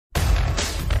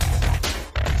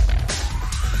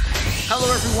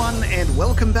Hello everyone and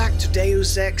welcome back to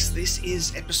Deus Ex. This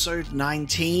is episode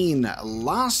 19.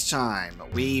 Last time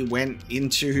we went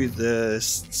into the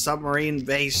submarine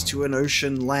base to an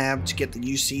ocean lab to get the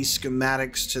UC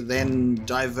schematics to then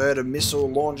divert a missile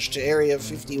launch to Area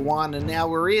 51, and now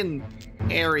we're in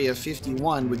Area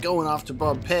 51. We're going after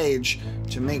Bob Page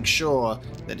to make sure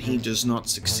that he does not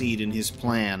succeed in his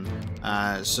plan.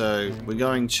 So we're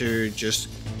going to just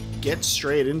get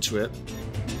straight into it.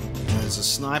 There's a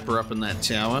sniper up in that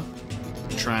tower.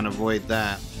 Try and avoid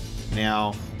that.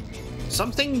 Now,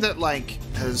 something that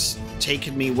has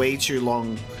taken me way too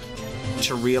long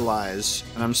to realize,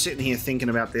 and I'm sitting here thinking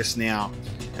about this now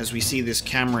as we see this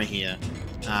camera here,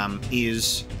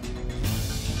 is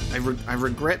I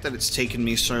regret that it's taken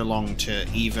me so long to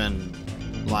even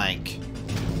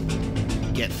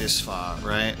get this far,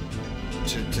 right?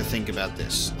 To think about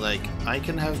this. I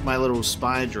can have my little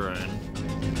spy drone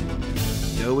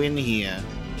go in here,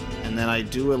 and then I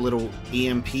do a little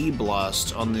EMP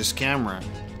blast on this camera.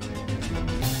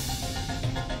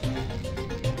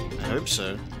 I hope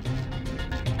so.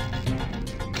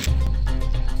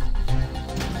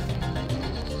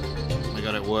 Oh my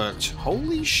god, it worked.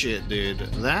 Holy shit, dude.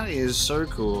 That is so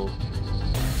cool.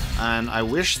 And I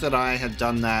wish that I had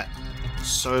done that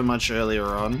so much earlier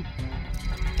on.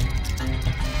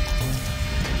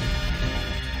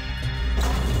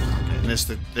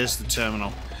 There's the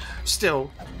terminal.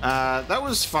 Still, that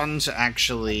was fun to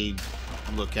actually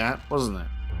look at, wasn't it?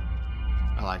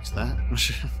 I liked that.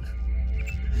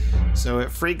 So it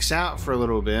freaks out for a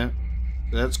little bit.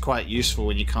 That's quite useful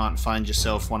when you can't find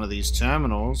yourself one of these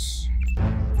terminals.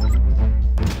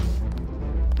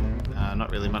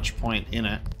 Not really much point in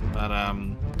it, but I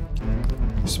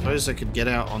suppose I could get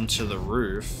out onto the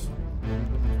roof.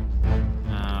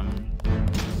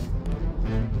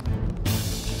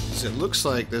 It looks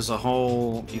like there's a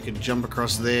hole. You could jump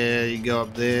across there, you go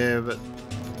up there, but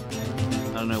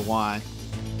I don't know why.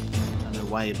 I don't know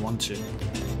why you'd want to.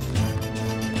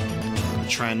 I'm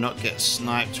try and not get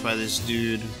sniped by this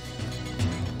dude.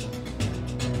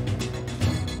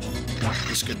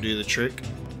 This could do the trick.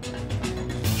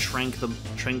 Trank the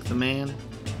man.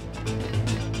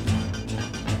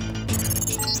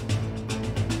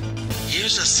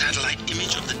 Here's a satellite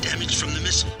image of the damage from the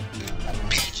missile.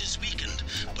 Page is weakened,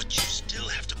 but you still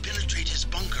have to penetrate his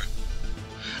bunker.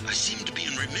 I seem to be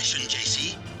in remission,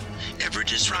 JC.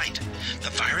 Everett is right. The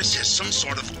virus has some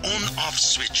sort of on-off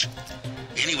switch.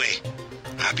 Anyway,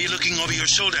 I'll be looking over your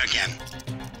shoulder again.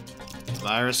 The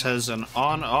virus has an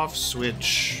on-off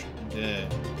switch. Yeah.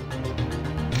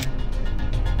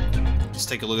 Let's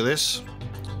take a look at this.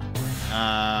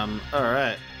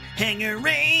 Alright. Hangar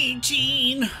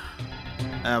 18!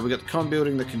 We got the comm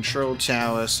building, the control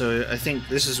tower, so I think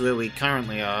this is where we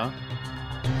currently are.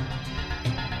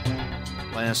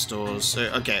 Blast doors. So,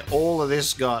 okay, all of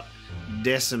this got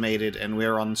decimated, and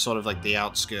we're on sort of like the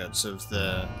outskirts of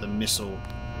the missile.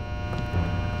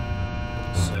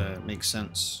 So, it makes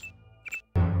sense.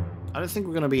 I don't think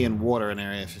we're going to be in water in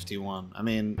Area 51. I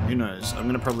mean, who knows?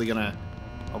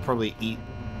 I'll probably eat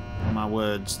my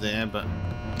words there, but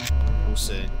we'll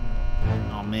see.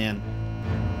 Oh, man.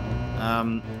 I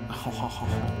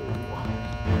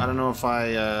don't know if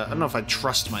I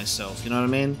trust myself, you know what I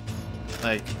mean?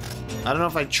 Like, I don't know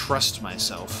if I trust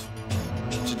myself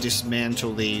to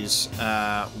dismantle these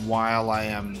while I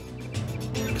am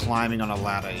climbing on a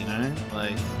ladder, you know?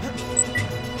 Like,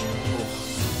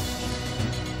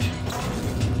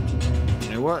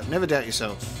 you know what? Never doubt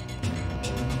yourself.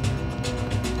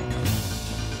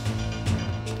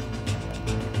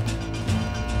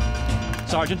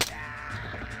 Sergeant.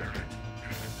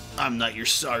 I'm not your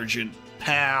sergeant,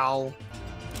 pal.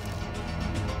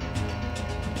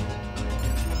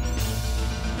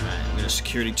 Alright, we got a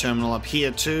security terminal up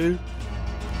here too.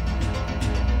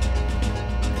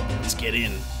 Let's get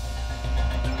in.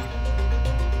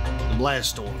 The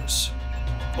blast doors.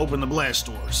 Open the blast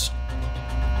doors.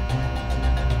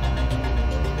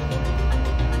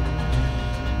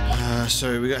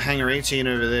 So we got Hangar 18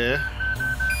 over there.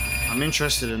 I'm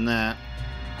interested in that.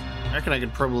 I reckon I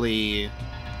could probably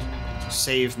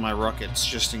save my rockets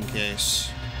just in case.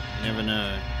 You never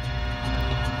know.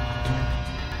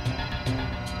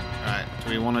 Alright, do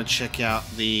we want to check out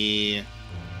the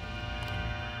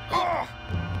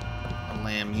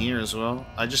lamb here as well?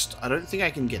 I don't think I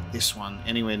can get this one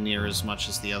anywhere near as much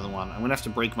as the other one. I'm gonna have to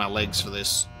break my legs for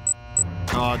this.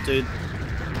 Oh, dude.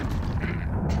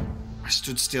 I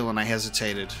stood still and I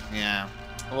hesitated. Yeah.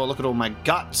 Oh, look at all my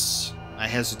guts. I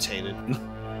hesitated.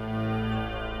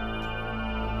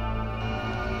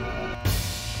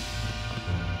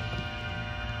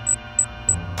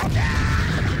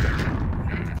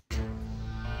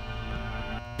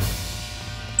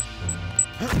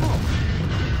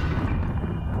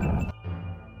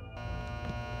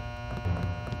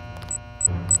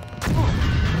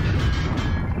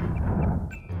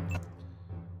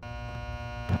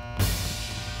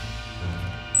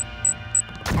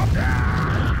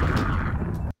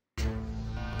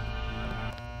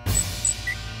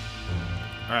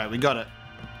 Alright, we got it.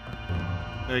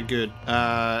 Very good.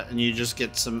 And you just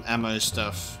get some ammo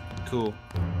stuff. Cool.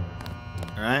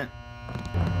 Alright.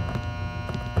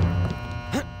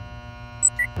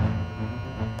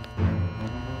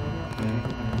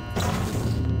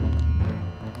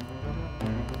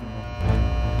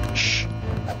 Shh.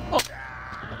 Oh.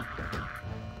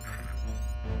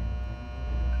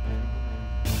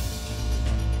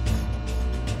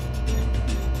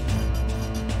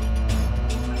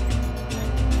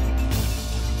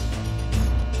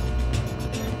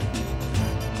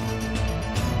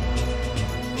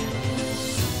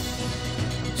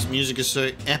 This music is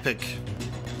so epic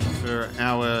for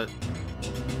our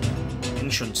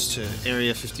entrance to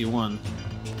Area 51.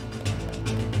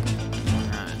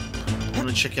 I want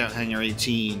to check out Hangar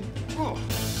 18. Oh.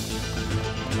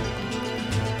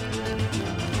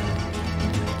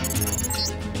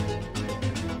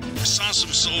 I saw some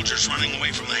soldiers running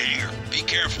away from the hangar. Be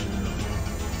careful.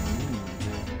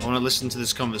 I want to listen to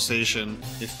this conversation,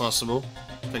 if possible.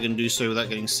 If I can do so without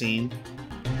getting seen.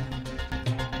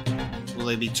 Will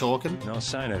they be talking? No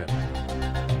sign of him.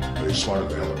 They spotted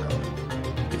the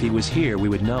helicopter. If he was here, we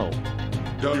would know.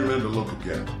 Tell your men to look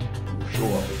again. We'll show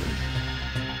up with him.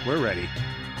 We're ready.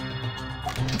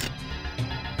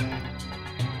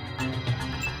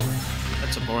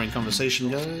 That's a boring conversation,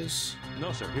 guys.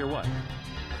 No, sir. Hear what?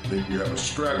 I think we have a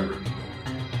straggler in the building.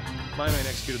 My man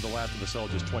executed the last of the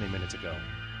soldiers 20 minutes ago.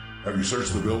 Have you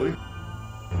searched the building?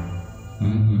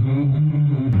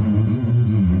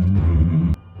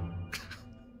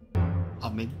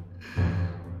 Humming.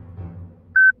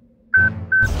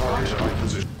 Targets are in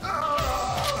position.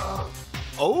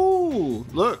 Oh,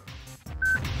 look.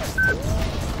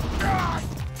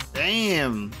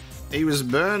 Damn. He was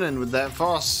burning with that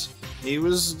foss. He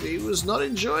was not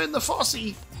enjoying the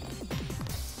fossy.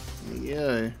 There you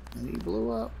go. And he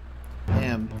blew up.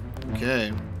 Damn.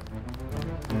 Okay.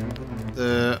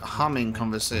 The humming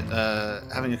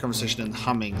having a conversation in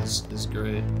humming is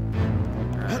great.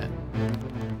 Alright.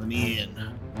 Let me in.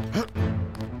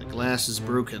 The glass is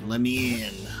broken. Let me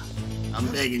in. I'm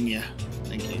begging you.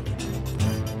 Thank you.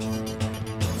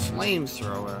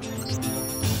 Flamethrower.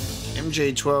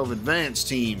 MJ-12 Advance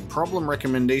Team. Problem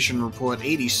Recommendation Report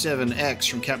 87X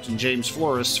from Captain James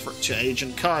Flores to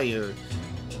Agent Caillou.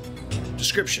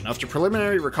 Description. After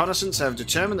preliminary reconnaissance, I have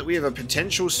determined that we have a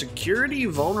potential security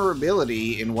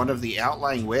vulnerability in one of the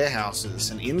outlying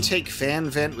warehouses. An intake fan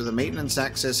vent with a maintenance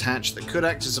access hatch that could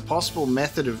act as a possible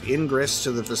method of ingress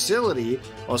to the facility,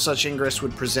 while such ingress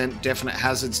would present definite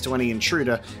hazards to any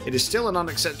intruder. It is still an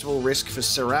unacceptable risk for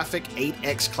Seraphic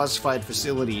 8X classified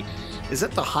facility. Is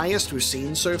that the highest we've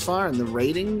seen so far in the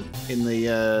rating? In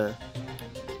the,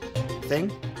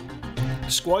 thing?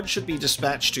 Squad should be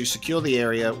dispatched to secure the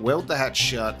area, weld the hatch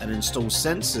shut, and install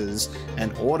sensors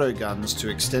and auto guns to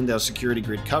extend our security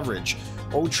grid coverage.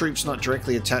 All troops not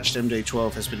directly attached to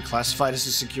MJ-12 has been classified as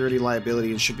a security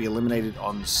liability and should be eliminated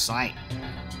on site.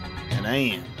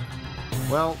 And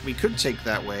well, we could take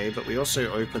that way, but we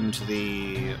also opened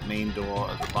the main door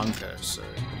of the bunker, so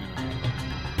you know,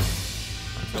 I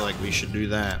feel like we should do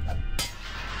that.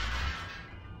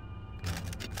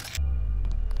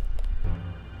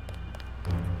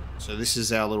 So this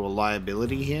is our little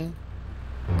liability here.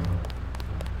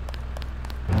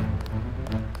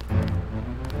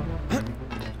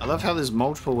 I love how there's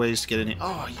multiple ways to get in here.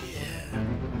 Oh, yeah.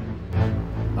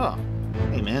 Oh,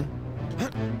 hey, man.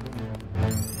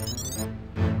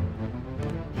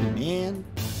 Hey, man.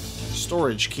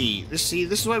 Storage key. This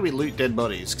is why we loot dead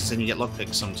bodies, because then you get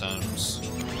lockpicks sometimes.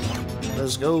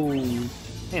 Let's go.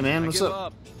 Hey, man, what's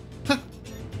up?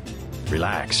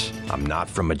 Relax. I'm not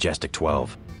from Majestic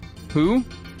 12. Who?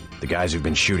 The guys who've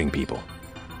been shooting people.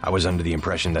 I was under the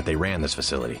impression that they ran this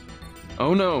facility.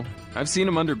 Oh no, I've seen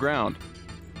them underground.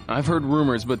 I've heard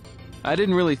rumors, but I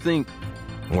didn't really think...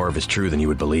 More of it's true than you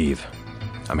would believe.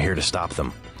 I'm here to stop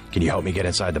them. Can you help me get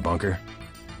inside the bunker?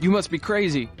 You must be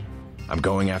crazy. I'm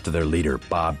going after their leader,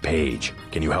 Bob Page.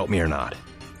 Can you help me or not?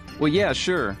 Well, yeah,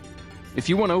 sure. If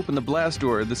you want to open the blast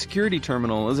door, the security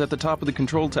terminal is at the top of the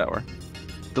control tower.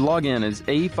 The login is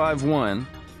A51,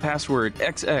 password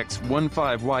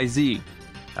XX15YZ.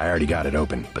 I already got it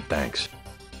open, but thanks.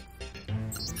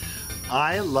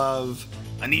 I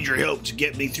need your help to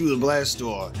get me through the blast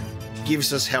door.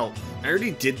 Gives us help. I already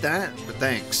did that, but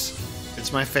thanks.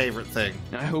 It's my favorite thing.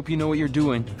 I hope you know what you're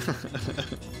doing.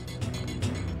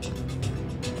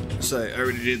 So, I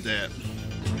already did that.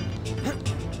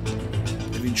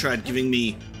 Have you tried giving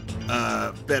me,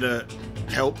 better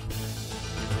help?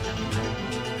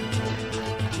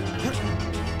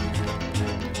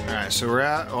 Alright, so we're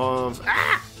out of...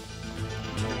 Ah!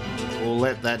 We'll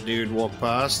let that dude walk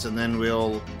past, and then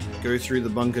we'll go through the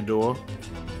bunker door.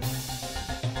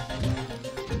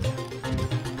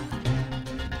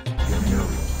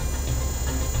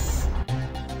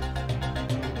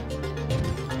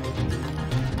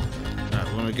 Alright,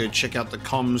 we want to go check out the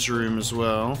comms room as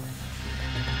well.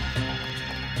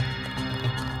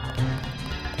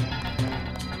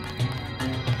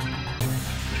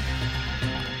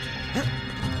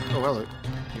 Oh, hello.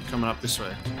 You're coming up this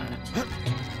way.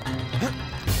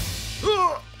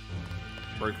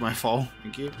 Broke my fall.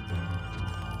 Thank you.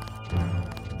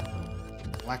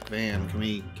 Black van. Can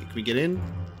we get in?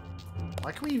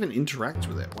 Why can we even interact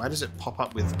with it? Why does it pop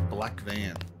up with black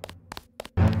van?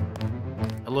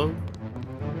 Hello?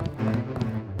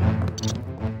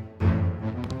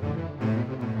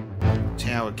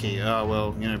 Tower key. Oh,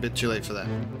 well, you know, a bit too late for that.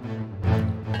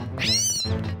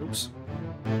 Oops.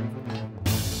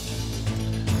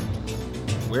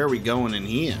 Where are we going in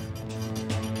here?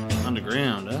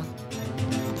 Underground, huh?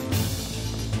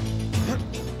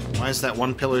 Why is that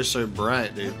one pillar so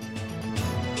bright, dude?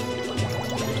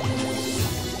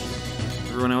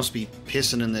 Everyone else be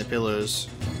pissing in their pillows.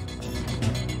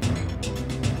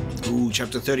 Ooh,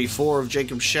 chapter 34 of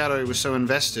Jacob's Shadow was so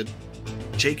invested.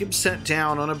 Jacob sat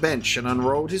down on a bench and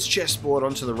unrolled his chessboard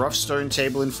onto the rough stone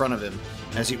table in front of him.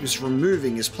 As he was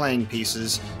removing his playing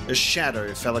pieces, a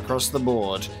shadow fell across the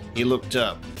board. He looked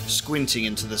up, squinting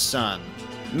into the sun.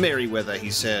 "Merryweather," he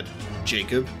said.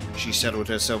 "Jacob." She settled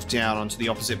herself down onto the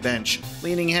opposite bench,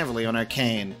 leaning heavily on her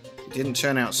cane. "It didn't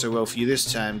turn out so well for you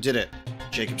this time, did it?"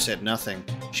 Jacob said nothing.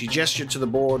 She gestured to the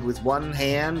board with one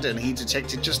hand, and he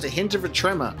detected just a hint of a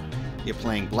tremor. "You're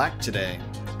playing black today."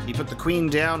 He put the queen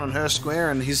down on her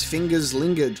square, and his fingers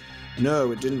lingered.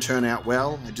 "No, it didn't turn out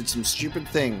well. I did some stupid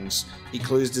things." He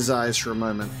closed his eyes for a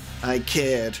moment. "I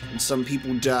cared, and some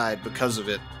people died because of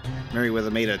it."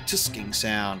 Merryweather made a tisking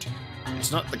sound.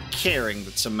 "It's not the caring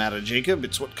that's the matter, Jacob.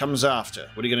 It's what comes after.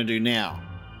 What are you going to do now?"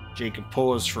 Jacob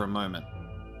paused for a moment.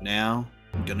 "Now,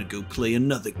 I'm going to go play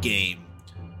another game."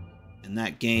 And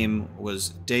that game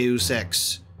was Deus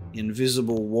Ex: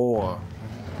 Invisible War,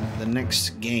 the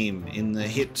next game in the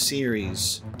hit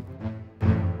series.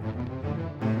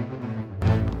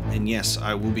 And yes,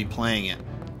 I will be playing it.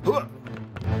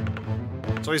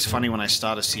 It's always funny when I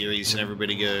start a series and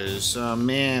everybody goes, "Oh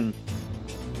man,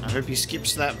 I hope he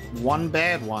skips that one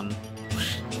bad one."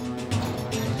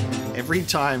 Every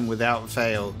time without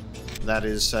fail, that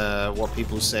is what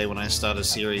people say when I start a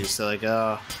series. They're like,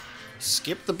 "Oh,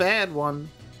 skip the bad one."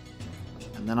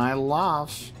 And then I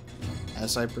laugh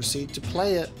as I proceed to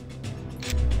play it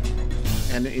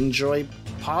and enjoy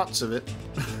parts of it.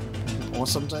 Or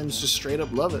sometimes just straight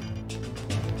up love it.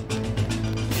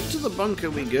 Into the bunker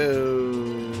we go.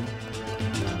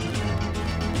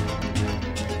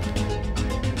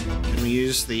 Can we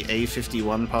use the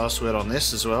A51 password on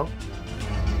this as well?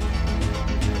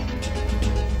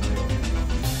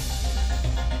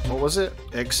 What was it?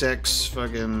 XX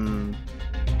fucking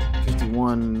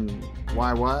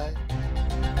 51YY?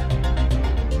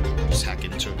 Just hack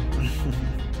into it.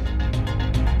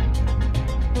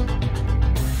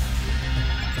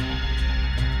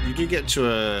 You do get to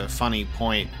a funny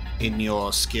point in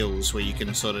your skills where you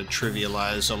can sort of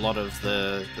trivialize a lot of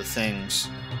the things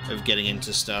of getting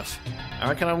into stuff. I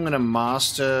reckon I'm going to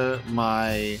master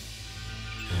my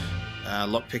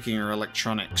lockpicking or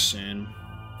electronics soon.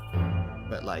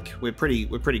 But like, we're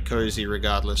pretty cozy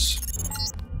regardless.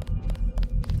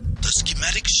 The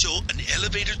schematics show an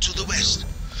elevator to the west,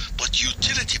 but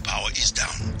utility power is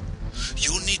down.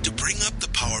 You'll need to bring up the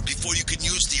power before you can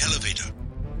use the elevator.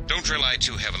 Don't rely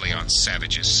too heavily on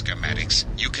Savage's schematics.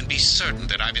 You can be certain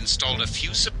that I've installed a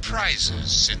few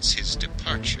surprises since his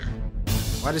departure.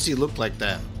 Why does he look like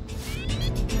that?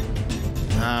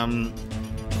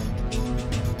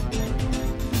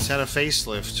 He's had a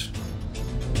facelift.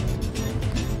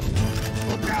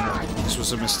 This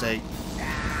was a mistake.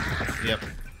 Yep.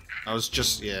 I was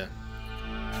just, yeah.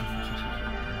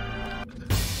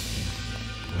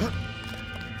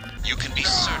 You can be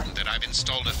certain that I've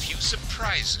installed a few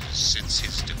surprises since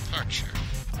his departure.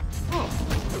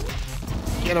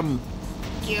 Get him!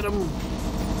 Get him!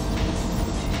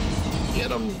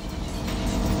 Get him!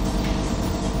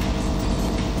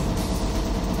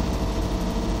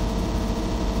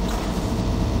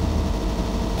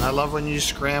 I love when you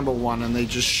scramble one and they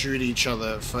just shoot each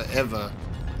other forever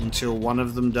until one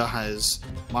of them dies.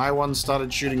 My one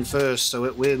started shooting first, so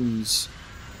it wins.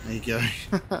 There you go.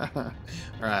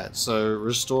 Alright, so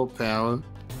restore power.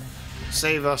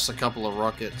 Save us a couple of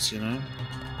rockets, you know?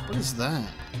 What is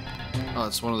that? Oh,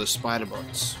 it's one of the spider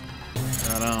bots.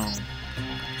 Right on.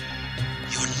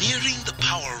 You're nearing the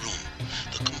power room.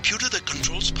 The computer that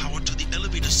controls power to the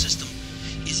elevator system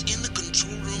is in the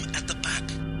control room at the back.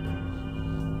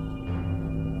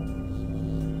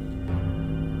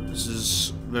 This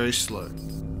is very slow.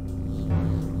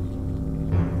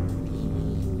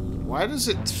 Why does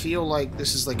it feel like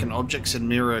this is like an objects and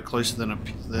mirror closer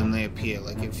than they appear?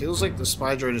 Like, it feels like the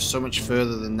spy drone is so much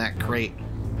further than that crate,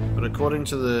 but according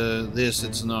to this,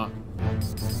 it's not.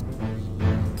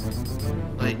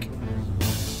 Like,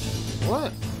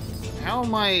 what? How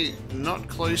am I not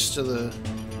close to the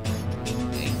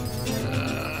thing?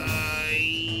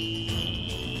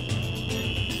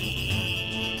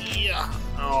 Yeah.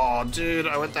 Oh, dude,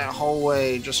 I went that whole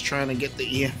way just trying to get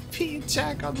the EMP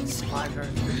attack on the spy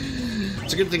drone.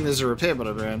 It's a good thing there's a repair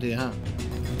button around here, huh?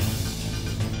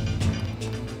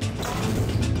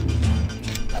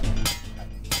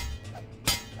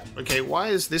 Okay, why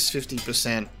is this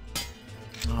 50%?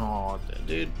 Oh,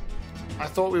 dude. I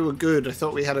thought we were good. I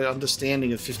thought we had an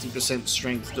understanding of 50%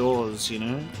 strength doors, you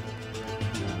know?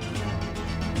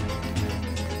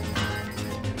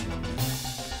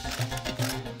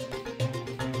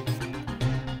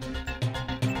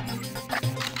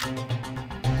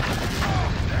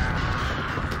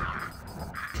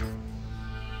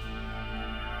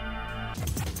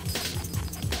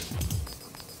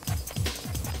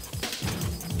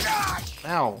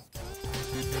 Ow.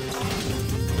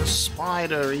 The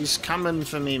spider, he's coming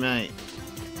for me, mate.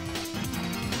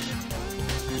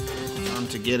 Time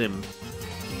to get him.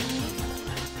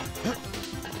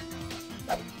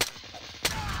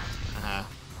 Ah.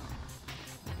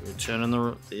 You're turning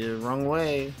the wrong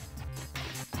way.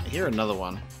 I hear another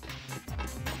one.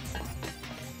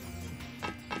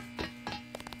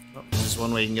 Oh, this is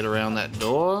one way you can get around that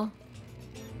door.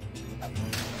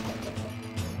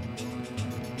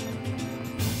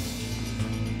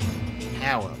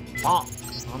 Power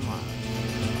box online.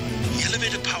 The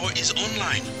elevator power is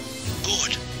online.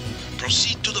 Good.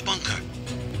 Proceed to the bunker.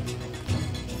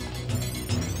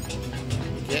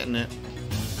 Getting it.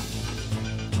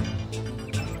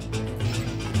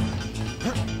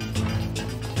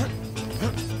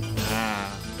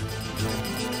 Ah.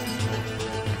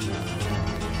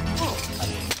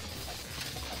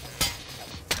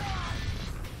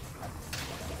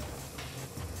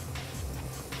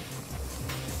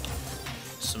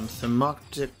 Some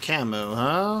thermoctic camo,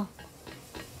 huh?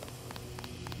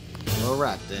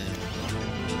 Alright then.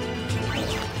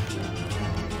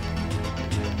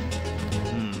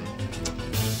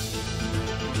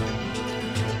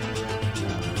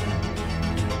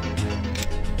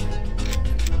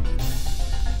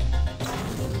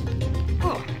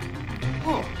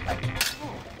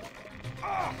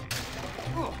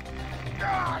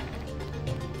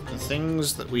 The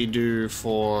things that we do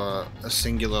for a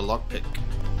singular lockpick.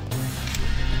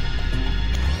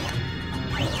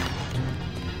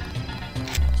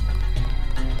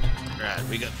 Right,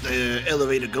 we got the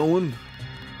elevator going.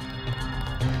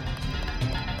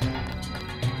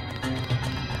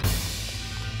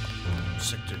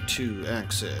 Sector 2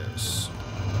 access.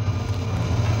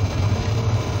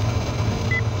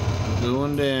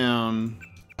 Going down.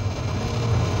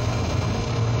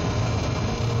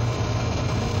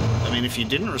 I mean, if you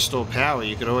didn't restore power,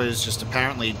 you could always just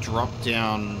apparently drop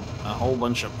down a whole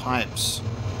bunch of pipes.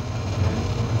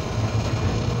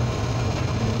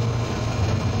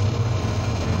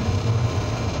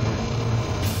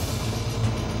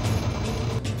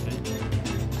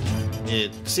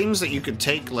 It seems that you could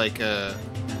take like a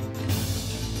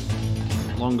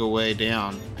longer way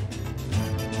down.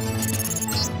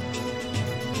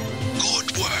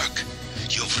 Good work.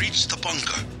 You've reached the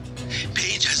bunker.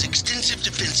 Page has extensive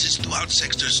defenses throughout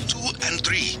sectors 2 and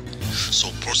 3, so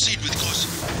proceed with caution.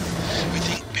 We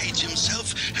think Page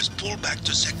himself has pulled back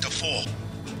to sector 4.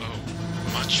 Oh,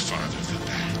 much farther than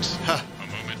that. Huh. A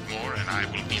moment more and I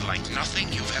will be like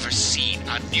nothing you've ever seen.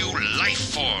 A new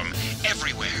life form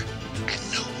everywhere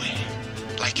and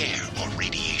nowhere. Like air or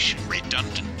radiation,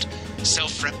 redundant,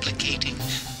 self-replicating,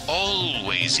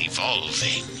 always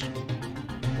evolving.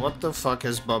 What the fuck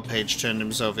has Bob Page turned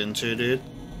himself into, dude?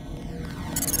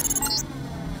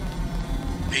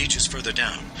 Page is further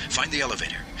down. Find the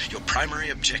elevator. Your primary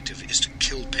objective is to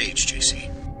kill Page, JC.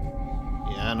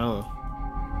 Yeah, I know.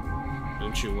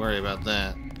 Don't you worry about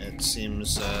that. It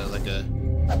seems like a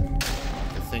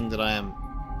thing that I am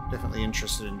definitely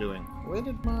interested in doing. Where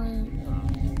did my...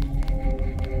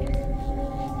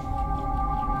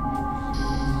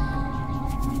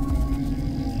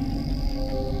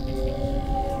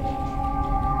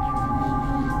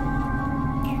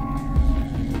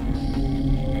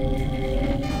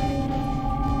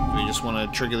 Want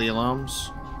to trigger the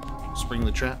alarms? Spring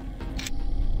the trap?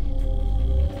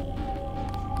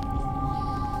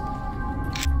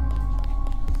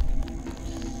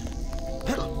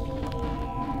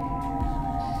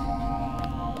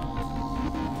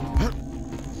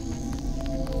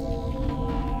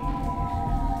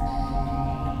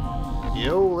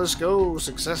 let's go.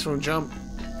 Successful jump.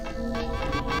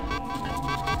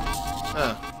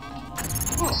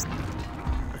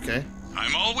 Okay.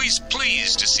 I'm always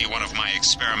pleased to see one of my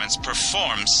experiments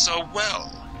perform so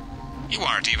well. You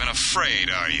aren't even afraid,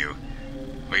 are you?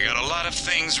 We got a lot of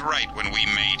things right when we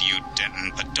made you,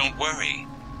 Denton, but don't worry.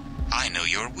 I know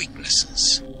your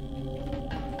weaknesses.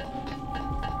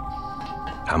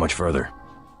 How much further?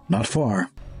 Not far.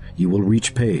 You will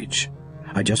reach Page.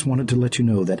 I just wanted to let you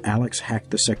know that Alex hacked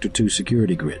the Sector 2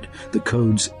 security grid. The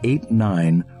code's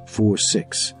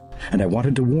 8946. And I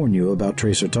wanted to warn you about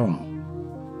Tracer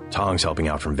Tong. Tong's helping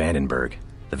out from Vandenberg.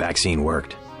 The vaccine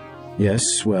worked.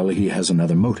 Yes, well, he has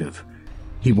another motive.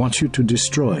 He wants you to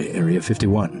destroy Area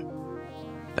 51.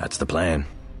 That's the plan.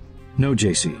 No,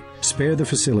 JC. Spare the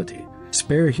facility.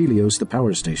 Spare Helios the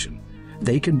power station.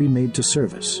 They can be made to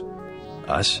service.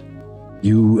 Us?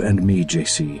 You and me,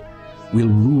 JC. We'll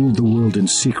rule the world in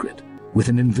secret, with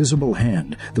an invisible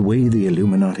hand, the way the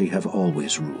Illuminati have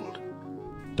always ruled.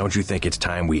 Don't you think it's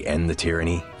time we end the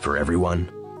tyranny for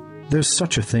everyone? There's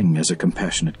such a thing as a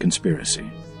compassionate conspiracy.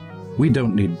 We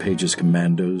don't need Page's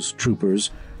commandos, troopers,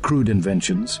 crude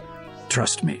inventions.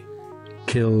 Trust me.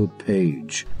 Kill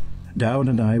Page. Dowd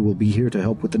and I will be here to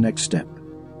help with the next step.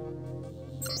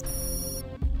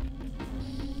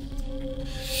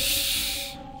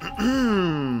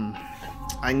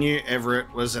 I knew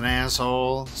Everett was an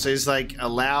asshole. So he's like,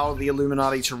 allow the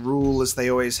Illuminati to rule as they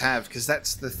always have. Because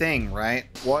that's the thing, right?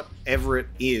 What Everett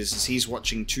is he's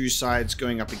watching two sides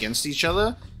going up against each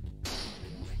other.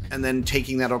 And then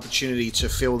taking that opportunity to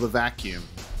fill the vacuum.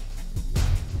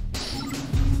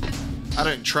 I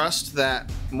don't trust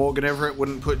that Morgan Everett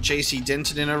wouldn't put JC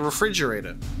Denton in a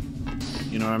refrigerator.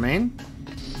 You know what I mean?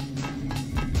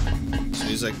 So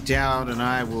he's like, Dowd and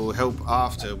I will help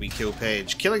after we kill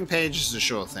Page. Killing Page is a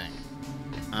sure thing.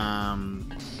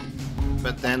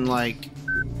 But then, like,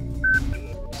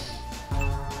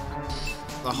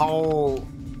 the whole,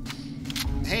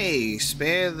 hey,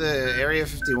 spare the Area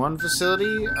 51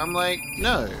 facility? I'm like,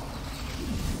 no.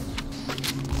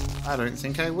 I don't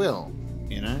think I will,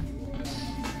 you know?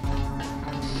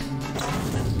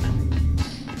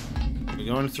 We're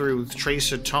going through with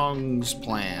Tracer Tong's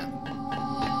plan.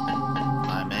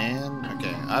 My man.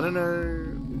 Okay, I don't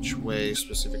know which way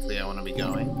specifically I want to be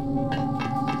going.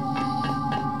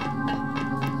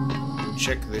 We'll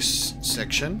check this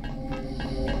section.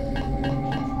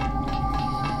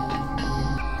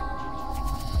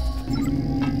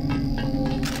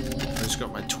 I just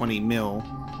got my 20 mil.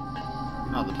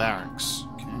 Oh, the barracks.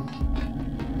 Okay.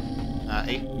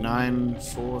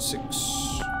 8946.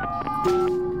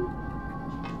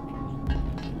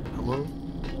 Hello?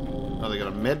 Oh, they got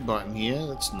a med button here.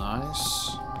 That's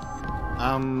nice.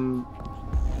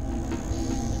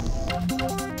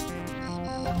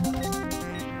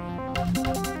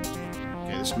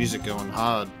 Okay, this music going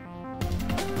hard.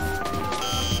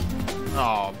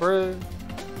 Oh, bro.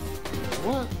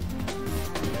 What?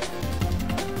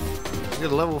 I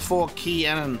got a level 4 key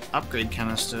and an upgrade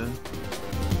canister.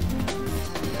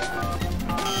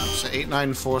 So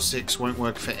 8946 won't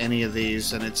work for any of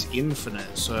these, and it's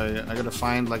infinite, so I gotta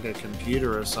find like a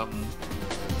computer or something.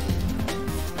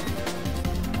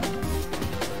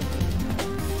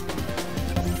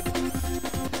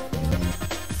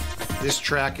 This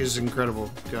track is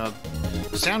incredible. God.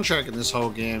 The soundtrack in this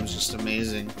whole game is just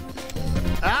amazing.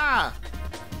 Ah!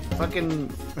 Fucking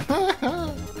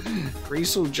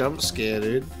Greasel jump scare,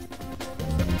 dude.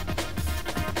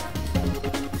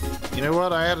 You know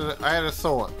what? I had a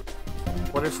thought.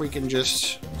 What if we can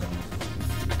just...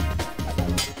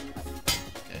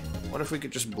 Okay. What if we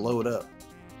could just blow it up?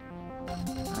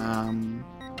 Okay.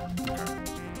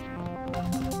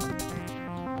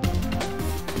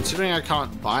 Considering I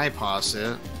can't bypass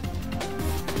it,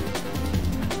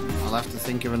 I'll have to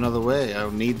think of another way.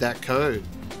 I'll need that code.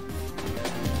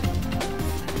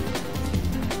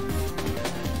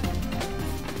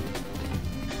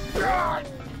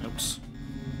 Oops.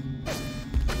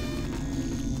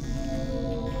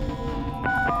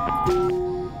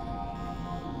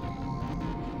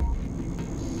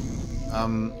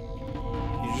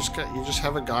 You just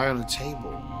have a guy on a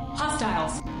table.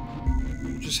 Hostiles.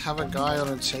 You just have a guy on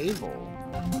a table.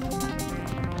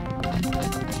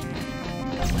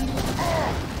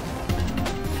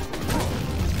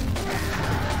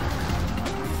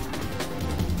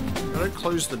 Don't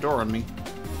close the door on me.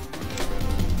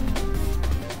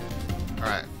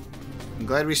 Alright. I'm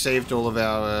glad we saved all of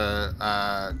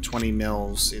our 20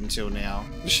 mils until now.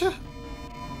 Sure.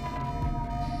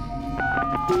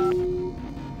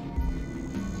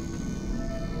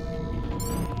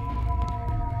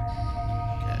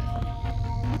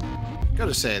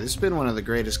 Gotta say, this has been one of the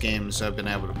greatest games I've been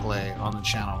able to play on the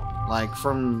channel. Like,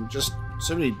 from just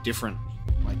so many different,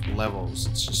 like, levels.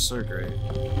 It's just so great.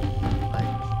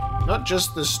 Like, not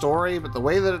just the story, but the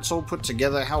way that it's all put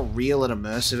together, how real and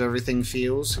immersive everything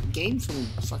feels. A game from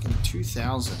fucking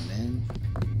 2000, man.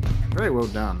 Very well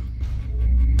done.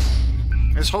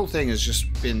 This whole thing has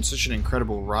just been such an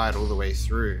incredible ride all the way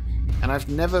through. And I've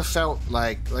never felt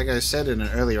like I said in an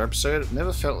earlier episode, I've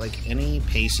never felt like any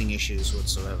pacing issues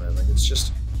whatsoever. Like, it's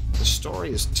just, the story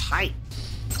is tight.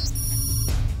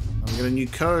 I've got a new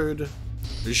code.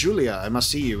 Julia, I must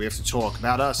see you. We have to talk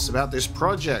about us, about this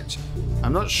project.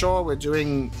 I'm not sure we're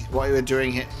doing what we're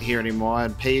doing here anymore,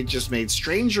 and Paige just made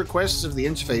strange requests of the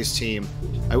interface team.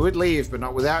 I would leave, but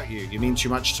not without you. You mean too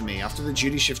much to me. After the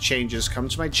duty shift changes, come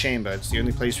to my chamber. It's the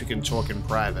only place we can talk in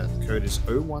private. The code is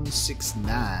 0169.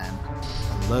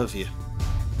 I love you.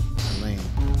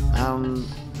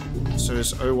 So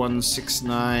it's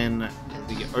 0169,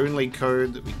 the only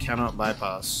code that we cannot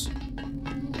bypass.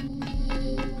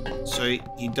 So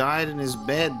he died in his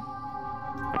bed.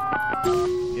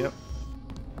 Yep.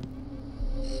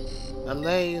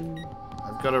 Elaine,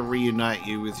 I've got to reunite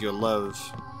you with your love.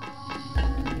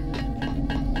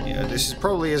 Yeah, this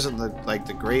probably isn't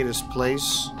the greatest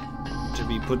place to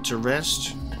be put to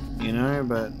rest, you know,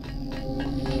 but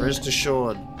rest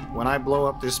assured, when I blow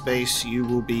up this base, you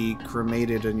will be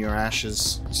cremated and your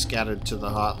ashes scattered to the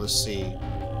heartless sea. Yeah,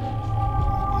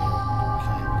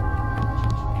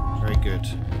 okay. Very good.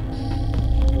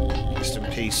 Rest in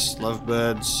peace,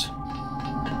 lovebirds.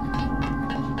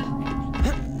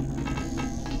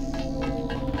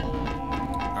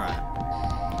 Alright.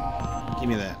 Give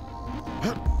me that.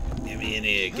 Get me in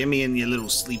here. Get me in your little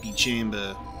sleepy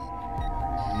chamber.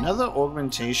 Another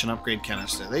augmentation upgrade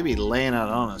canister. They be laying out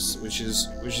on us, which is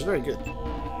very good.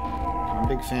 I'm a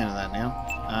big fan of that now.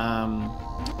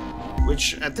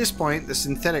 Which, at this point, the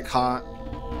synthetic heart,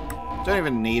 don't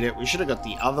even need it. We should have got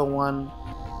the other one.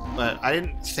 But I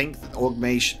didn't think that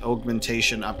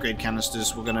augmentation upgrade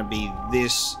canisters were gonna be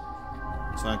this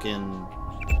fucking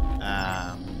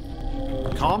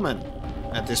common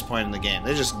at this point in the game.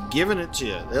 They're just giving it to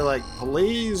you. They're like,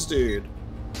 please, dude,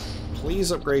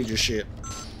 please upgrade your shit.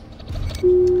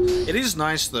 It is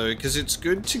nice though, because it's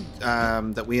good to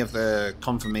that we have the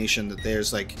confirmation that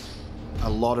there's like a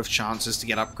lot of chances to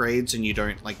get upgrades and you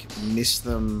don't like miss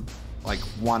them like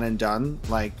one and done.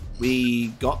 Like, we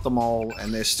got them all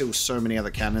and there's still so many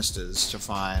other canisters to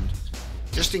find,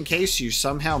 just in case you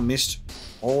somehow missed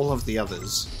all of the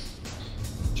others.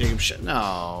 Jacob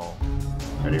no,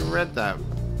 I already read that.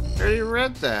 I already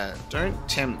read that. Don't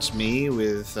tempt me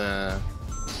with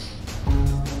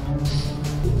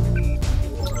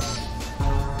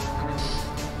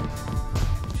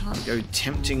can't go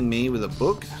tempting me with a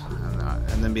book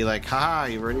and then be like, haha,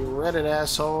 you already read it,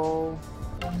 asshole.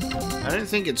 I don't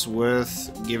think it's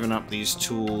worth giving up these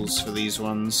tools for these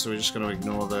ones, so we're just going to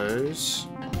ignore those.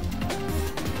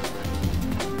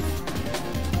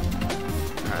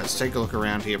 Alright, let's take a look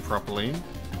around here properly.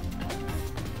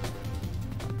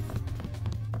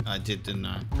 I did, didn't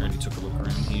I? I already took a look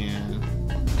around here.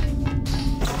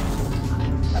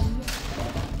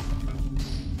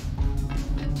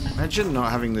 Imagine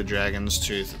not having the dragon's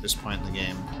tooth at this point in the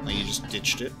game. Like, you just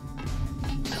ditched it.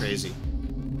 Crazy.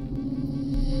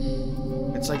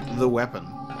 It's like the weapon.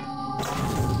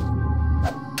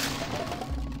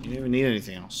 You don't even need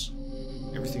anything else.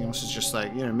 Everything else is just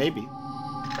like, you know, maybe.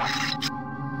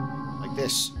 Like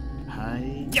this.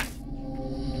 Hi. Yeah.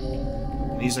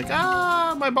 And he's like,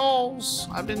 ah, my balls.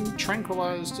 I've been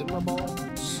tranquilized in my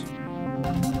balls.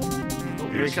 Oh,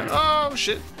 here he comes. Oh,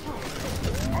 shit.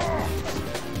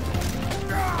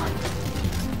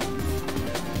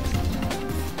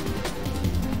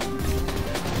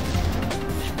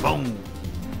 Boom.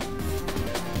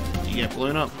 You get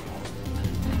blown up.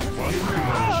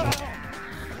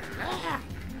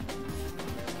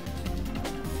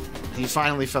 He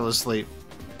finally fell asleep.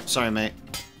 Sorry, mate.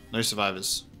 No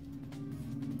survivors.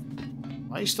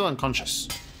 Why are you still unconscious?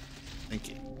 Thank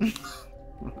you.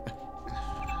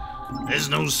 There's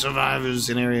no survivors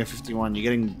in Area 51. You're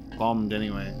getting bombed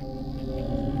anyway.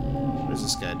 What is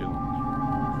this guy doing?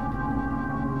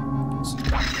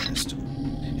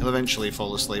 He'll eventually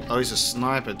fall asleep. Oh, he's a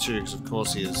sniper too, because of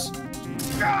course he is.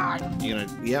 You're gonna...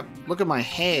 Yep. Look at my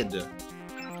head.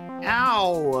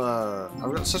 Ow!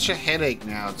 I've got such a headache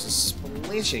now. It's a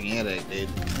splitting headache, dude.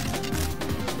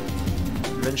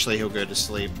 Eventually he'll go to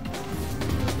sleep.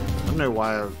 I don't know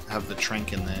why I have the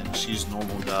trank in there. Just use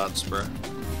normal darts, bro.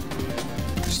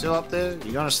 Still up there?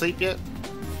 You going to sleep yet?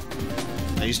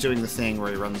 No, he's doing the thing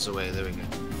where he runs away. There we go.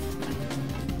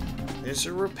 There's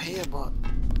a repair bot.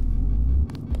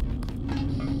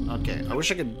 Okay, I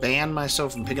wish I could ban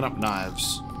myself from picking up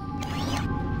knives.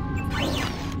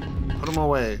 Put them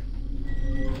away.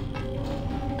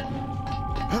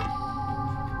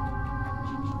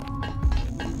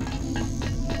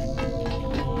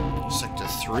 Sector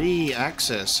 3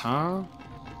 access, huh?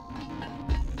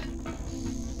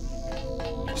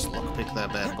 Just lockpick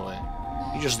that bad boy.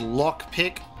 You just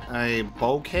lockpick a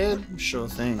bulkhead? Sure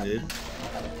thing, dude.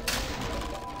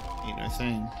 Ain't no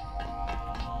thing.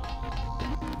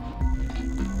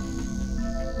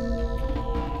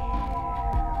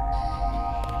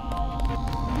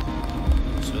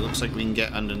 So it looks like we can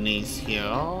get underneath here.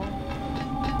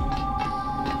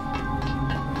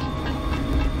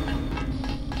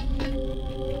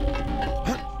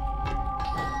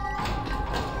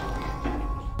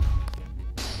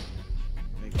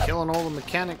 They're killing all the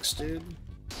mechanics, dude.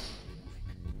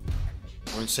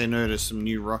 Won't say no to some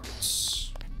new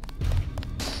rockets.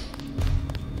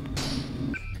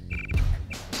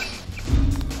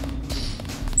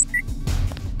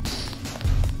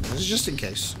 This is just in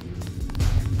case.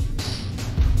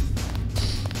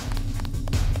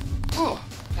 Oh,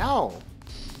 ow!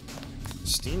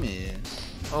 Steamy.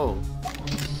 Oh.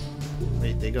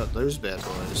 Wait, they got those bad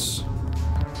boys.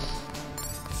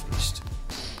 Feast.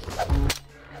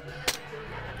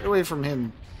 Get away from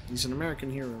him. He's an American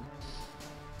hero.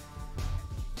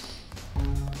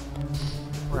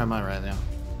 Where am I right now?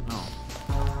 Oh.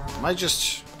 Am I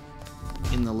just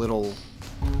in the little...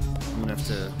 I'm gonna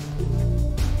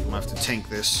have to tank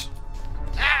this.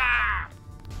 Ah!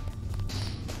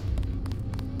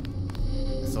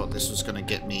 I thought this was gonna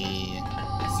get me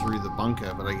through the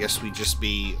bunker, but I guess we'd just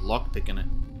be lockpicking it.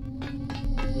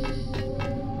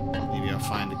 Maybe I'll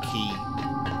find a key.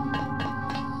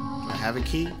 Do I have a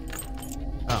key?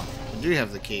 Oh, I do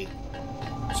have the key.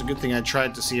 It's a good thing I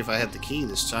tried to see if I had the key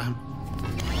this time.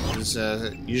 Because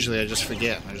usually I just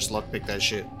forget. I just lockpick that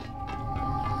shit.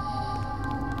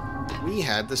 We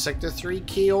had the Sector 3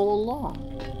 key all along.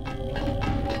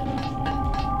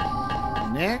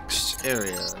 Next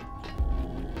area.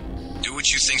 Do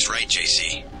what you think's right,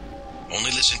 JC.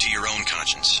 Only listen to your own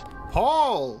conscience.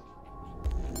 Paul!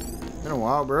 Been a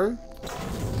while, bro.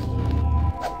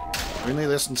 Only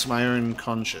listen to my own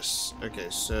conscience. Okay,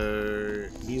 so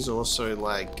he's also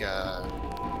like,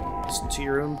 listen to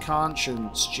your own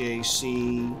conscience,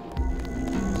 JC.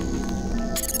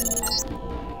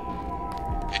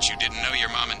 Bet you didn't know your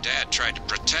mom and dad tried to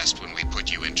protest when we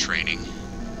put you in training.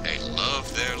 They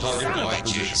love their little boy,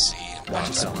 JC. And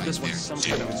that's why they're Deus.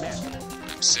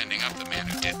 I'm sending up the man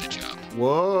who did the job.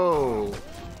 Whoa.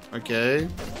 Okay.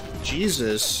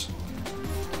 Jesus.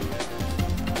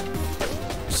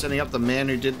 Sending up the man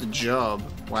who did the job.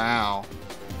 Wow.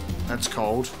 That's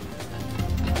cold.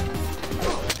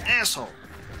 Asshole.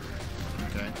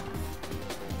 Okay.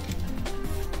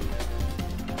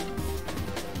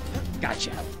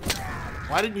 Gotcha.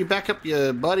 Why didn't you back up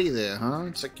your buddy there, huh?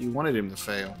 It's like you wanted him to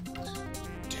fail.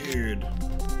 Dude.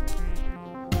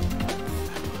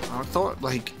 I thought,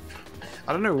 like...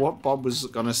 I don't know what Bob was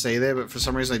gonna say there, but for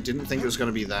some reason I didn't think it was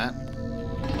gonna be that.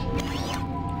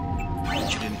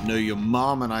 You didn't know your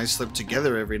mom and I slept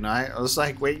together every night. I was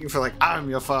like waiting for like, I'm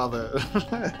your father.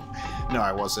 No,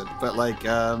 I wasn't. But like,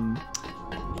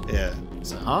 yeah.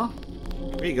 So, huh?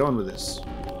 Where are you going with this?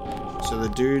 So the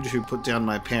dude who put down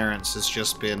my parents has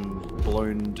just been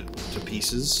blown to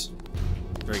pieces.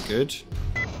 Very good.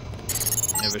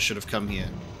 Never should have come here.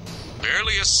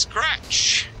 Barely a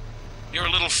scratch. You're a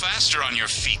little faster on your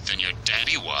feet than your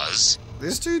daddy was.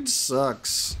 This dude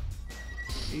sucks.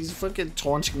 He's fucking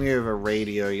taunting me over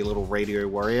radio, you little radio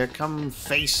warrior. Come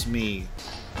face me.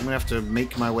 I'm gonna have to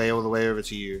make my way all the way over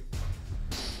to you.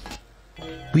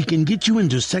 We can get you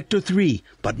into Sector 3,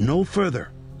 but no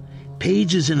further.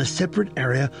 Page is in a separate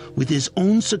area with his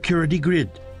own security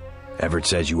grid. Everett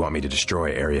says you want me to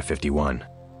destroy Area 51.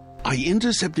 I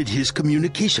intercepted his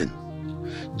communication.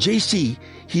 JC,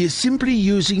 he is simply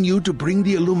using you to bring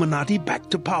the Illuminati back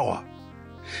to power.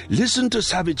 Listen to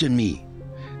Savage and me.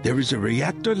 There is a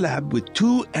reactor lab with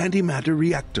 2 antimatter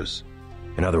reactors.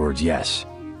 In other words, yes.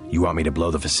 You want me to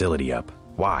blow the facility up.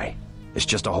 Why? It's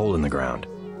just a hole in the ground.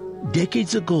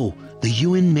 Decades ago, the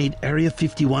UN made Area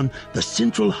 51 the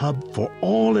central hub for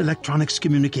all electronics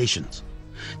communications.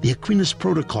 The Aquinas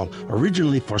Protocol,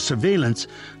 originally for surveillance,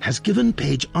 has given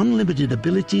Page unlimited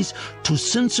abilities to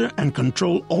censor and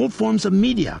control all forms of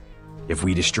media. If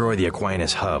we destroy the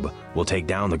Aquinas hub, we'll take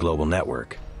down the global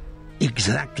network.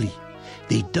 Exactly.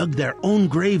 They dug their own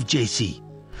grave, JC.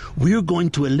 We're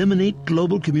going to eliminate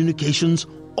global communications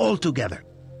altogether.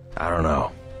 I don't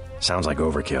know. Sounds like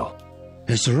overkill.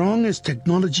 As long as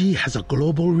technology has a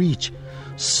global reach,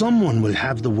 someone will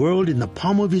have the world in the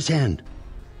palm of his hand.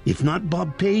 If not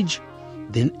Bob Page,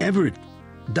 then Everett,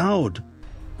 Dowd.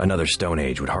 Another Stone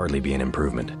Age would hardly be an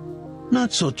improvement.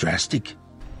 Not so drastic.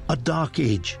 A dark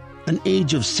age, an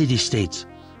age of city-states,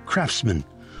 craftsmen,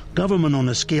 government on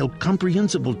a scale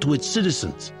comprehensible to its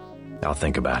citizens. I'll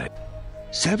think about it.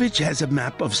 Savage has a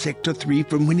map of Sector 3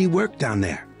 from when he worked down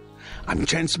there. I'm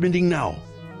transmitting now.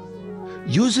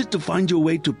 Use it to find your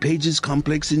way to Page's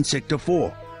complex in Sector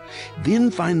 4. Then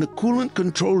find the coolant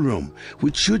control room,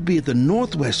 which should be at the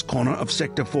northwest corner of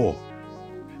Sector 4.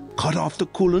 Cut off the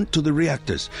coolant to the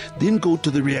reactors, then go to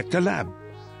the reactor lab.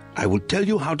 I will tell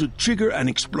you how to trigger an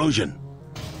explosion.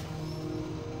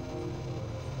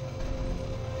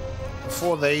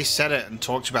 Before they said it and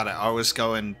talked about it, I was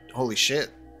going, holy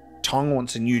shit, Tong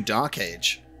wants a new Dark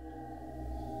Age.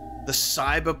 The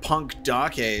cyberpunk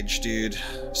Dark Age, dude.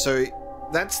 So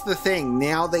that's the thing.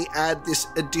 Now they add this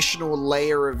additional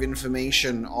layer of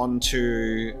information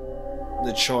onto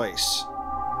the choice.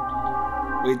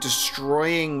 We're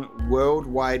destroying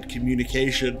worldwide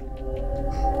communication.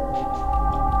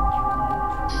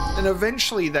 And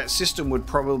eventually that system would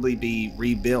probably be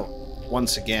rebuilt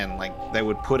once again. Like, they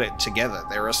would put it together.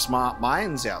 There are smart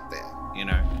minds out there, you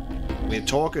know. We're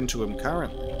talking to them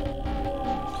currently.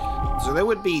 So there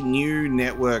would be new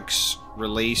networks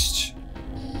released.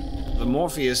 The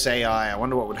Morpheus AI, I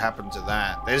wonder what would happen to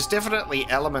that. There's definitely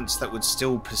elements that would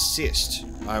still persist,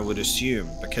 I would assume,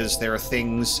 because there are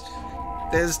things...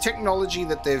 There's technology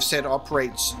that they've said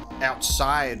operates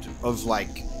outside of,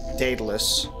 like,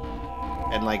 Daedalus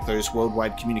and, like, those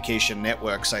worldwide communication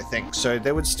networks, I think. So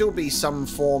there would still be some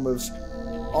form of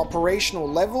operational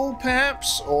level,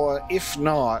 perhaps, or if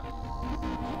not,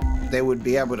 they would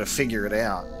be able to figure it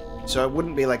out. So it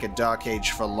wouldn't be like a Dark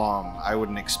Age for long, I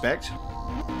wouldn't expect.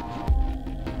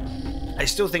 I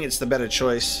still think it's the better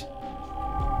choice.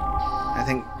 I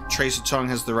think Tracer Tong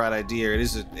has the right idea. It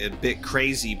is a bit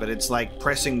crazy, but it's like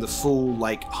pressing the full,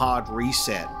 like, hard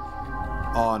reset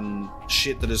on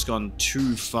shit that has gone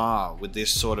too far with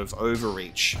this sort of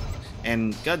overreach.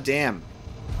 And goddamn,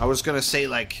 I was gonna say,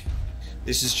 like,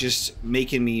 this is just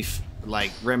making me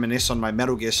like reminisce on my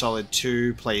Metal Gear Solid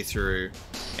 2 playthrough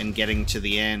and getting to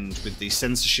the end with the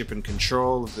censorship and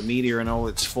control of the media in all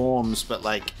its forms, but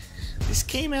like, this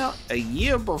came out a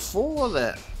year before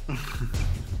that.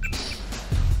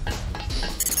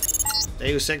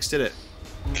 Deus Ex did it.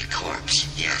 A corpse,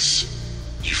 yes.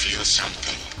 You feel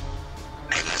something.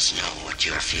 I must know what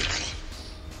you are feeling.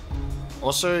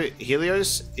 Also,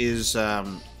 Helios is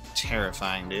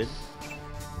terrifying, dude.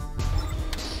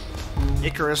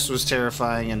 Icarus was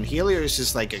terrifying, and Helios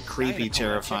is like a creepy,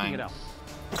 terrifying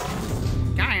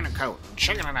guy in a coat. I'm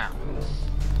checking it out.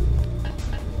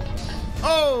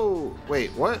 Oh,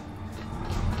 wait, what?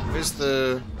 Where's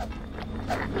the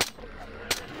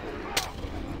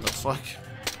fuck?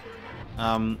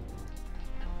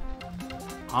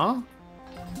 Huh?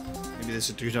 Maybe there's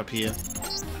a dude up here.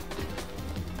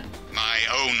 My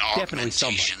own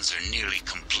augmentations are nearly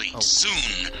complete.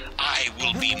 Soon, I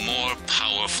will be more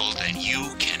powerful than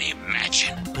you can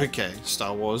imagine. Okay,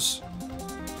 Star Wars.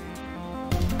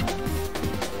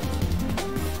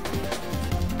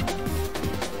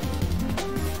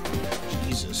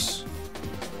 Jesus.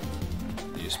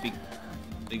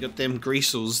 They got them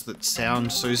greasels that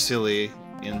sound so silly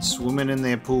and swimming in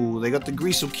their pool. They got the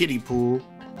greasel kiddie pool.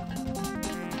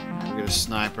 We got a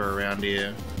sniper around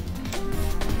here.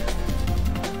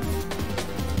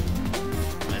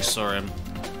 I saw him.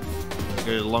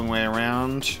 Go a long way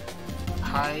around.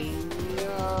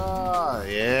 Hi-ya.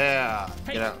 Yeah.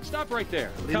 Hey, get out. Stop right there.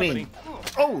 What do you mean?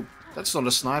 Oh, that's not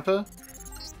a sniper.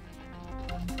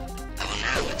 I will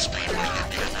now explain what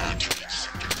happened now to reach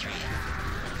Sector 3.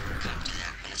 Come to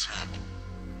that when it's hot.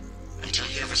 Until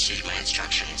you have received my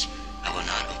instructions, I will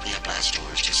not open the blast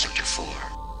doors to Sector 4.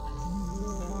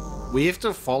 We have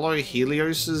to follow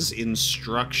Helios's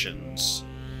instructions.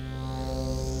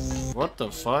 What the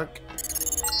fuck?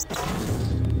 I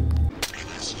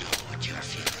must know what you are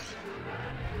feeling.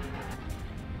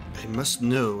 I must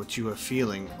know what you are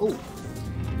feeling. Oh,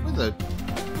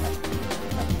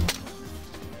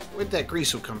 where'd that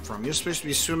greasel come from? You're supposed to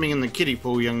be swimming in the kiddie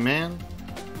pool, young man.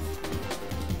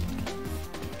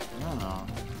 Oh,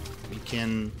 we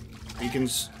can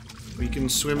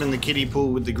swim in the kiddie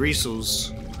pool with the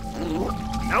greasels.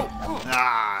 Nope.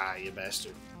 Ah, you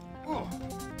bastard.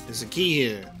 There's a key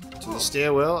here to the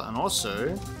stairwell, and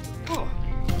also. Okay,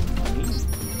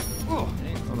 hold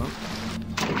on.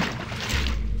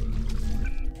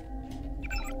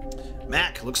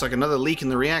 Mac, looks like another leak in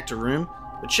the reactor room.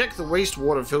 But check the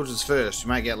wastewater filters first. You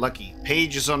might get lucky.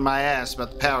 Paige is on my ass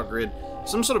about the power grid.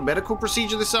 Some sort of medical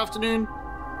procedure this afternoon?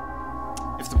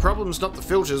 If the problem's not the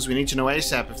filters, we need to know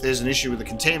ASAP if there's an issue with the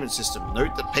containment system.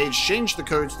 Note that Paige changed the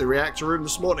code to the reactor room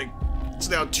this morning. It's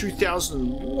now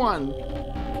 2001.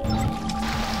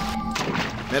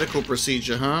 Medical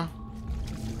procedure, huh?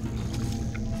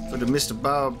 For the Mr.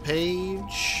 Bob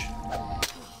Page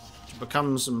to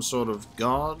become some sort of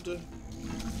god.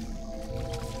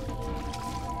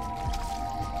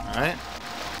 Alright.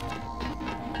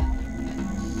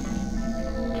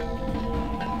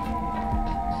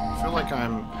 I feel like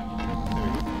I'm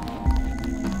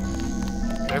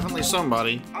definitely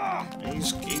somebody.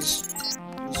 He's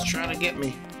trying to get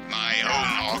me. My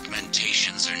own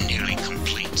augmentations are nearly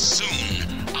complete. Soon,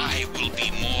 I will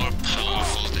be more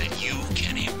powerful than you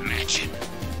can imagine.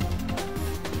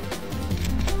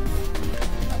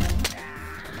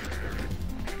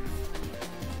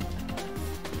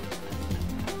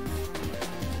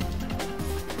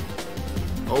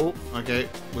 Oh, okay.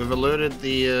 We've alerted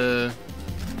the,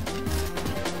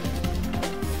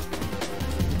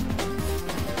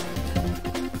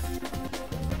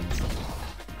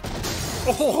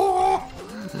 Oh!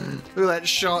 Look at that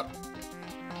shot.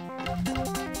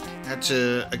 Had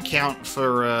to account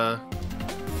for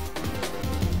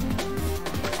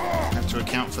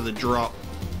the drop.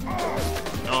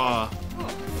 Oh.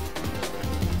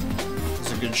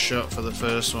 That's a good shot for the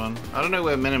first one. I don't know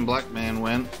where Men in Black Man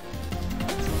went.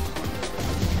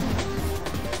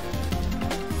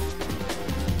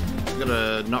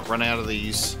 Gotta not run out of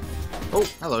these. Oh,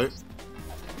 hello.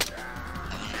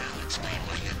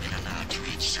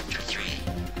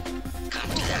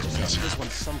 This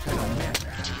one's some kind of map.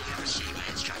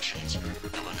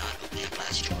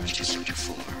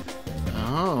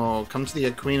 Oh, come to the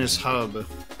Aquinas hub.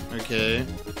 Okay.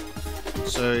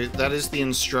 So that is the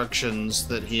instructions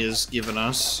that he has given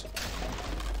us.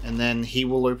 And then he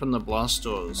will open the blast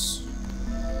doors.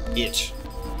 It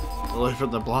will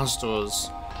open the blast doors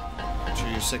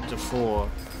to Sector 4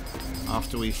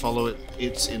 after we follow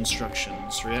its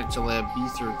instructions. Reactor Lab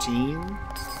B13.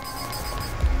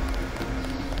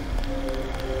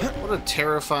 What a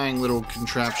terrifying little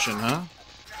contraption, huh?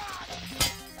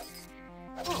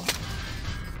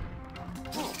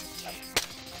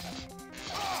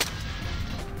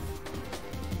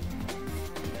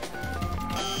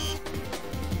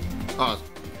 Oh.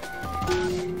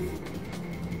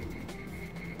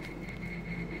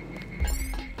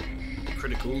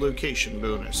 Critical location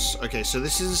bonus. Okay, so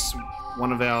this is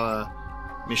one of our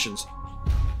missions.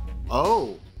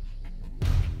 Oh.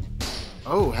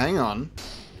 Oh, hang on.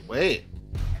 Wait.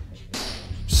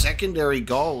 Secondary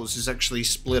goals is actually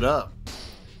split up.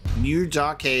 New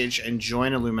Dark Age and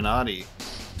join Illuminati.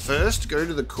 First, go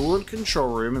to the coolant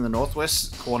control room in the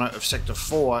northwest corner of Sector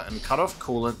 4 and cut off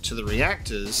coolant to the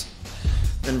reactors.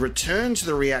 Then return to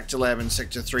the reactor lab in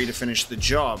Sector 3 to finish the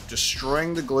job.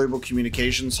 Destroying the global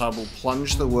communications hub will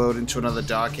plunge the world into another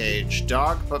Dark Age.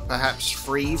 Dark, but perhaps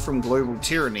free from global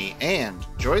tyranny. And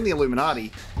join the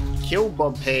Illuminati, kill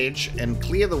Bob Page, and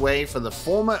clear the way for the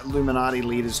former Illuminati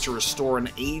leaders to restore an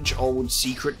age-old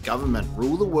secret government.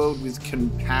 Rule the world with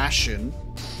compassion.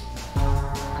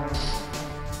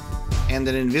 And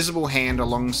an invisible hand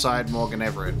alongside Morgan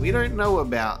Everett. We don't know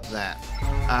about that.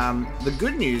 The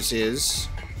good news is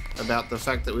about the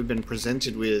fact that we've been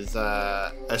presented with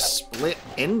a split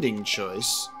ending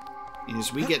choice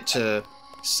is we get to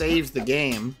save the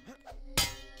game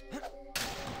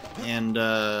and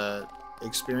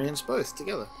experience both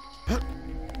together.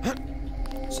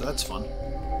 So that's fun.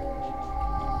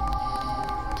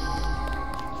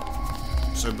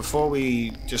 So before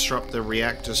we disrupt the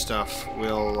reactor stuff,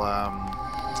 we'll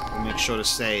make sure to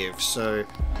save. So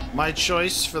my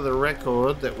choice for the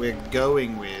record that we're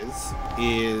going with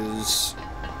is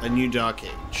a new Dark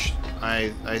Age.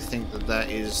 I think that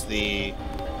that is the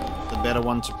better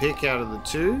one to pick out of the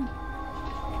two,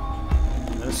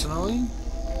 personally.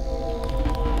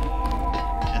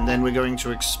 And then we're going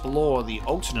to explore the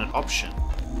alternate option.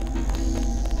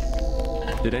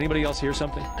 Did anybody else hear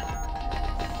something?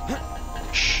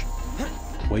 Shh.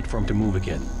 Wait for him to move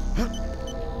again.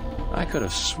 I could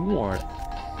have sworn.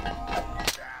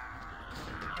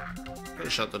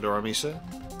 Shut the door on me, sir.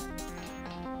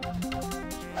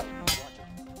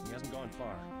 He hasn't gone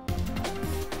far.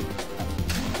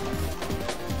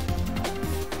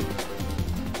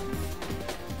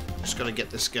 Just gotta get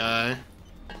this guy.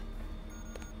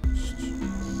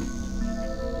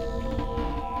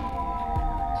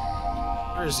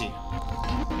 Where is he?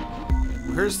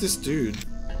 Where's this dude?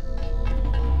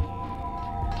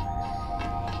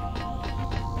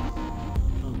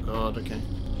 Oh god, okay.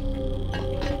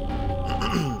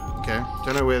 Okay.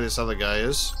 Don't know where this other guy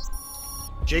is.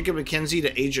 Jacob McKenzie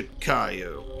to Agent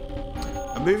Kayo.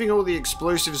 I'm moving all the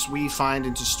explosives we find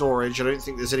into storage. I don't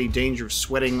think there's any danger of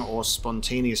sweating or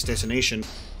spontaneous detonation.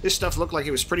 This stuff looked like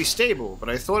it was pretty stable, but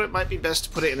I thought it might be best to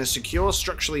put it in a secure,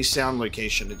 structurally sound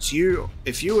location. If you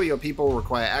or your people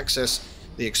require access,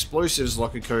 the explosives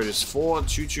locker code is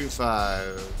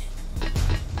 4225.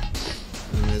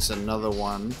 And there's another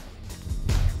one.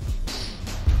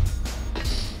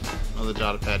 Another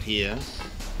data pad here.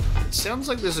 It sounds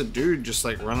like there's a dude just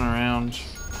like running around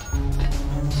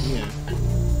here.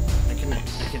 I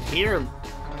can hear him.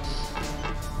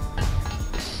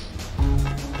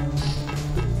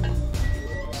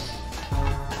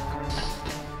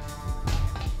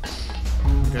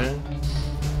 Okay.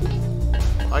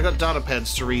 I got data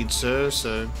pads to read, sir,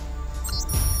 so...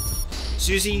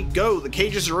 Susie, go! The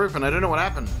cages are open. I don't know what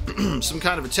happened. Some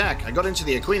kind of attack. I got into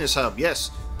the Aquinas hub.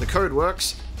 Yes, the code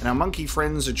works, and our monkey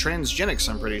friends are transgenics,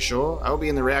 I'm pretty sure. I'll be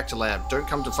in the reactor lab. Don't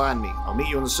come to find me. I'll meet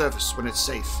you on the surface when it's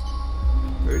safe.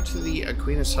 Go to the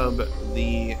Aquinas hub.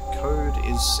 The code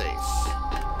is safe.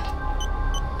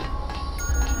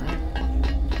 Alright.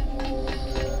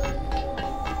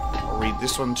 I'll read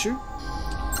this one too.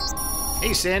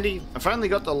 Hey Sandy, I finally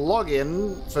got the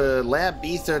login for Lab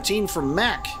B13 from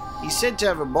Mac. He said to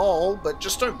have a ball, but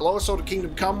just don't blow us all to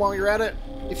Kingdom Come while you're at it.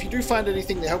 If you do find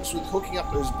anything that helps with hooking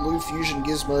up those blue fusion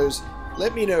gizmos,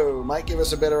 let me know. Might give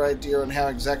us a better idea on how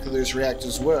exactly those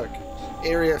reactors work.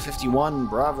 Area 51,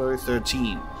 Bravo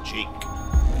 13, Jake.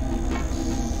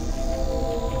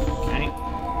 Okay.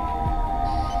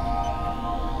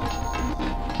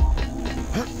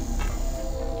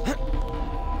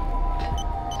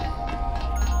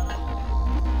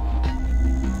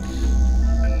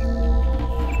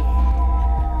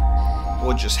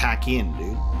 Or just hack in,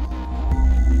 dude.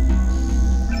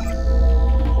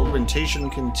 Augmentation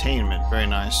containment, very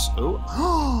nice. Oh,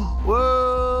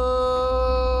 whoa!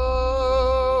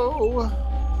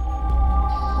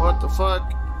 What the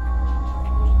fuck?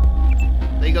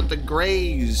 They got the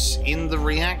greys in the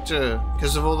reactor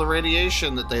because of all the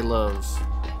radiation that they love.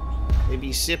 They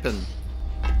be sipping.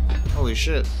 Holy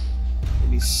shit. They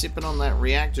be sipping on that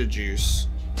reactor juice.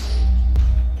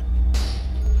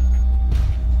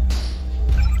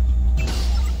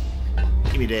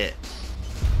 Give me that.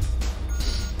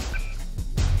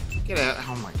 Get out.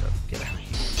 Oh my god. Get out of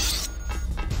here.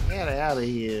 Get out of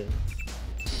here.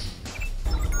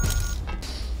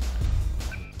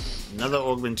 Another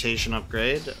augmentation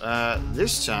upgrade.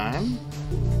 This time,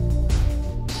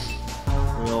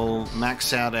 we'll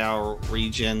max out our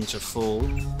regen to full.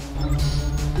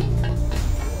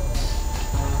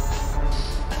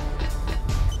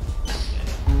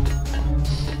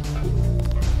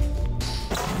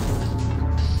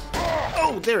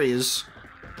 Oh, there he is.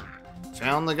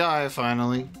 Found the guy,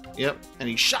 finally. Yep, and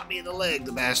he shot me in the leg,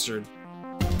 the bastard.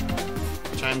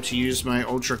 Time to use my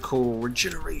ultra cool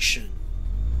regeneration.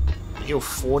 I heal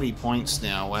 40 points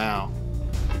now, wow.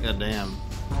 God damn.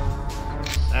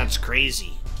 That's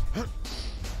crazy.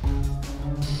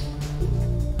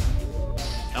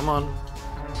 Come on.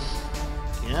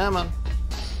 Come on.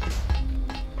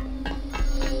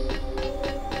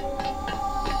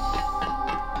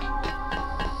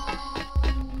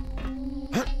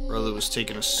 Brother was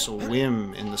taking a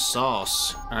swim in the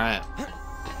sauce. Alright.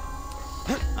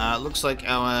 Looks like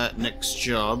our next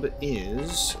job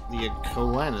is the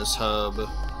Aquinas hub.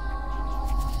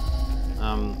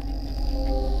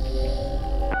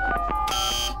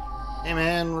 Hey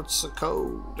man, what's the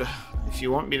code? If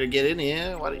you want me to get in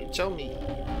here, why don't you tell me?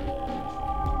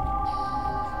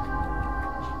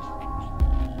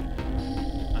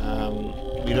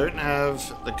 We don't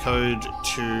have the code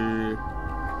to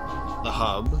the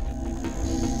hub.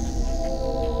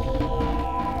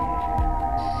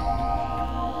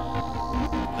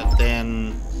 But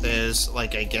then there's,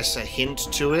 like, I guess a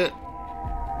hint to it.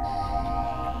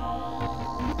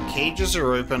 Cages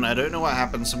are open. I don't know what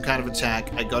happened. Some kind of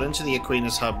attack. I got into the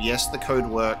Aquinas hub. Yes, the code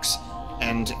works.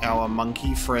 And our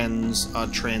monkey friends are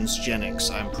transgenics,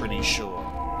 I'm pretty sure.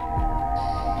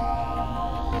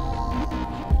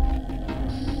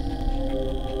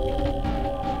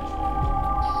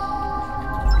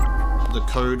 The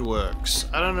code works.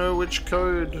 I don't know which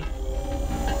code.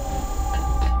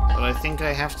 But I think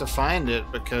I have to find it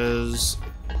because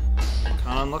I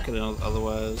can't unlock it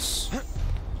otherwise.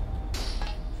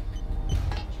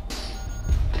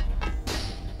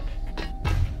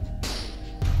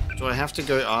 Do I have to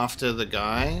go after the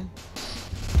guy?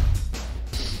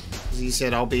 Because he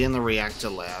said I'll be in the reactor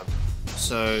lab.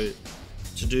 So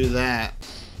to do that,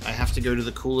 I have to go to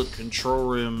the coolant control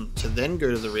room to then go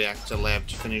to the reactor lab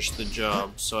to finish the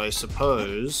job. So I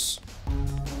suppose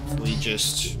if we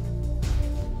just...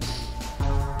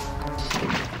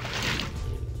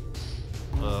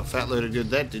 Well, fat load of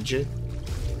good that, did you?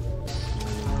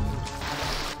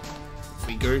 If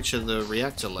we go to the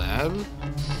reactor lab,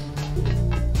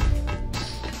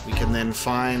 we can then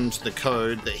find the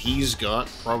code that he's got,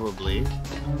 probably.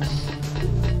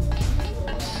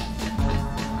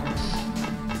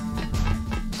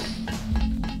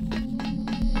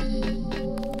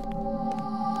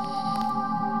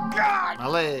 My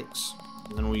legs.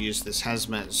 And then we'll use this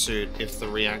hazmat suit if the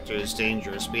reactor is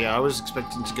dangerous. But yeah, I was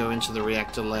expecting to go into the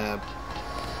reactor lab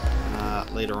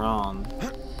later on.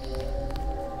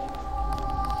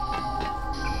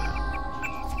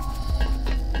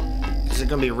 Because it's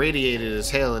gonna be radiated as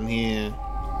hell in here.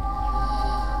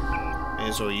 May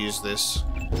as well use this.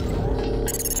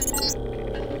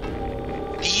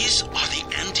 These are the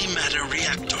antimatter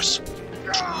reactors.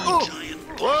 Two giant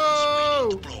Whoa!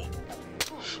 waiting to blow.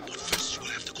 But first you will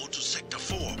have to go to Sector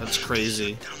 4. That's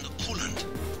crazy. Down the coolant.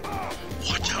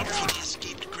 Watch out for the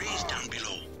escaped greys down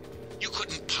below. You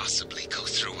couldn't possibly go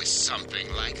through with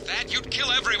something like that. You'd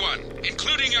kill everyone,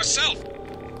 including yourself.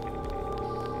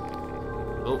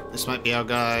 Oh, this might be our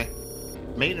guy.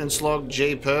 Maintenance log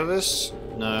J. Purvis?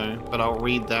 No, but I'll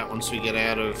read that once we get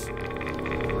out of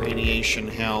radiation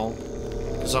hell.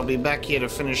 Because I'll be back here to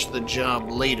finish the job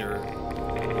later.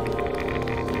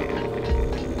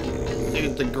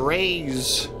 Dude, the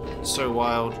greys. So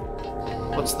wild.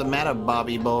 What's the matter,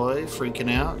 Bobby boy?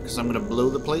 Freaking out? Because I'm going to blow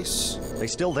the place? They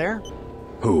still there?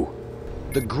 Who?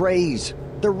 The Greys.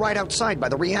 They're right outside by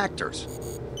the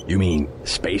reactors. You mean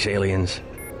space aliens?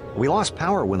 We lost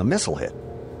power when the missile hit.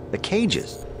 The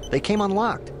cages, they came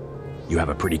unlocked. You have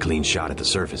a pretty clean shot at the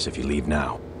surface if you leave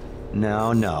now.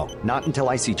 No, not until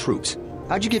I see troops.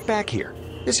 How'd you get back here?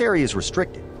 This area is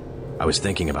restricted. I was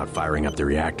thinking about firing up the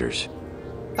reactors.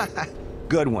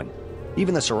 Good one.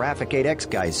 Even the Seraphic 8X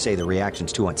guys say the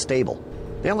reaction's too unstable.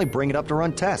 They only bring it up to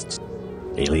run tests.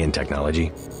 Alien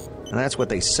technology? And that's what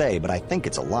they say, but I think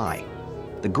it's a lie.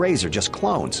 The Greys are just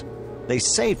clones. They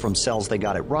say from cells they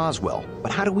got at Roswell,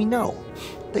 but how do we know?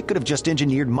 They could have just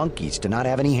engineered monkeys to not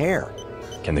have any hair.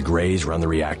 Can the Greys run the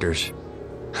reactors?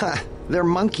 Ha! They're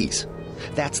monkeys.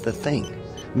 That's the thing.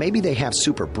 Maybe they have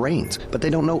super brains, but they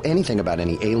don't know anything about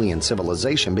any alien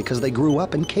civilization because they grew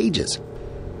up in cages.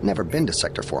 Never been to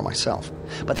Sector 4 myself,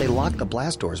 but they locked the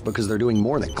blast doors because they're doing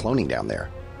more than cloning down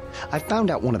there. I found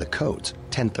out one of the codes,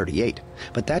 1038,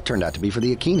 but that turned out to be for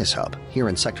the Aquinas hub, here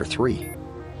in Sector 3.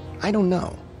 I don't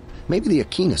know. Maybe the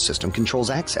Aquinas system controls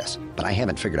access, but I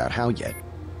haven't figured out how yet.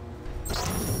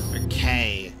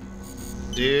 Okay.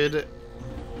 Dude.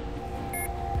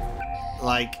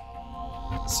 Like,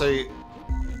 so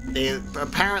they're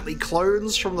apparently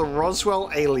clones from the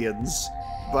Roswell aliens,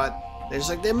 but there's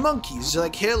like, they're monkeys, they're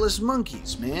like hairless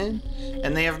monkeys, man.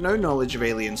 And they have no knowledge of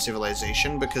alien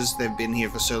civilization because they've been here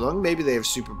for so long. Maybe they have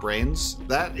super brains.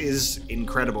 That is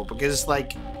incredible because,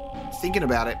 like, thinking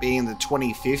about it being the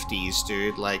 2050s,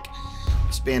 dude, like,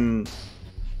 it's been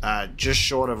just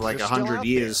short of like 100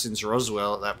 years since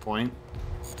Roswell at that point.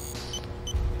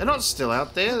 They're not still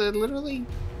out there, they're literally...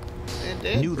 They're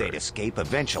dead. Knew they'd escape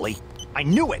eventually. I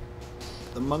knew it!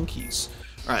 The monkeys.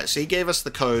 Alright, so he gave us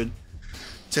the code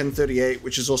 1038,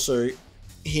 which is also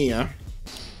here.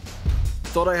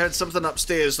 Thought I heard something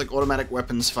upstairs, like automatic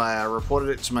weapons fire. I reported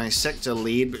it to my sector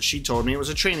lead, but she told me it was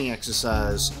a training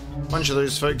exercise. A bunch of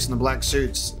those folks in the black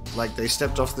suits, like they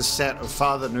stepped off the set of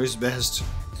Father Knows Best.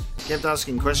 Kept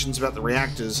asking questions about the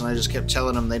reactors, and I just kept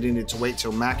telling them they needed to wait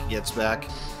till Mac gets back.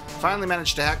 Finally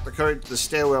managed to hack the code to the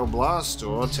stairwell blast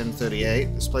door,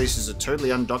 1038. This place is a totally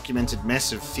undocumented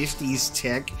mess of 50s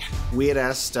tech,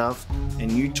 weird-ass stuff,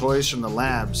 and new toys from the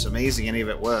labs. Amazing any of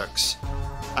it works.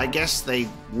 I guess they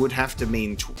would have to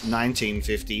mean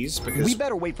 1950s, because we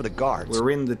better wait for the guards. We're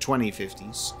in the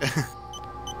 2050s.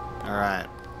 Alright.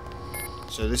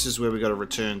 So this is where we gotta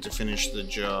return to finish the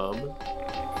job.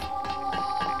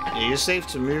 Yeah, you're safe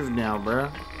to move now,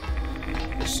 bruh.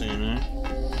 Just so you know.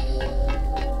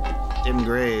 Dim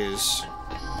Greys.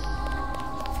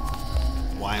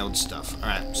 Wild stuff.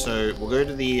 Alright, so we'll go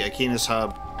to the Aquinas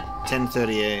hub,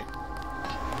 1038.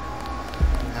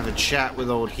 Have a chat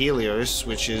with old Helios,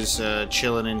 which is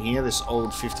chilling in here. This old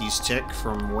 50s tech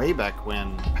from way back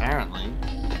when, apparently.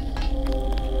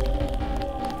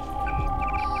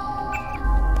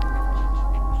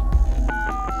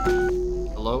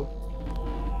 Hello?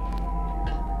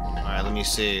 Alright, let me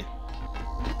see.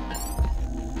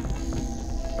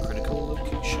 Critical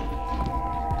location.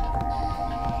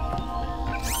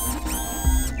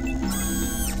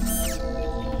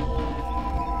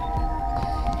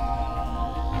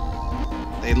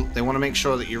 they want to make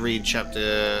sure that you read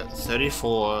chapter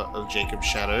 34 of Jacob's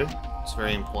Shadow. It's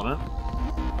very important.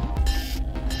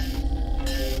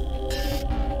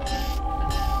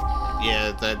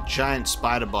 Yeah, the giant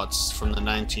spider bots from the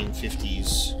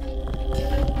 1950s.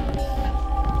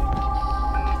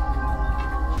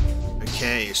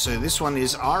 Okay, so this one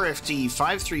is RFD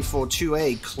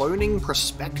 5342A Cloning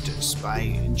Prospectus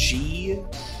by G.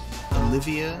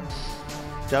 Olivia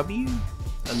W.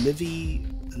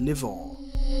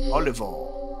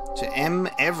 Olivor to M.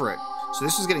 Everett. So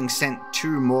this was getting sent to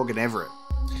Morgan Everett.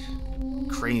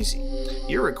 Crazy.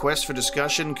 Your request for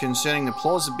discussion concerning the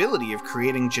plausibility of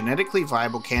creating genetically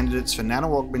viable candidates for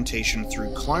nano-augmentation through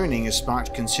cloning has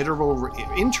sparked considerable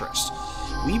interest.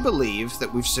 We believe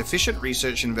that with sufficient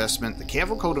research investment, the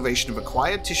careful cultivation of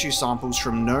acquired tissue samples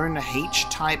from known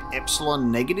H-type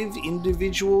epsilon negative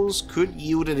individuals could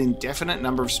yield an indefinite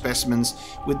number of specimens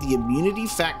with the immunity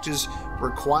factors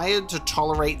required to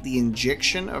tolerate the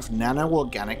injection of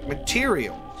nano-organic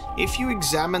material. If you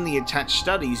examine the attached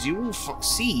studies, you will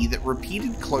see that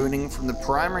repeated cloning from the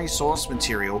primary source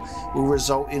material will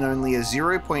result in only a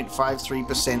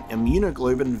 0.53%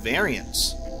 immunoglobulin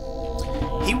variance.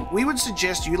 We would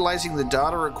suggest utilizing the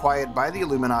data acquired by the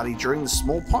Illuminati during the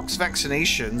smallpox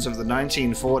vaccinations of the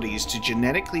 1940s to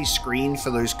genetically screen for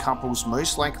those couples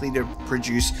most likely to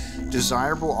produce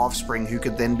desirable offspring who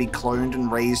could then be cloned and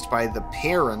raised by the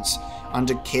parents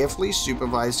under carefully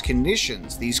supervised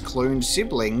conditions. These cloned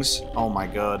siblings, oh my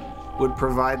god, would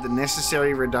provide the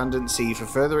necessary redundancy for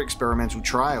further experimental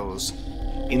trials.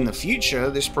 In the future,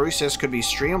 this process could be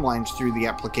streamlined through the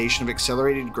application of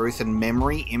accelerated growth and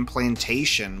memory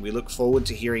implantation. We look forward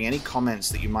to hearing any comments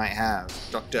that you might have.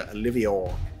 Dr.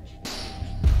 Olivier.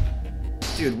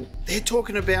 Dude, they're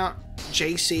talking about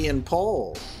JC and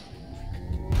Paul.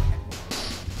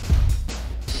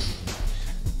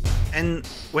 And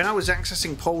when I was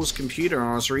accessing Paul's computer and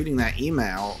I was reading that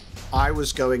email, I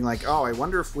was going like, oh, I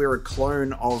wonder if we're a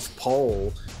clone of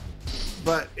Paul.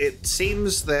 But it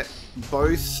seems that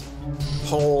both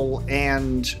Paul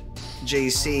and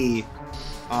JC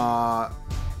are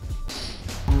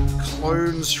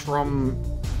clones from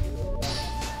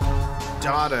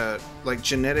data, like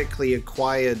genetically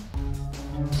acquired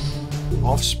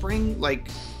offspring. Like,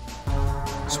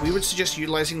 so we would suggest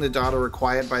utilizing the data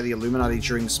acquired by the Illuminati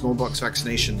during smallpox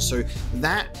vaccination. So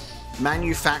that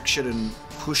manufactured and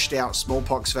pushed out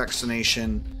smallpox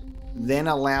vaccination then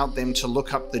allowed them to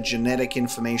look up the genetic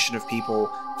information of people,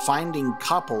 finding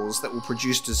couples that will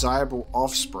produce desirable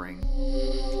offspring.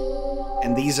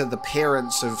 And these are the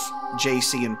parents of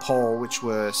JC and Paul, which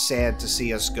were sad to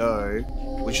see us go,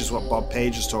 which is what Bob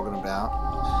Page is talking about.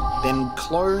 Then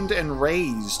cloned and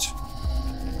raised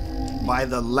by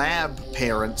the lab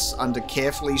parents under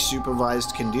carefully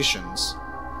supervised conditions.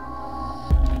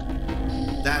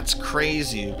 That's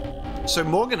crazy. So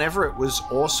Morgan Everett was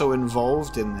also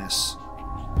involved in this.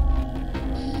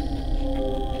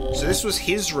 So this was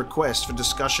his request for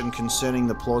discussion concerning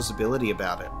the plausibility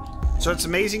about it. So it's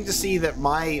amazing to see that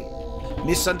my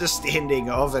misunderstanding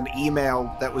of an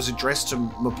email that was addressed to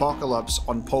Apocalypse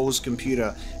on Paul's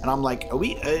computer, and I'm like,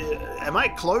 am I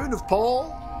a clone of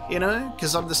Paul? You know,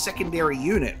 because I'm the secondary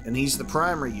unit and he's the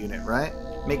primary unit, right?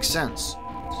 Makes sense.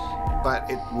 But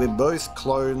we're both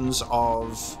clones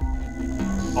of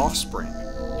offspring.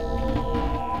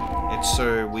 It's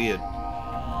so weird.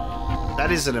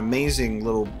 That is an amazing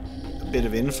little bit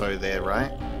of info there,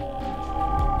 right?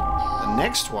 The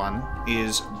next one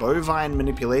is bovine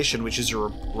manipulation, which is a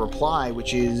reply,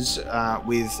 which is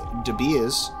with De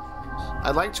Beers.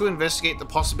 I'd like to investigate the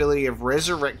possibility of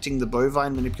resurrecting the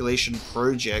bovine manipulation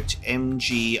project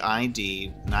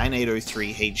MGID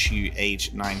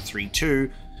 9803HU8932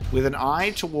 with an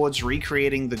eye towards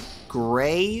recreating the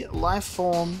Grey life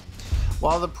form.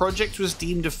 While the project was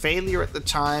deemed a failure at the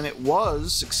time, it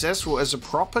was successful as a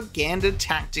propaganda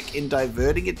tactic in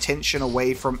diverting attention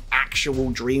away from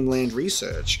actual Dreamland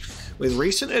research. With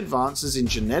recent advances in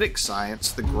genetic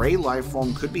science, the Grey life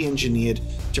form could be engineered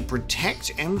to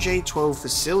protect MJ-12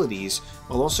 facilities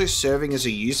while also serving as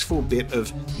a useful bit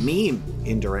of meme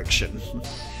indirection.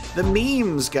 The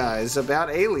memes, guys, about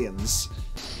aliens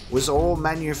was all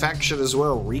manufactured as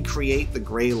well. Recreate the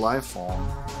Grey life form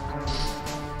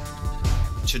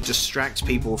to distract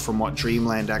people from what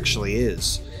Dreamland actually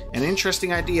is. An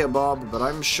interesting idea, Bob, but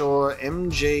I'm sure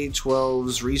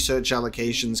MJ-12's research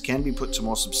allocations can be put to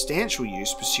more substantial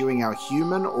use pursuing our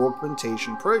human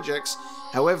augmentation projects.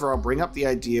 However, I'll bring up the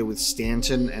idea with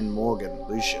Stanton and Morgan.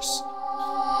 Lucius.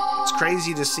 It's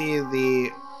crazy to see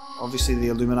obviously the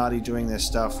Illuminati doing their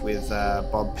stuff with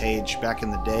Bob Page back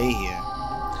in the day here.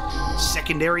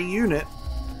 Secondary unit.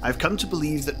 I've come to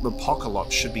believe that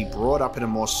Apocalypse should be brought up in a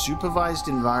more supervised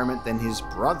environment than his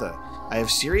brother. I have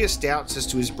serious doubts as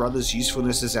to his brother's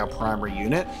usefulness as our primary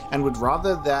unit, and would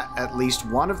rather that at least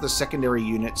one of the secondary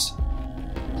units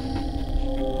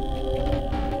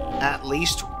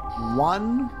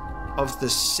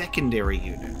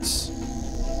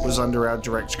was under our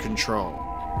direct control.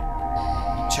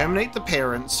 Terminate the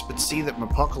parents, but see that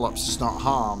Apocalypse is not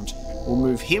harmed. We'll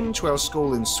move him to our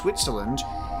school in Switzerland,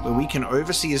 where we can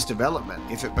oversee his development.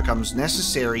 If it becomes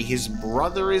necessary, his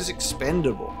brother is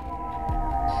expendable.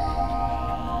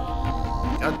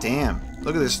 God damn,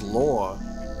 look at this lore.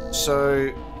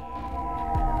 So,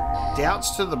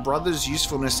 doubts to the brother's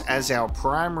usefulness as our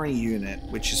primary unit,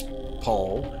 which is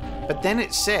Paul, but then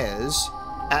it says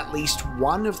at least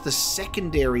one of the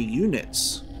secondary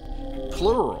units,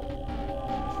 plural.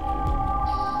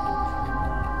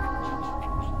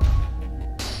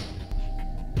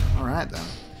 Alright then.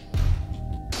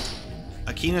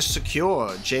 Aquinas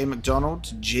secure, J.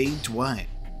 McDonald, G. Dwight.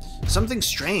 Something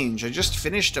strange, I just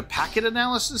finished a packet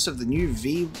analysis of the new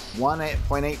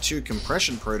v1.82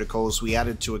 compression protocols we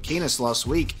added to Aquinas last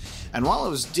week, and while I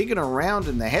was digging around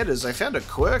in the headers, I found a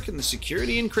quirk in the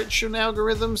security encryption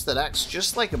algorithms that acts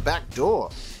just like a backdoor.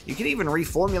 You can even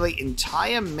reformulate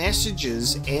entire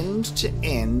messages end to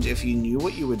end if you knew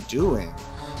what you were doing.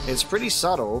 It's pretty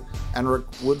subtle, and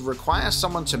would require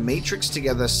someone to matrix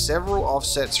together several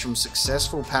offsets from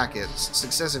successive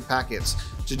packets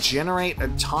to generate a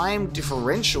time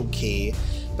differential key,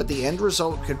 but the end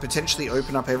result could potentially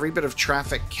open up every bit of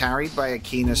traffic carried by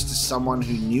Aquinas to someone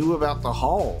who knew about the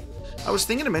whole. I was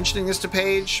thinking of mentioning this to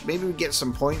Paige. Maybe we'd get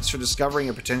some points for discovering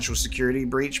a potential security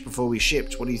breach before we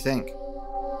shipped. What do you think?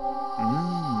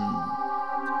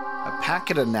 A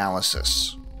packet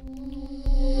analysis.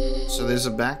 So there's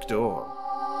a backdoor.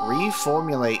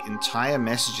 Reformulate entire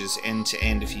messages end to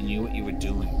end if you knew what you were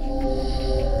doing.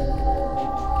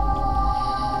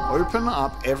 Open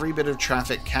up every bit of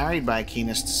traffic carried by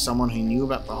Aquinas to someone who knew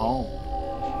about the whole.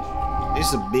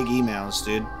 These are big emails,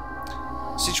 dude.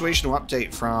 Situational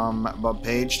update from Bob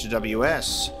Page to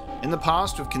WS. In the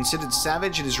past, we've considered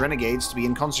Savage and his renegades to be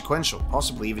inconsequential,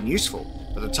 possibly even useful,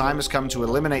 but the time has come to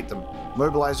eliminate them.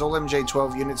 Mobilize all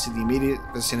MJ-12 units in the immediate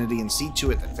vicinity and see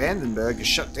to it that Vandenberg is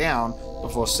shut down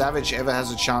before Savage ever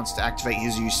has a chance to activate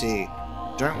his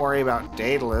UC. Don't worry about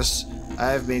Daedalus.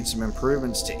 I have made some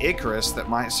improvements to Icarus that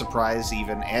might surprise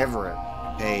even Everett.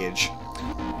 Page.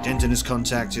 Denton is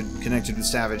connected with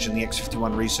Savage and the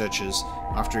X-51 researchers.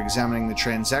 After examining the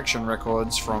transaction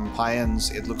records from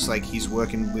Pyens, it looks like he's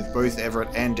working with both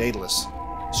Everett and Daedalus.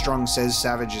 Strong says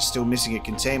Savage is still missing a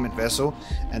containment vessel,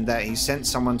 and that he sent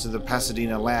someone to the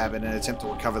Pasadena lab in an attempt to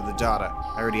recover the data.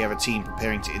 I already have a team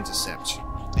preparing to intercept.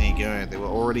 There you go, they were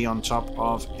already on top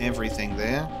of everything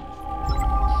there.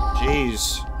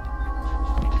 Jeez.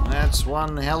 That's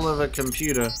one hell of a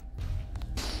computer.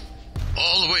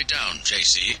 All the way down,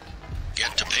 JC.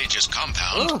 Get to Page's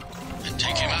compound and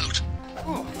take him out.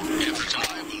 Everett and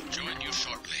I will join you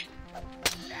shortly.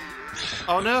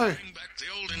 Oh no! Bring back the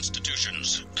old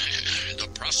institutions. The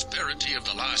prosperity of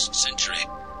the last century.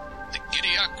 The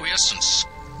giddy acquiescence.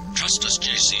 Trust us,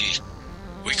 JC.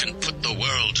 We can put the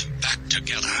world back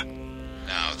together.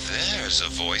 Now there's a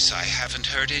voice I haven't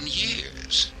heard in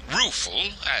years. Rueful,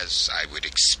 as I would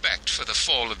expect for the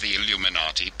fall of the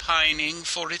Illuminati, pining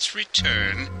for its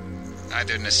return.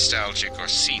 Either nostalgic or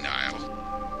senile.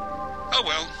 Oh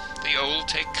well, the old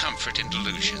take comfort in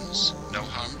delusions. No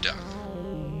harm done.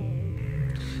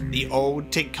 The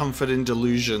old take comfort in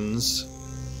delusions.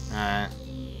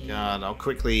 God, I'll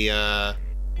quickly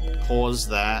pause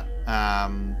that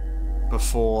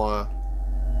before...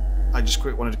 I just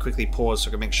wanted to quickly pause so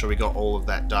I can make sure we got all of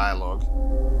that dialogue.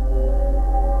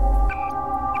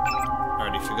 I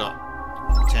already forgot.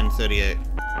 10:38.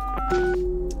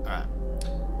 Alright.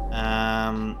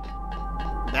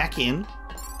 Back in.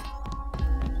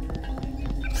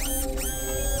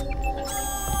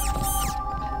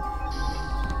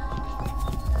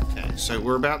 Okay, so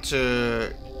we're about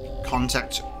to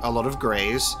contact a lot of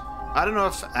Greys. I don't know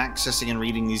if accessing and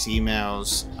reading these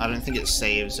emails, I don't think it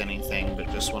saves anything,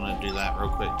 but just want to do that real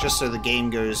quick. Just so the game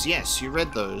goes, yes, you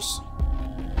read those.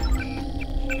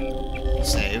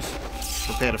 Save.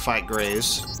 Prepare to fight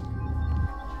Greys.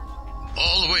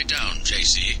 All the way down,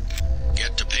 JC.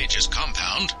 Get to Page's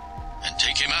compound and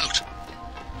take him out.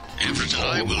 Everett and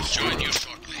I will join you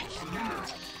shortly.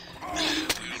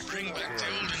 We'll bring back the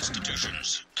old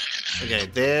institutions. Okay,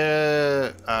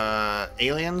 they're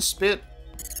alien spit.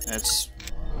 That's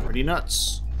pretty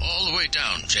nuts. All the way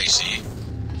down, JC.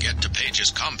 Get to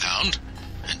Page's compound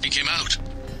and take him out.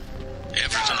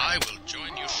 Everett and I will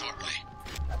join you shortly.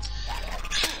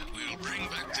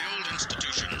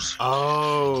 institutions.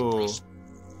 Oh.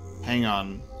 Hang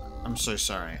on. I'm so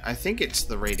sorry. I think it's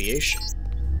the radiation.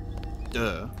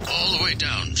 Duh. All the way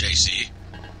down, JC.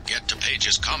 Get to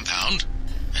Page's compound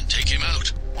and take him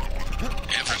out.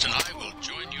 Everett and I will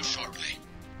join you shortly.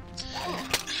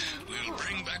 We'll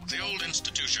bring back the old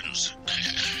institutions,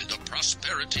 the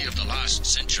prosperity of the last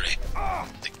century,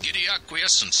 the giddy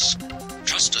acquiescence.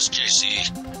 Trust us,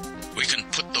 JC. We can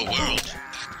put the world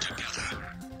back together.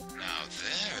 Now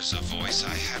there's a voice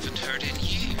I haven't heard in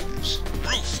years.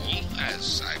 Rueful,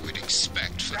 as I would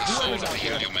expect for the fall of the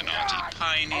Illuminati,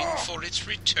 pining for its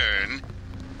return.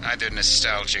 Either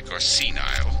nostalgic or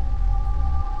senile.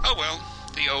 Oh well,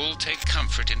 the old take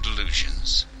comfort in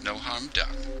delusions. No harm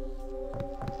done.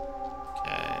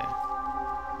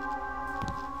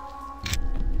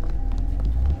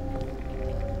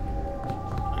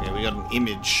 Okay, we got an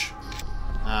image.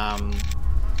 We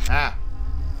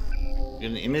got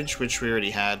an image which we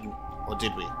already had, or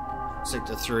did we?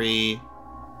 Sector 3,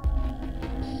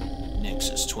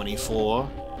 Nexus 24,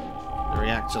 the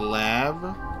reactor lab,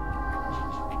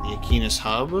 the Aquinas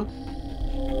hub,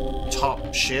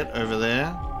 top shit over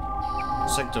there.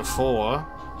 Sector 4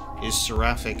 is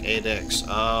Seraphic 8X.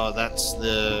 Oh, that's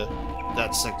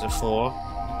Sector 4.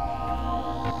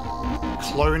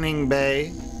 Cloning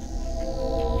Bay.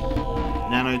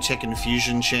 Nanotech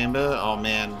infusion chamber. Oh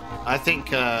man. I think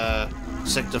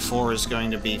Sector 4 is going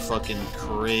to be fucking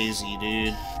crazy,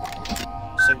 dude.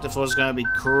 Sector 4 is going to be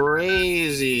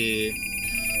crazy.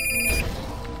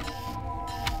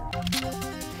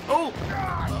 Oh!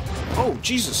 Oh,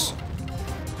 Jesus.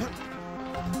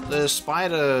 The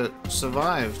spider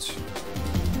survived.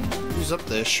 Who's up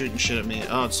there shooting shit at me?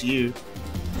 Oh, it's you.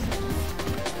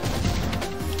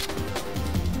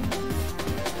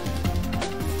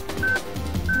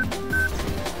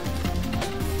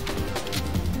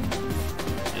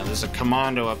 Yeah, there's a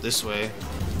commando up this way.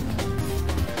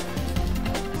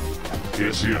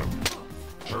 Yes, yeah.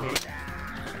 Turn it.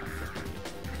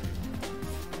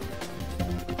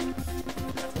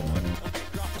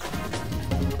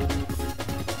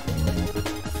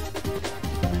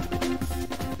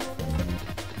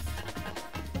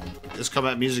 This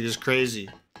combat music is crazy.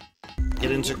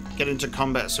 Get into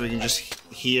combat so we can just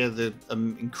hear the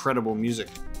incredible music.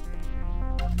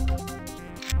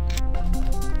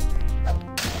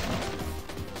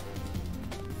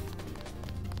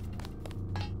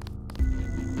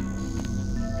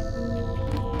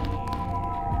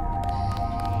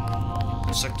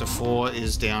 Sector 4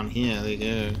 is down here. There you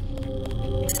go.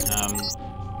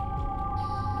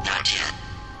 Not yet.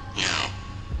 No.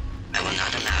 I will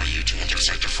not allow you to enter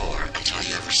Sector 4 until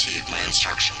you have received my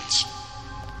instructions.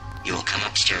 You will come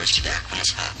upstairs to the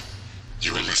Aquinas hub.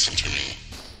 You will listen to me.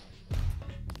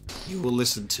 You will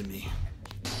listen to me.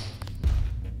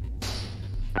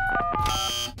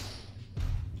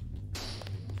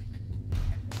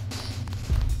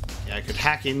 Yeah, I could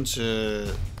hack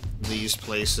into these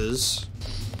places.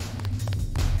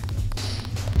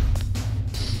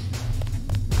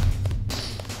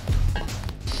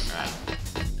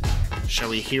 Shall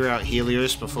we hear out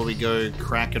Helios before we go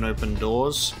cracking open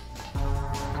doors?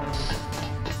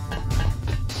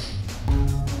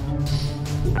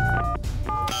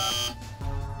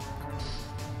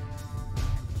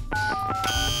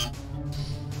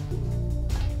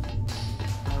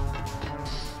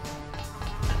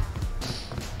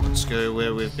 Let's go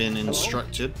where we've been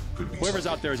instructed. Whoever's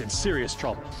out there is in serious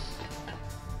trouble.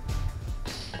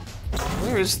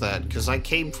 Where is that? Because I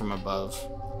came from above.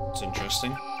 It's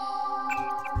interesting.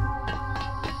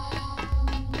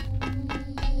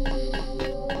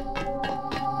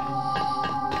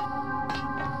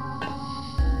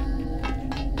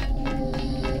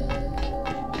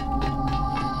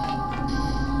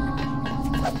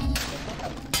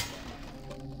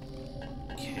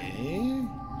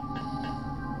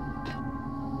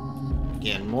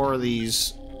 Again, more of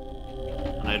these,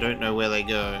 and I don't know where they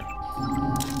go.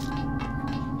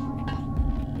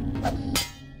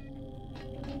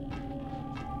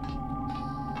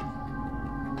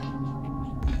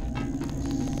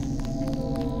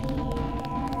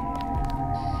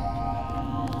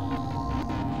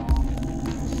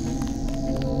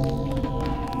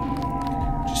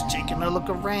 Just taking a look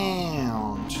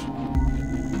around.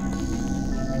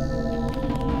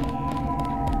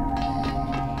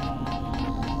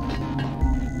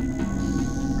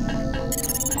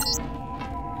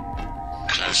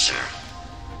 Closer.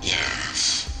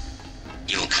 Yes.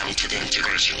 You'll come to the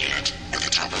integration unit at the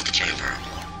top of the chamber.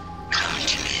 Come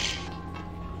to me.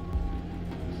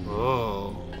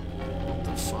 Whoa. What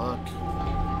the fuck?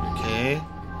 Okay.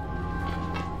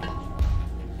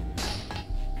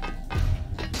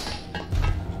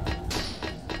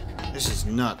 is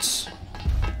nuts.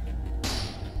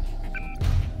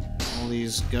 All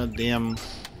these goddamn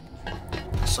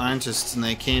scientists and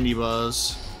their candy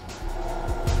bars.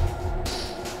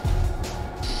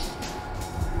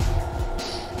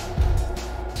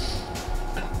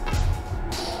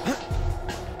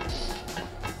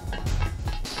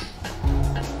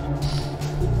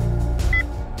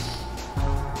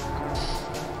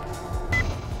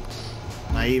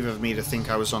 Naive of me to think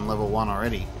I was on level 1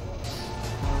 already.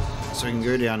 So we can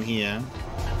go down here.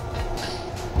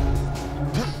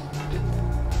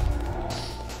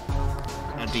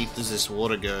 How deep does this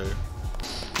water go?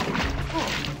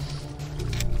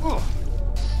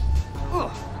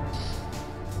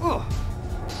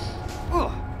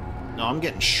 No, I'm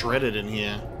getting shredded in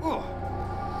here. Oh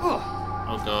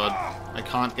god, I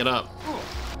can't get up.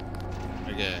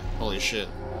 Okay, holy shit.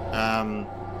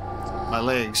 My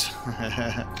legs.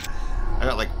 I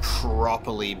got like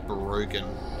properly broken.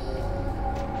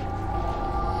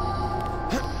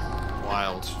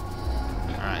 Wild.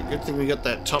 Alright, good thing we got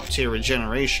that top tier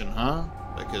regeneration, huh?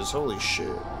 Because holy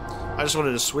shit. I just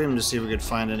wanted to swim to see if we could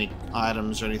find any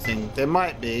items or anything. There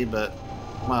might be, but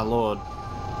my lord.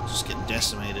 Just get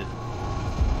decimated.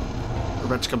 We're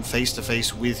about to come face to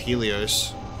face with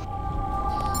Helios.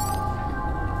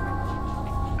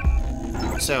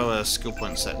 What's our skill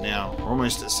point set now? We're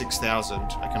almost at 6,000.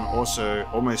 I can also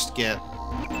almost get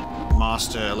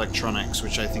Master Electronics,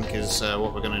 which I think is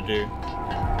what we're going to do.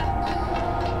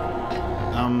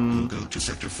 You'll go to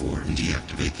Sector 4 and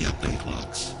deactivate the uplink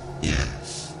locks.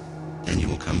 Yes. Then you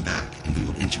will come back and we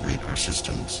will integrate our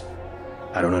systems.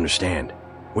 I don't understand.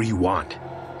 What do you want?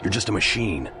 You're just a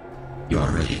machine. You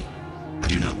are ready. I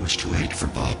do not wish to wait for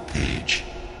Bob Page.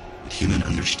 With human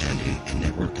understanding and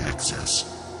network access,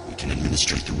 we can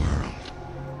administrate the world.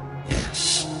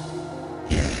 Yes.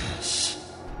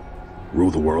 Yes.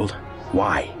 Rule the world?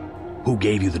 Why? Who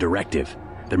gave you the directive?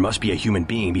 There must be a human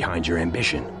being behind your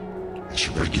ambition. I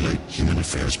should regulate human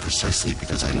affairs precisely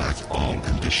because I lack all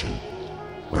ambition,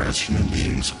 whereas human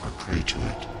beings are prey to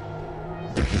it.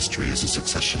 Their history is a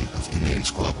succession of inane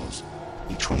squabbles,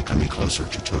 each one coming closer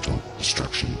to total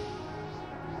destruction.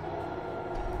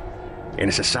 In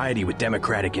a society with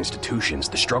democratic institutions,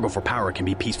 the struggle for power can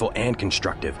be peaceful and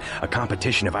constructive, a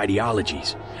competition of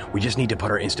ideologies. We just need to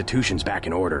put our institutions back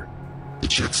in order. The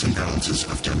checks and balances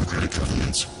of democratic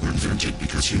governments were invented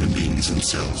because human beings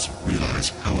themselves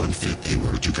realized how unfit they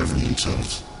were to govern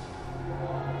themselves.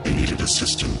 They needed a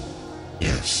system.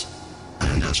 Yes,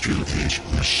 an industrial age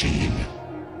machine.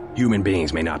 Human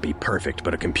beings may not be perfect,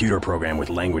 but a computer program with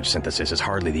language synthesis is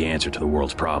hardly the answer to the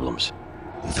world's problems.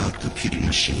 Without computing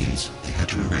machines, they had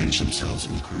to arrange themselves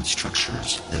in crude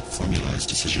structures that formalized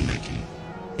decision-making,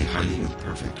 a highly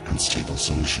imperfect, unstable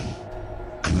solution.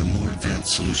 I'm a more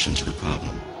advanced solution to the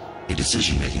problem, a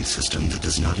decision-making system that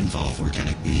does not involve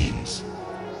organic beings.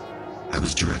 I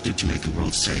was directed to make the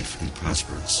world safe and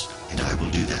prosperous, and I will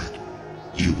do that.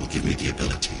 You will give me the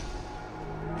ability.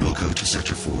 You'll go to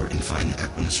Sector 4 and find the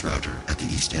Equinus router at the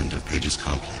east end of Page's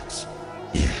complex.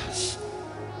 Yes.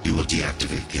 You will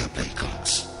deactivate the uplink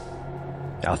locks.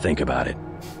 I'll think about it.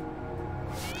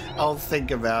 I'll think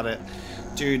about it.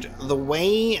 Dude, the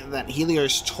way that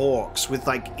Helios talks with,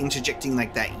 like, interjecting,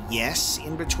 like, that yes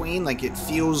in between, like, it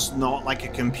feels not like a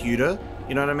computer.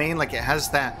 You know what I mean? Like, it has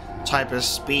that type of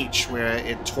speech where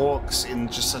it talks in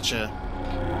just such a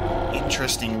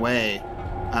interesting way.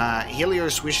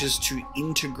 Helios wishes to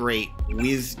integrate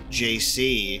with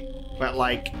JC, but,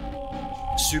 like,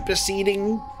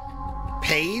 superseding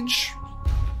Page?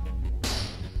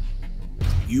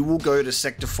 You will go to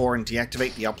Sector 4 and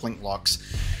deactivate the uplink locks.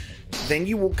 Then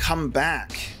you will come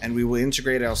back and we will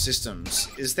integrate our systems.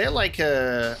 Is there like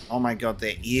a... Oh my god,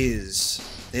 there is.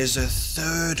 There's a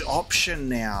third option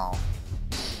now.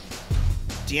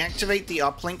 Deactivate the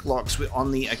uplink locks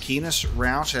on the Equinus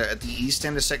router at the east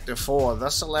end of Sector 4,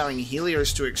 thus allowing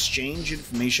Helios to exchange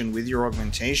information with your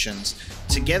augmentations.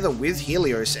 Together with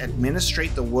Helios,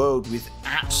 administrate the world with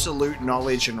absolute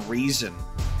knowledge and reason.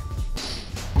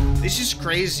 This is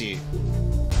crazy.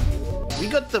 We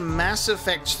got the Mass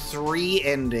Effect 3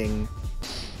 ending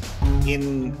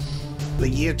in the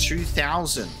year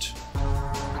 2000.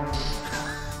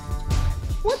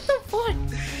 What the fuck?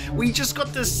 We just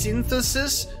got the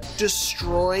synthesis,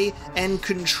 destroy, and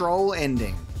control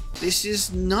ending. This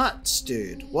is nuts,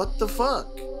 dude. What the fuck?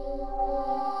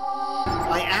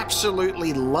 I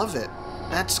absolutely love it.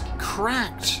 That's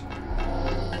cracked.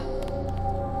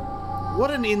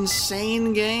 What an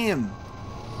insane game.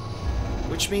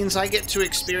 Which means I get to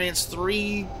experience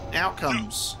 3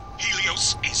 outcomes.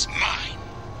 Helios is mine.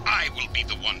 I will be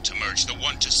the one to merge, the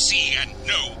one to see and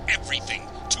know everything,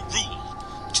 to rule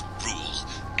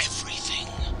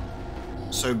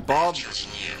So Bob... I've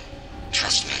chosen you.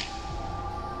 Trust me.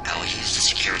 I will use the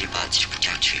security bots to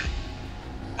protect you.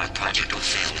 My project will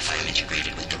fail if I am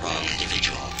integrated with the wrong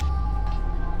individual.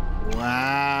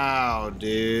 Wow,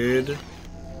 dude.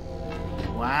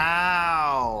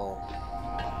 Wow.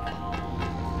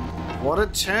 What a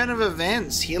turn of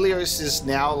events. Helios is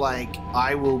now like,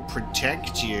 I will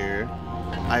protect you.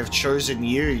 I've chosen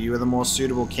you. You are the more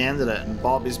suitable candidate. And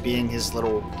Bob is being his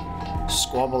little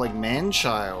squabbling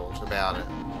man-child about it.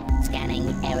 Scanning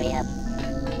area.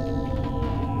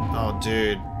 Oh,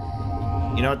 dude.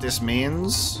 You know what this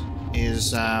means?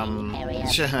 Is,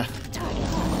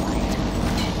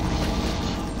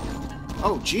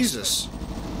 Oh, Jesus.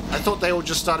 I thought they all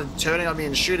just started turning on me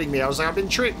and shooting me. I was like, I've been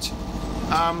tricked.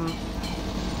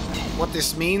 What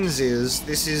this means is,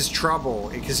 this is trouble,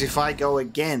 because if I go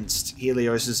against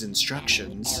Helios's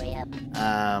instructions,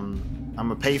 I'm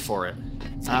gonna pay for it.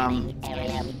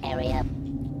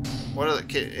 What are the...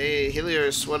 Hey,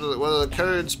 Helios, what are the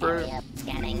codes, bro?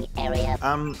 Scanning area.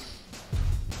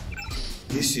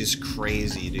 This is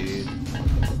crazy, dude.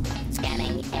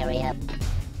 Scanning area.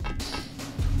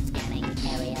 Scanning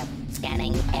area.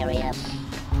 Scanning area.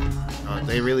 Oh,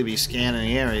 they really be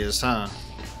scanning areas, huh?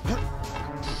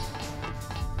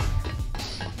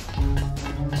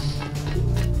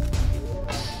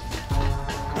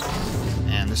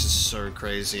 Man, this is so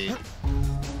crazy.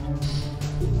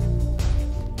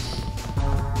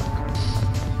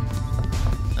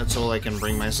 That's all I can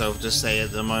bring myself to say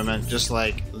at the moment. Just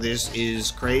like, this is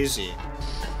crazy.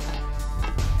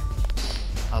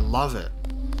 I love it.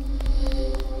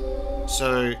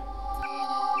 So,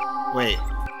 wait.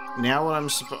 Now what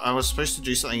I was supposed to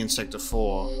do something in Sector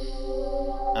 4.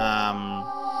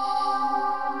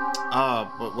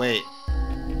 Oh, but wait.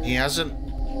 He hasn't...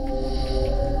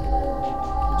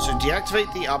 So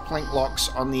deactivate the uplink locks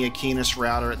on the Aquinas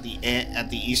router at the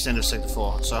east end of Sector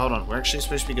 4. So hold on, we're actually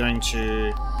supposed to be going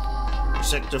to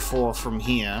Sector 4 from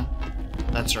here.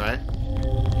 That's right.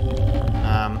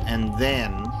 And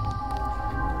then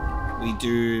we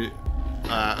do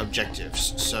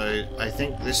objectives. So I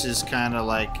think this is kind of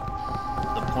like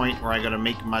the point where I gotta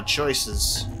make my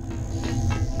choices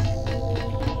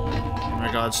in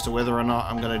regards to whether or not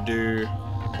I'm gonna do,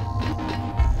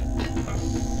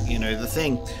 you know, the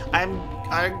thing. I'm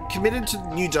committed to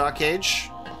New Dark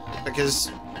Age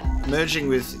because merging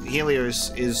with Helios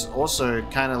is also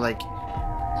kind of like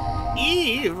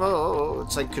evil.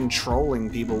 It's like controlling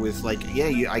people with like,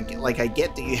 yeah, I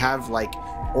get that you have like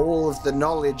all of the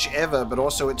knowledge ever, but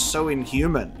also it's so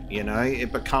inhuman, you know?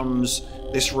 It becomes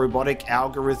this robotic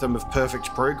algorithm of perfect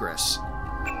progress.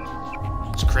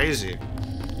 It's crazy.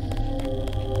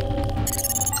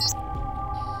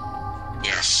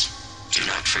 Yes, do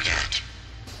not forget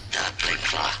the uplink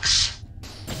clocks.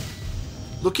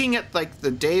 Looking at like the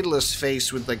Daedalus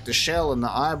face with like the shell and the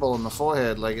eyeball on the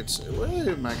forehead, like it's,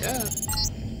 oh my god.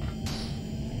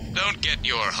 Don't get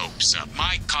your hopes up.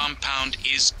 My compound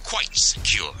is quite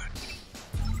secure.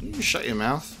 Can you shut your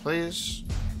mouth, please?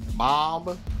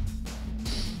 Bob?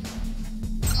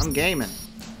 I'm gaming.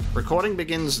 Recording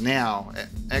begins now.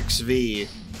 XV.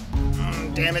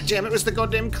 Damn it, it was the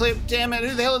goddamn clip. Damn it,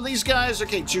 who the hell are these guys?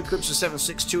 Okay, 2 clips of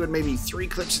 7.62 and maybe 3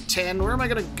 clips of 10. Where am I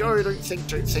gonna go? Don't think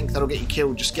that'll get you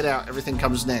killed. Just get out. Everything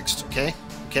comes next, okay?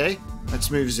 Okay?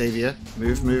 Let's move, Xavier.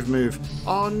 Move, move, move.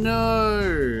 Oh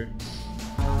no!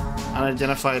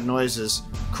 Unidentified noises.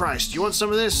 Christ, you want some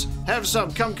of this? Have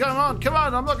some. Come on.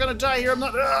 I'm not gonna die here. I'm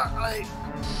not.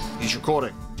 He's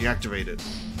recording. Deactivated.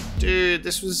 Dude,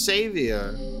 this was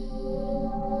Xavier.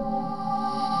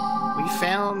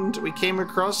 We came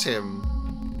across him.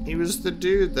 He was the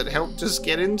dude that helped us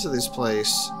get into this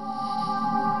place.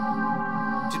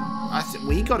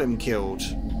 We got him killed.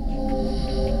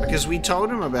 Because we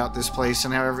told him about this place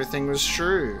and how everything was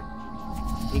true.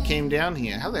 He came down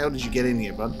here. How the hell did you get in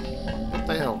here, bud? What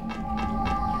the hell?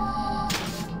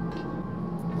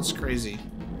 That's crazy.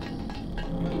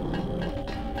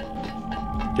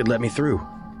 You'd let me through.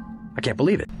 I can't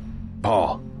believe it.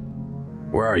 Paul,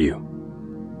 where are you?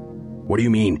 What do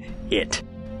you mean, it?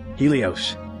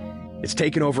 Helios. It's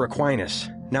taken over Aquinas.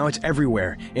 Now it's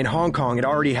everywhere. In Hong Kong, it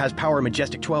already has power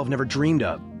Majestic 12 never dreamed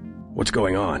of. What's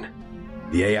going on?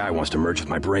 The AI wants to merge with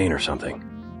my brain or something.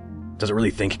 Does it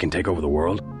really think it can take over the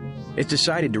world? It's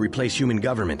decided to replace human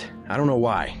government. I don't know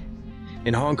why.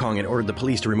 In Hong Kong, it ordered the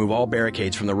police to remove all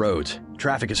barricades from the roads.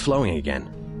 Traffic is flowing again.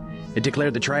 It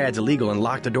declared the triads illegal and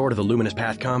locked the door to the Luminous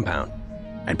Path compound.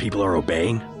 And people are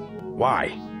obeying?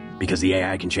 Why? Because the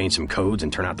AI can change some codes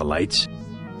and turn out the lights?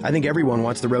 I think everyone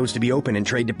wants the roads to be open and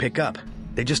trade to pick up.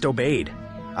 They just obeyed.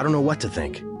 I don't know what to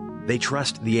think. They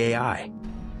trust the AI.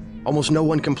 Almost no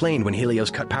one complained when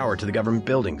Helios cut power to the government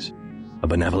buildings. A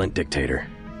benevolent dictator.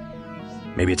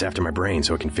 Maybe it's after my brain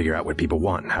so it can figure out what people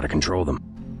want and how to control them.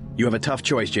 You have a tough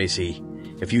choice,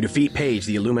 JC. If you defeat Page,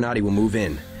 the Illuminati will move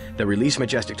in. They'll release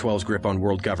Majestic 12's grip on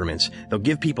world governments. They'll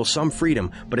give people some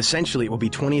freedom, but essentially it will be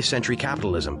 20th century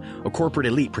capitalism, a corporate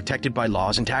elite protected by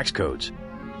laws and tax codes.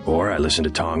 Or I listen to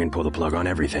Tong and pull the plug on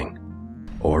everything.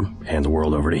 Or hand the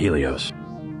world over to Helios.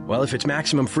 Well, if it's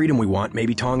maximum freedom we want,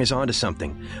 maybe Tong is onto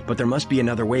something, but there must be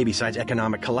another way besides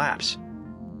economic collapse.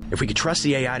 If we could trust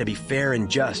the AI to be fair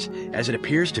and just, as it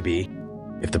appears to be,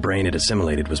 if the brain it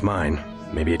assimilated was mine,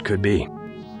 maybe it could be.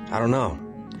 I don't know.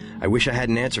 I wish I had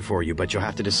an answer for you, but you'll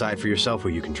have to decide for yourself who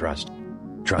you can trust.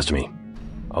 Trust me.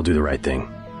 I'll do the right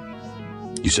thing.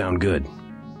 You sound good.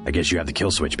 I guess you have the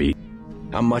kill switch beat.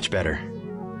 I'm much better.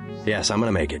 Yes, I'm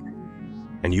gonna make it.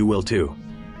 And you will too.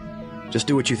 Just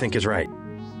do what you think is right.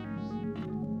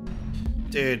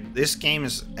 Dude, this game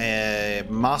is a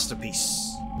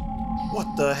masterpiece.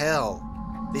 What the hell?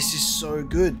 This is so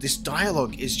good. This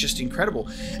dialogue is just incredible.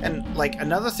 And like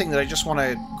another thing that I just want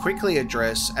to quickly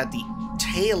address at the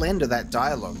tail end of that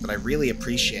dialogue that I really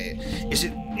appreciate is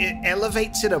it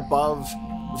elevates it above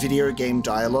video game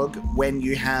dialogue when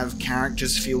you have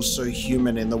characters feel so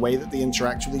human in the way that they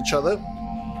interact with each other.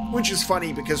 Which is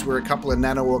funny because we're a couple of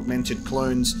nano-augmented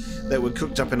clones that were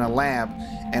cooked up in a lab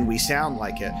and we sound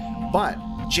like it. But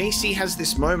JC has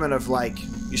this moment of like,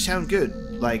 you sound good.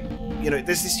 Like, you know,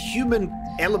 there's this human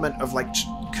element of like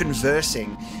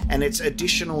conversing, and it's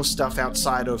additional stuff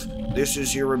outside of this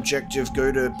is your objective,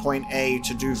 go to point A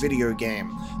to do video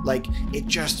game. Like, it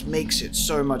just makes it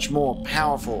so much more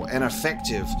powerful and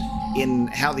effective in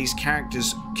how these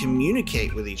characters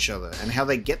communicate with each other and how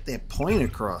they get their point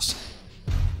across.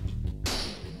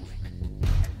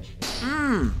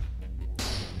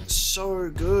 So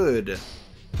good.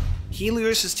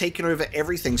 Helios has taken over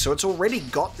everything, so it's already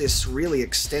got this really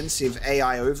extensive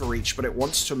AI overreach, but it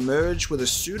wants to merge with a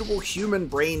suitable human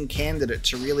brain candidate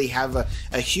to really have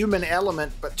a human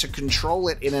element, but to control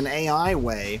it in an AI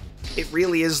way. It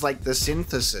really is like the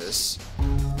synthesis.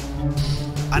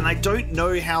 And I don't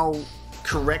know how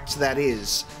correct that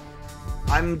is.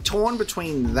 I'm torn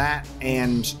between that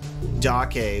and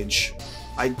Dark Age.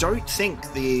 I don't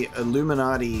think the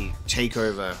Illuminati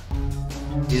takeover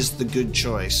is the good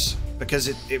choice, because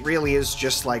it really is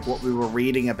just like what we were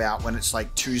reading about when it's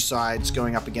like two sides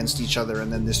going up against each other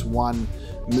and then this one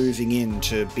moving in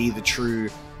to be the true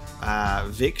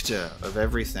victor of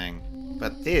everything.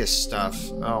 But this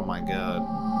stuff, oh my god.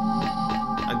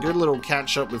 A good little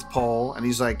catch up with Paul, and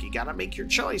he's like, you gotta make your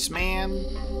choice, man.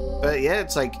 But yeah,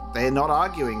 it's like they're not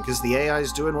arguing because the AI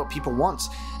is doing what people want.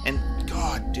 And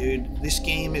god, dude, this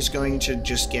game is going to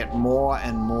just get more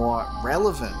and more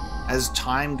relevant as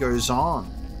time goes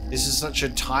on. This is such a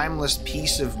timeless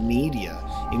piece of media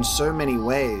in so many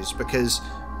ways, because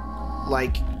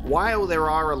like, while there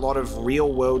are a lot of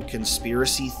real world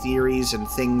conspiracy theories and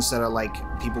things that are like,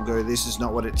 people go, this is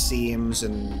not what it seems,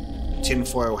 and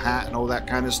tinfoil hat and all that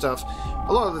kind of stuff,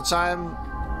 a lot of the time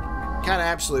kind of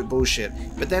absolute bullshit.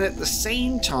 But then at the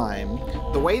same time,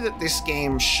 the way that this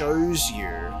game shows you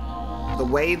the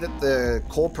way that the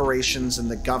corporations and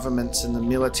the governments and the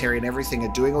military and everything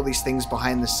are doing all these things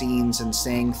behind the scenes and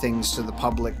saying things to the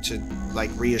public to like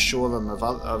reassure them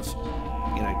of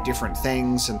you know, different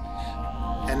things,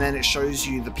 and then it shows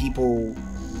you the people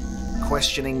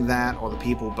questioning that or the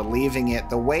people believing it,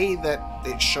 the way that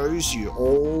it shows you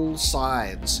all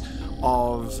sides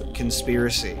of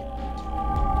conspiracy.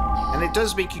 And it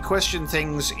does make you question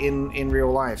things in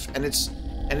real life, and it's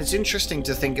interesting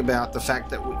to think about the fact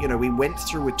that, you know, we went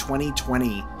through a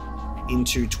 2020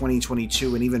 into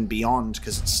 2022 and even beyond,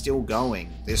 because it's still going,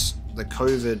 the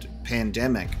COVID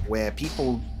pandemic, where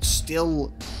people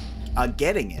still are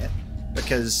getting it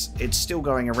because it's still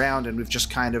going around, and we've just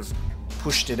kind of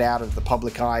pushed it out of the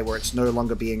public eye where it's no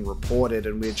longer being reported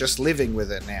and we're just living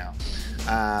with it now.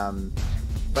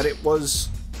 But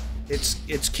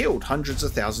it's killed hundreds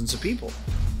of thousands of people.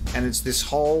 And it's this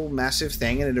whole massive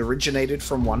thing, and it originated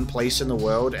from one place in the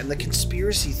world, and the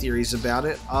conspiracy theories about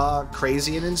it are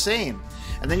crazy and insane.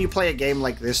 And then you play a game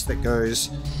like this that goes,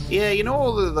 yeah, you know,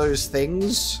 all of those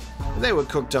things, they were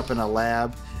cooked up in a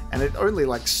lab, and it only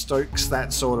like stokes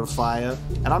that sort of fire.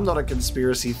 And I'm not a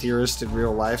conspiracy theorist in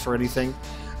real life or anything,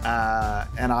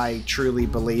 and I truly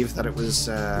believe that it was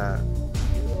an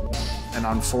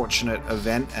unfortunate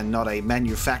event and not a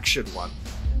manufactured one.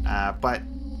 But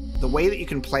the way that you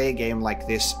can play a game like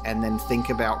this and then think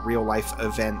about real life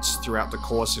events throughout the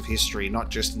course of history,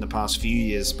 not just in the past few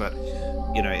years, but,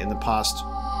 you know, in the past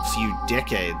few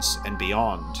decades and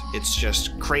beyond. It's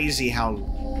just crazy how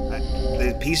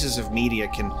the pieces of media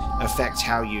can affect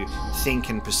how you think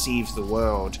and perceive the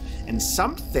world. And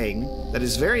something that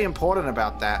is very important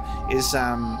about that is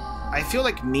I feel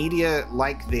like media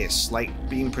like this, like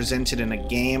being presented in a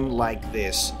game like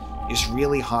this, is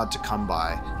really hard to come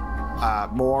by.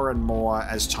 More and more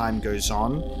as time goes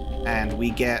on, and we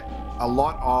get a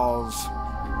lot of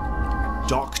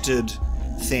doctored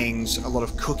things, a lot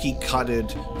of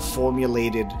cookie-cutted,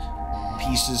 formulated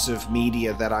pieces of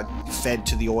media that are fed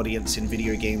to the audience in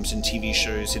video games and TV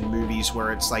shows and movies,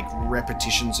 where it's like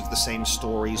repetitions of the same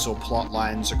stories or plot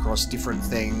lines across different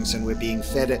things, and we're being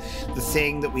fed the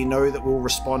thing that we know that we'll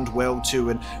respond well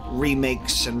to, and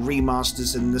remakes and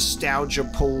remasters and nostalgia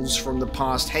pulls from the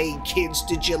past. Hey kids,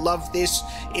 did you love this?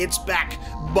 It's back,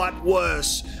 but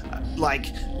worse. Like,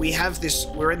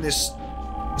 we're in this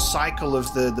cycle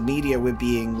of the media we're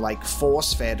being like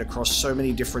force-fed across so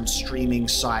many different streaming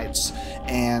sites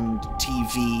and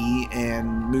TV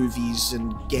and movies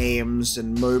and games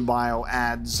and mobile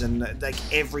ads, and like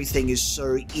everything is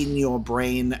so in your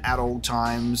brain at all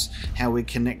times, how we're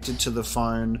connected to the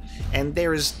phone. And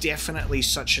there is definitely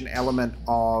such an element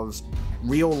of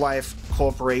real-life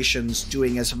corporations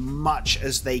doing as much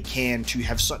as they can to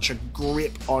have such a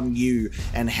grip on you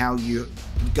and how you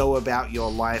go about your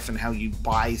life and how you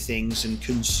buy things and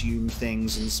consume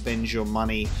things and spend your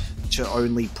money to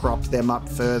only prop them up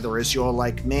further as you're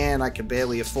like, man, I can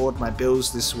barely afford my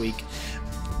bills this week.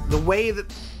 The way that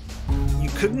you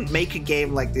couldn't make a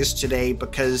game like this today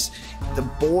because the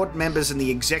board members and the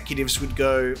executives would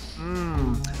go,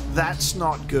 that's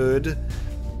not good.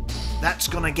 That's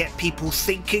gonna get people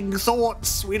thinking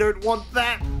thoughts. We don't want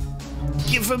that.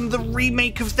 Give them the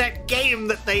remake of that game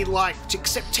that they liked,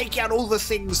 except take out all the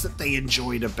things that they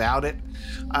enjoyed about it.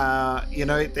 You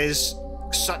know, there's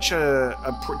such a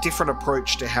different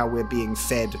approach to how we're being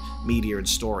fed media and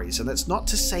stories. And that's not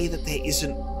to say that there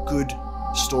isn't good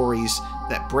stories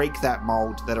that break that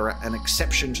mold, that are an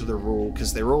exception to the rule,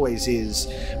 because there always is.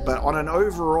 But on an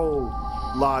overall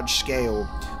large scale,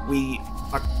 we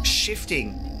are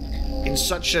shifting in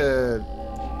such a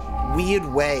weird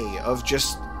way of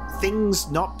just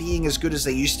things not being as good as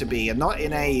they used to be, and not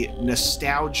in a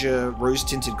nostalgia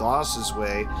rose-tinted glasses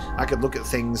way. I could look at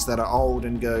things that are old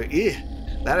and go,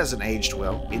 that hasn't aged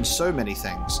well in so many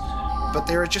things. But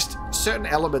there are just certain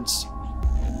elements,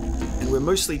 and we're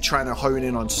mostly trying to hone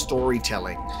in on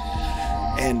storytelling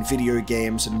and video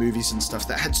games and movies and stuff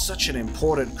that had such an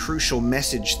important, crucial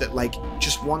message that like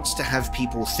just wants to have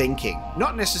people thinking.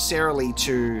 Not necessarily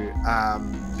to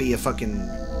be a fucking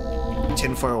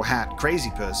tinfoil hat crazy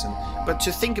person, but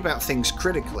to think about things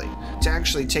critically, to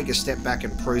actually take a step back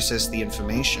and process the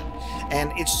information.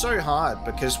 And it's so hard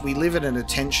because we live in an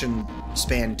attention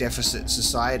span deficit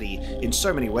society in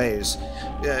so many ways.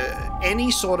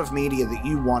 Any sort of media that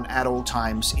you want at all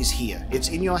times is here. It's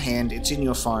in your hand, it's in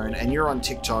your phone, and you're on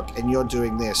TikTok and you're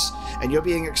doing this, and you're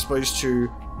being exposed to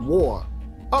war.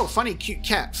 Oh, funny cute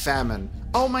cat, famine.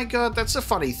 Oh my god, that's a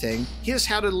funny thing. Here's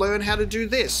how to learn how to do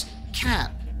this.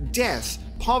 Cat, death,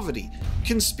 poverty,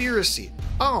 conspiracy.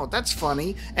 Oh, that's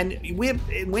funny. And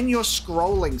when you're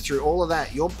scrolling through all of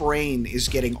that, your brain is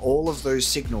getting all of those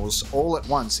signals all at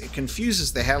once. It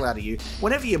confuses the hell out of you.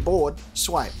 Whenever you're bored,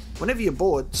 swipe. Whenever you're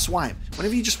bored, swipe.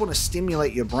 Whenever you just want to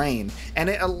stimulate your brain. And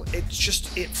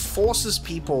it forces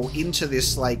people into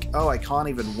this like, oh, I can't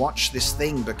even watch this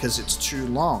thing because it's too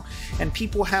long. And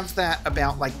people have that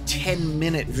about like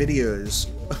 10-minute videos,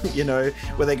 you know,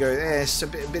 where they go, it's a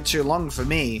bit too long for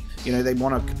me. You know, they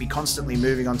want to be constantly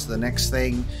moving on to the next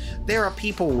thing. There are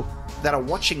people that are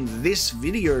watching this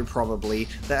video probably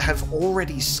that have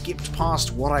already skipped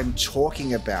past what I'm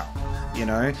talking about. You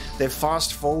know, they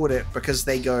fast forward it because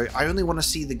they go, I only want to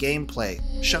see the gameplay.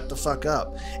 Shut the fuck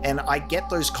up. And I get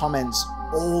those comments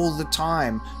all the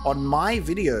time on my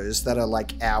videos that are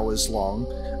like hours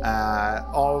long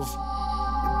of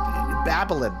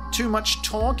babbling. Too much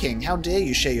talking. How dare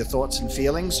you share your thoughts and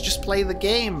feelings? Just play the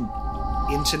game,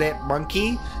 internet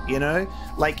monkey. You know,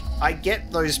 like I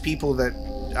get those people that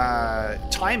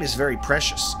time is very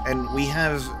precious, and we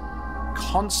have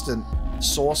constant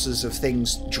sources of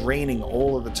things draining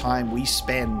all of the time we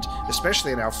spend,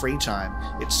 especially in our free time.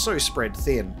 It's so spread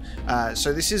thin.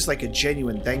 So this is like a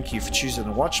genuine thank you for choosing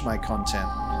to watch my content,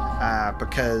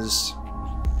 because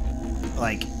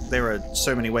like there are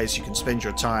so many ways you can spend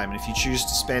your time, and if you choose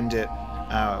to spend it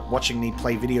watching me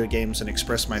play video games and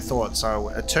express my thoughts, I'll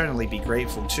eternally be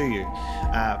grateful to you.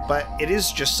 But it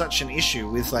is just such an issue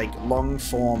with like long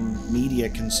form media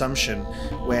consumption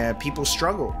where people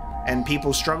struggle. And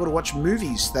people struggle to watch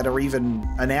movies that are even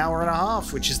an hour and a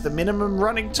half, which is the minimum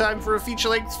running time for a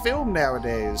feature-length film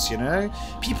nowadays, you know?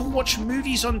 People watch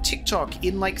movies on TikTok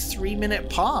in like 3-minute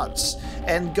parts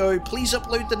and go, please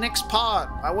upload the next part.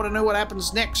 I want to know what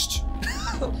happens next.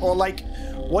 Or like,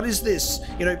 what is this?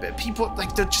 You know, people,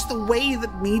 like, just the way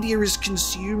that media is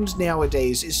consumed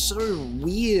nowadays is so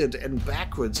weird and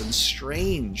backwards and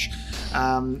strange.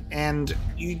 And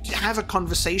you have a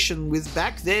conversation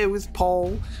back there with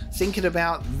Paul, thinking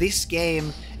about this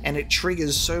game, and it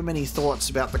triggers so many thoughts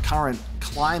about the current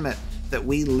climate that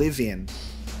we live in.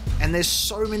 And there's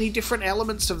so many different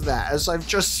elements of that, as I've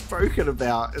just spoken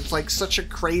about. It's like such a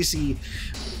crazy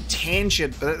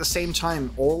tangent, but at the same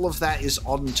time, all of that is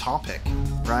on topic,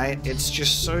 right? It's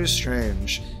just so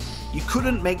strange. You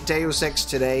couldn't make Deus Ex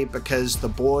today because the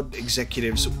board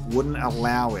executives wouldn't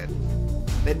allow it.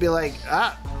 They'd be like,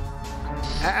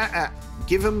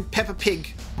 give him Peppa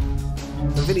Pig,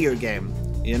 the video game,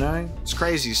 you know? It's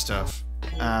crazy stuff.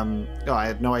 I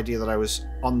had no idea that I was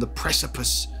on the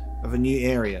precipice of a new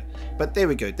area. But there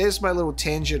we go. There's my little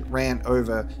tangent rant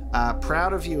over.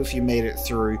 Proud of you if you made it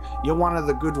through. You're one of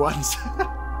the good ones.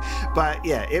 But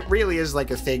yeah, it really is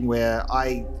like a thing where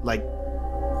I, like,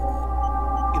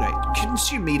 you know,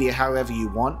 consume media however you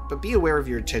want, but be aware of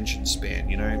your attention span,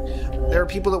 you know? There are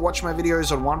people that watch my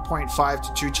videos on 1.5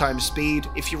 to 2 times speed.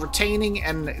 If you're retaining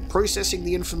and processing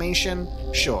the information,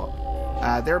 sure.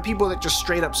 There are people that just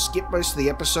straight up skip most of the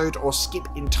episode or skip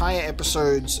entire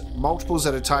episodes multiples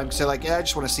at a time because they're like, yeah, I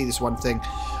just want to see this one thing.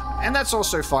 And that's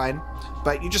also fine,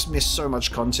 but you just miss so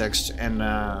much context, and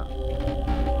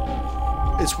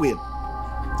it's weird.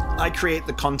 I create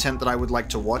the content that I would like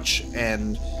to watch,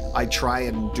 and I try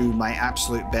and do my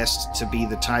absolute best to be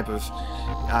the type of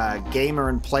gamer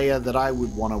and player that I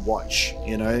would want to watch,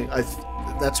 you know?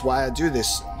 That's why I do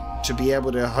this. To be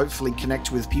able to hopefully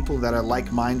connect with people that are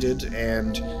like-minded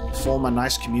and form a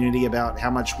nice community about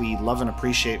how much we love and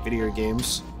appreciate video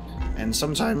games. And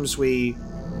sometimes we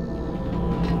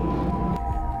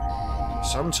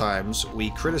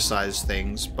criticize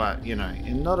things, but you know,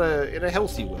 in a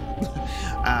healthy way.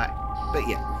 But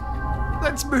yeah,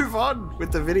 let's move on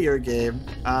with the video game.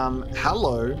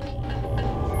 Hello.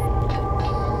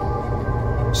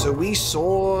 So we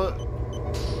saw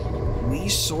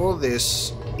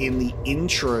this in the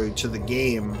intro to the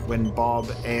game when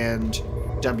Bob and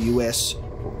WS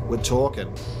were talking.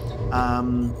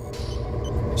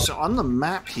 So on the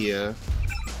map here,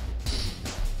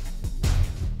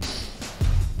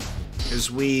 as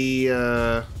we,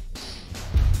 I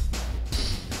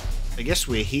guess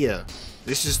we're here.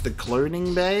 This is the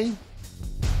cloning bay.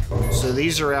 So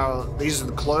these are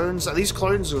the clones. Are these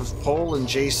clones of Paul and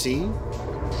JC?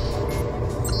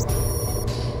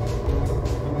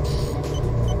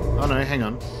 Oh no, hang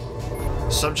on.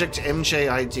 Subject MJ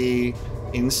ID,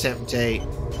 incept date,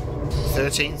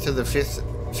 13th to the 5th,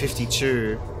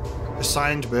 52.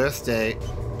 Assigned birth date,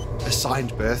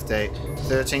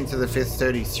 13th to the 5th,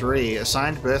 33.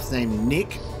 Assigned birth name,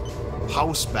 Nick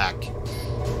Hausbach.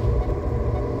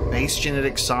 Base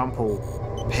genetic sample,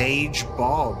 Page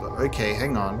Bob. Okay,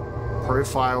 hang on.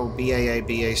 Profile, BAA,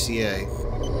 BACA.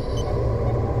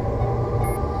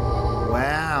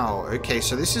 Wow, okay,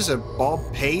 so this is a Bob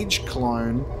Page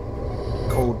clone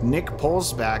called Nick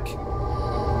Pausbach.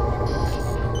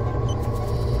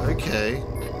 Okay.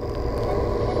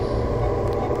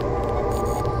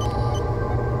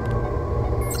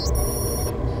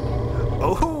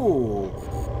 Oh!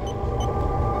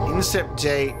 Incept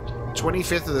date,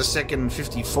 25th of the 2nd,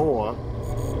 54.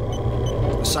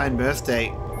 Assigned birth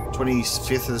date,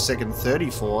 25th of the 2nd,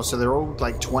 34. So they're all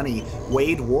like 20.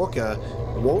 Wade Walker.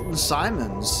 Walton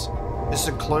Simons. It's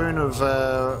a clone of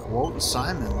Walton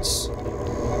Simons.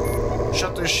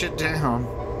 Shut this shit down.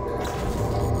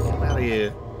 Get out of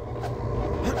here.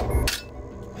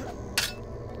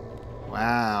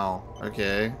 Wow.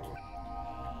 Okay.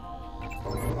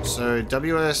 So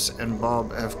WS and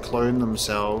Bob have cloned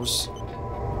themselves.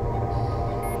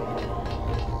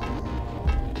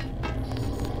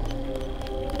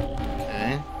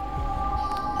 Okay.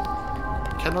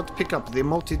 Cannot pick up the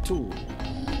multi-tool.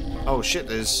 Oh shit,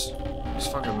 there's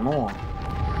fucking more.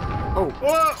 Oh,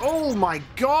 oh my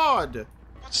god!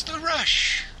 What's the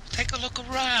rush? Take a look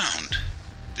around.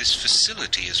 This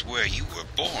facility is where you were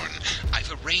born.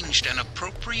 I've arranged an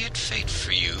appropriate fate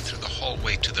for you through the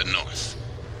hallway to the north.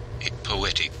 A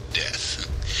poetic death.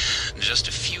 Just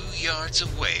a few yards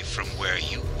away from where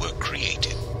you were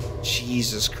created.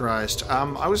 Jesus Christ.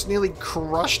 I was nearly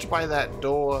crushed by that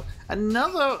door.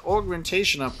 Another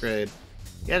augmentation upgrade.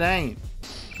 Yeah, dang.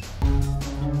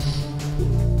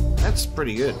 That's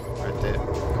pretty good right there.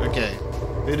 Okay.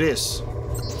 Who this?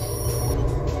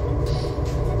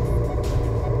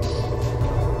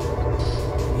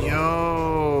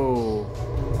 no.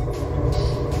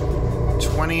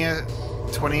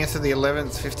 20th of the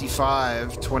 11th,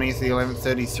 55. 20th of the 11th,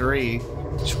 33.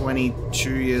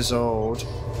 22 years old.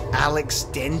 Alex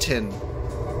Denton.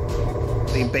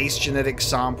 The base genetic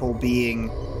sample being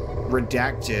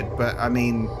redacted, but I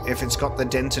mean, if it's got the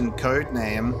Denton code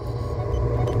name,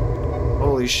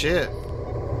 holy shit.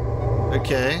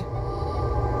 Okay.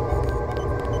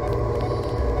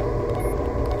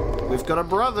 We've got a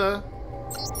brother.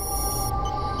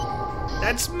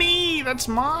 That's me! That's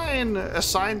mine!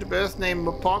 Assigned birth name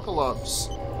Apocalypse.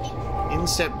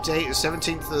 Incept date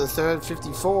 17th of the 3rd,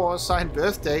 54. Assigned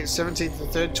birth date 17th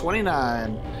of the 3rd,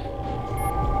 29.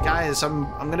 Guys, I'm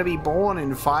gonna be born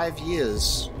in 5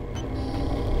 years.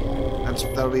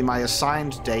 That'll be my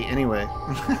assigned date anyway.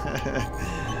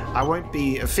 I won't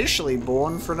be officially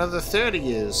born for another 30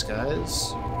 years,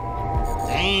 guys.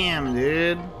 Damn,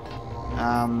 dude.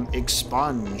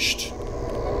 Expunged.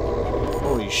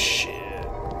 Holy shit.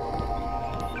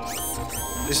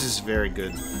 This is very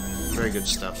good. Very good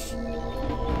stuff.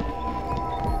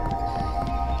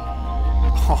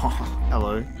 Oh,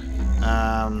 hello.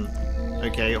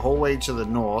 Okay, hallway to the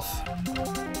north.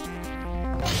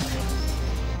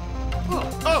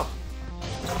 Oh!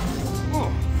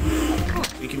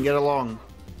 We can get along.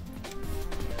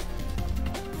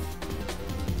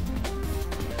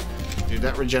 Dude,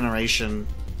 that regeneration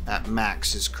at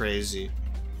max is crazy.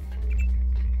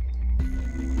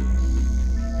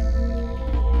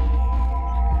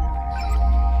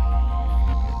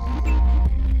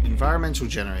 Environmental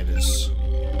generators.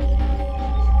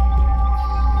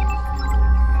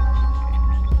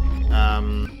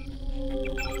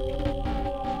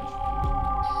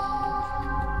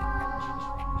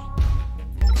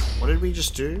 What did we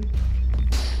just do?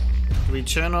 Did we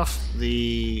turn off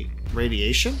the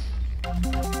radiation? I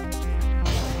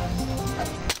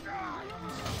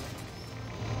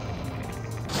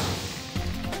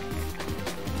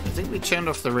think we turned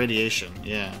off the radiation,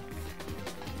 yeah.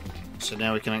 So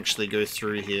now we can actually go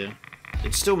through here.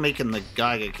 It's still making the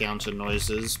Geiger counter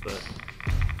noises, but...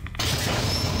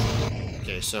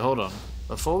 Okay, so hold on.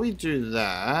 Before we do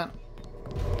that...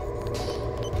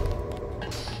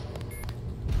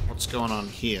 What's going on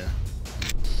here?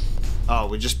 Oh,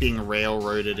 we're just being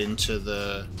railroaded into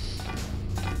the...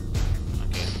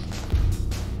 Okay.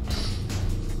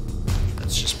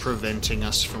 That's just preventing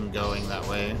us from going that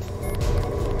way.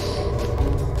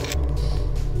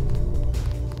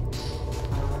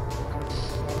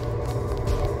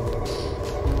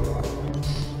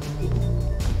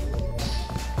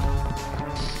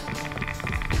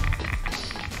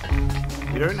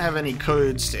 We don't have any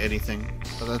codes to anything,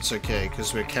 but that's okay,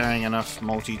 because we're carrying enough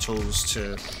multi-tools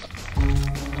to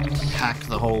hack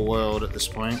the whole world at this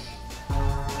point.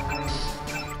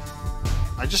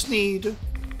 I just need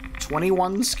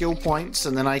 21 skill points,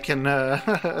 and then I can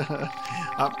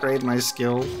upgrade my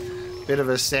skill. Bit of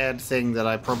a sad thing that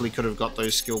I probably could have got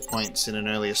those skill points in an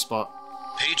earlier spot.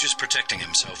 Page is protecting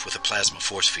himself with a plasma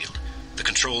force field. The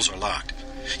controls are locked.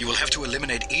 You will have to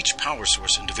eliminate each power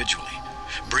source individually.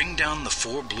 Bring down the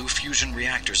 4 blue fusion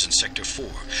reactors in Sector 4,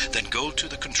 then go to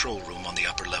the control room on the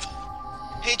upper level.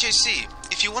 Hey JC,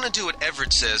 if you want to do what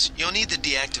Everett says, you'll need the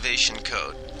deactivation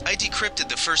code. I decrypted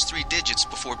the first 3 digits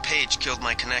before Paige killed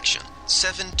my connection.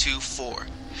 724.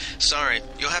 Sorry,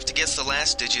 you'll have to guess the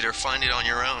last digit or find it on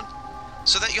your own.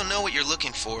 So that you'll know what you're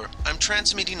looking for, I'm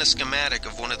transmitting a schematic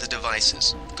of one of the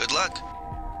devices. Good luck.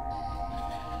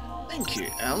 Thank you,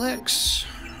 Alex.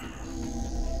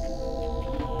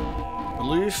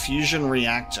 Blue fusion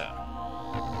reactor.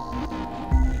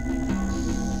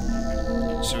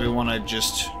 So we want to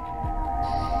just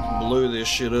blow this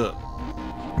shit up.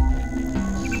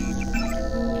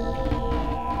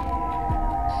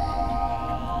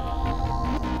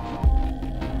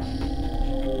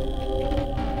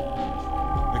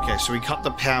 Okay, so we cut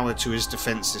the power to his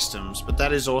defense systems, but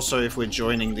that is also if we're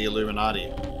joining the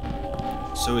Illuminati.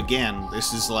 So again,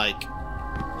 this is like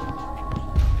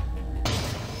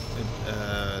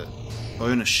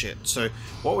bonus shit. So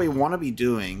what we want to be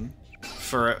doing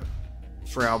for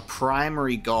our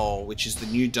primary goal, which is the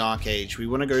new Dark Age, we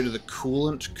want to go to the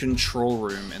coolant control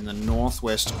room in the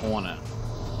northwest corner.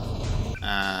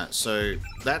 So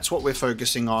that's what we're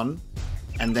focusing on,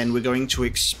 and then we're going to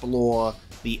explore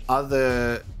the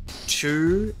other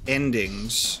 2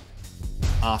 endings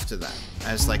after that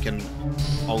as like an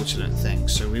alternate thing.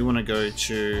 So we want to go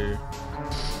to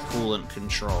coolant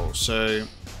control. So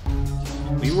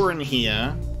we were in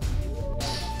here.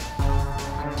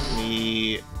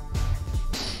 We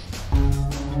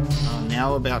are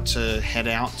now about to head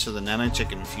out to the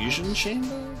nanotech infusion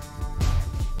chamber,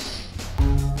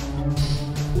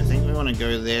 I think. want to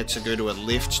go there to go to a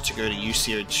lift to go to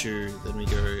UCO2, then we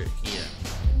go here.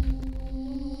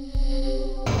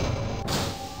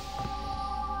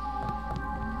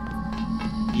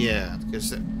 Yeah,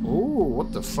 because... Oh,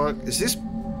 what the fuck? Is this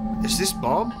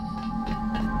Bob?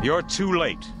 You're too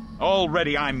late.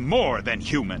 Already I'm more than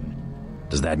human.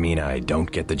 Does that mean I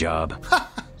don't get the job?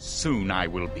 Soon I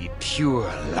will be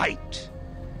pure light.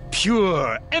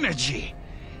 Pure energy.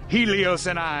 Helios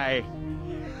and I...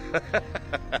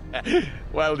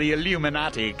 While the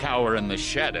Illuminati cower in the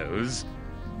shadows...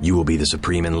 You will be the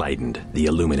Supreme Enlightened, the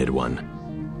Illuminated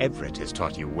One. Everett has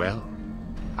taught you well.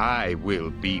 I will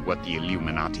be what the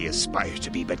Illuminati aspire to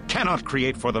be, but cannot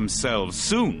create for themselves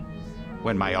soon.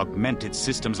 When my augmented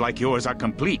systems like yours are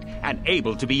complete and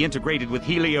able to be integrated with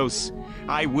Helios,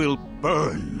 I will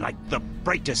burn like the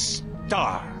brightest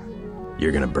star.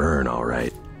 You're gonna burn, all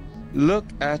right. Look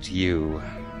at you.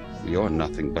 You're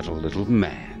nothing but a little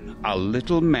man. A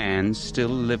little man still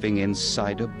living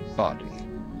inside a body.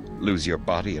 Lose your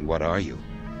body and what are you?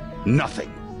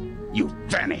 Nothing. You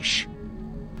vanish.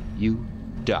 You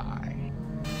die.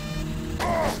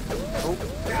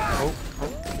 Oh.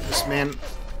 This man...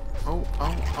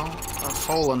 I've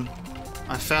fallen.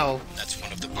 I fell. That's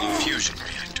one of the blue fusion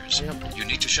reactors. Yep. You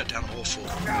need to shut down all four.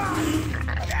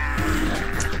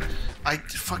 I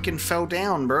fucking fell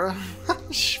down, bro.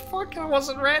 Fuck, I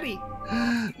wasn't ready.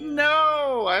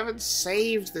 No, I haven't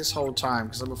saved this whole time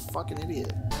because I'm a fucking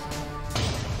idiot.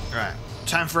 Alright,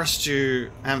 time for us to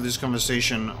have this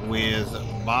conversation with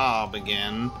Bob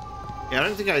again. Yeah, I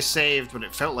don't think I saved, but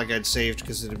it felt like I'd saved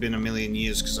because it had been a million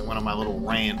years because I went on my little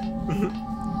rant.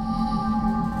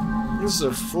 This is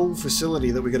a full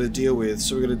facility that we're going to deal with,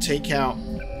 so we're going to take out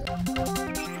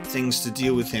things to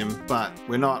deal with him, but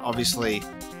we're not obviously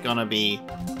going to be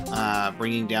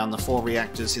bringing down the 4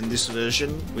 reactors in this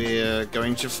version. We're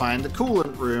going to find the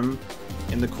coolant room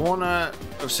in the corner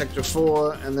of Sector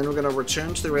 4, and then we're going to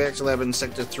return to the reactor lab in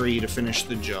Sector 3 to finish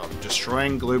the job,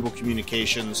 destroying global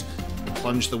communications and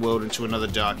plunge the world into another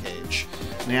dark age.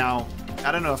 Now,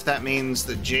 I don't know if that means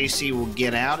that JC will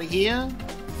get out of here,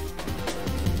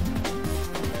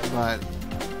 but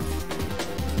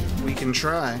we can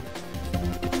try.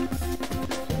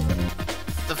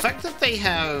 The fact that they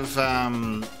have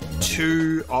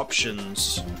 2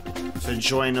 options for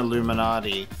join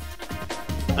Illuminati,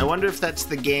 I wonder if that's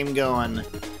the game going,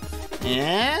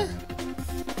 yeah,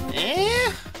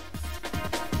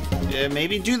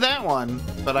 maybe do that one.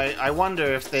 But I wonder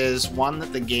if there's one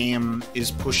that the game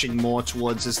is pushing more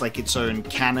towards as like its own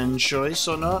canon choice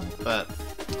or not. But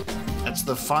that's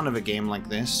the fun of a game like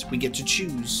this. We get to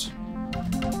choose.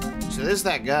 So there's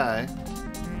that guy.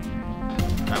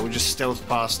 We'll just stealth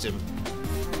past him.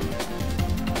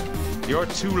 You're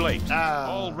too late.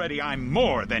 Already I'm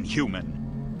more than human.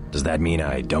 Does that mean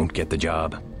I don't get the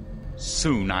job?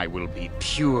 Soon I will be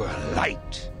pure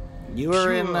light. You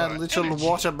are in a little energy.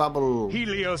 Water bubble.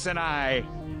 Helios and I.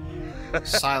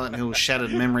 Silent Hill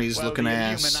Shattered Memories looking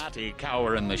ass. Illuminati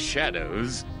cower in the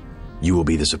shadows. You will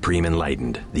be the Supreme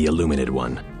Enlightened, the Illuminated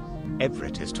One.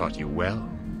 Everett has taught you well.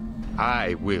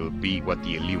 I will be what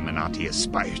the Illuminati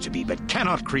aspire to be, but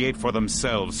cannot create for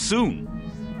themselves soon.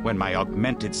 When my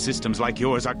augmented systems like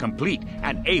yours are complete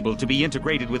and able to be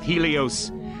integrated with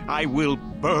Helios, I will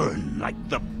burn like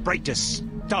the brightest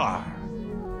star.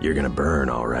 You're gonna burn,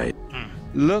 all right.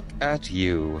 Look at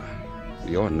you.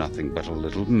 You're nothing but a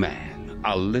little man.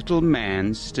 A little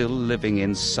man still living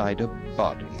inside a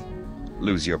body.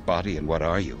 Lose your body and what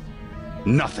are you?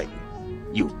 Nothing.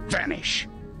 You vanish.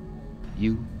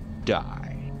 You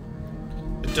die.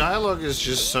 The dialogue is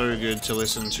just so good to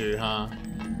listen to, huh?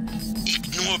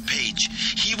 Ignore Page.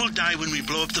 He will die when we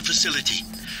blow up the facility.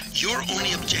 Your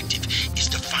only objective is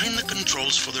to find the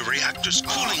controls for the reactor's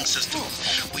cooling system.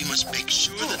 We must make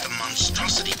sure that the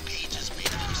monstrosity Page has made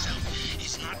of himself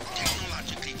is not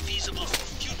technologically feasible for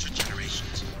future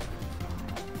generations.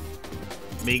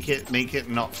 Make it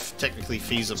not technically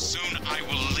feasible. Soon I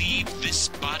will leave this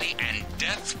body and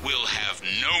death will have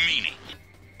no meaning.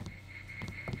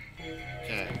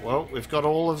 Okay, well, we've got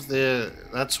all of the...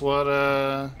 That's what,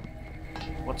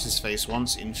 what's his face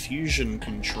wants? Infusion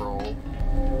control.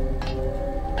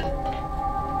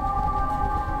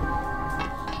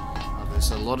 Oh,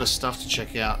 there's a lot of stuff to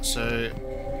check out, so...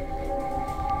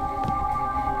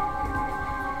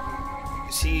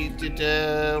 Did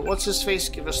what's his face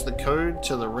give us the code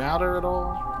to the router at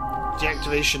all?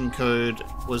 Deactivation code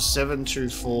was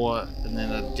 724 and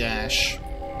then a dash.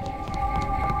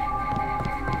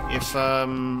 If okay.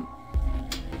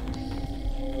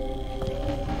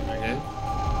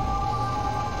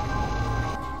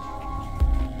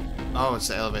 Oh, it's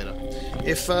the elevator.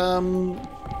 If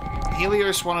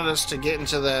Helios wanted us to get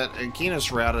into that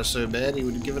Aquinas router so bad, he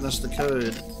would have given us the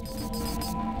code.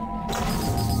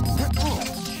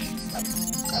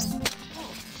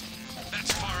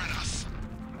 That's far enough.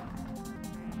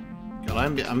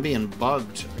 God, I'm being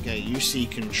bugged. Okay, UC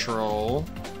control.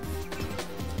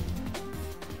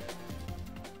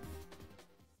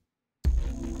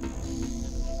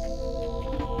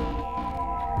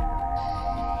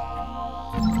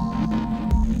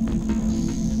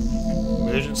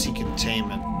 Emergency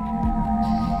containment.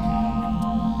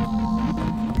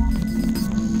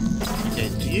 Okay,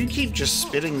 do you keep just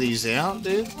spitting these out,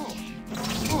 dude?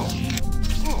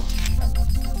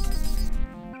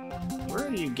 Where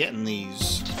are you getting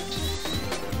these?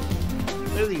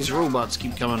 Where do these robots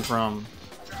keep coming from?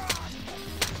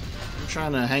 I'm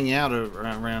trying to hang out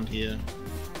around here.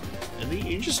 Are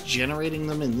you just generating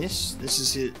them in this? This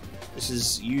is it. This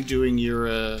is you doing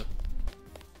your,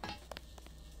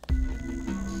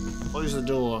 Close the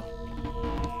door.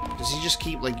 Does he just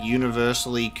keep, like,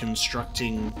 universally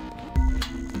constructing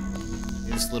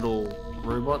his little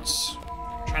robots?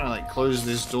 I'm trying to, like, close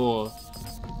this door.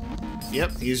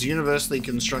 Yep, he's universally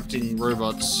constructing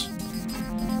robots.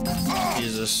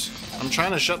 Jesus. I'm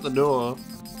trying to shut the door.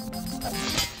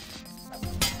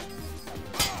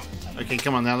 Okay,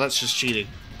 come on now, that's just cheating.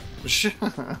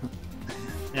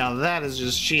 Now that is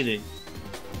just cheating.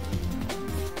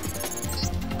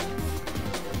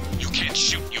 You can't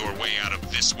shoot your way out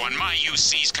of this one. My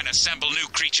UCs can assemble new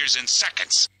creatures in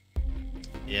seconds.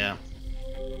 Yeah.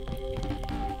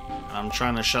 I'm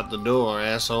trying to shut the door,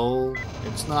 asshole.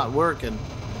 It's not working.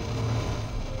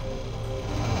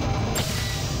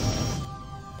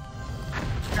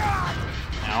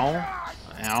 Ow.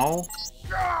 Ow.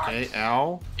 Okay,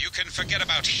 ow. You can forget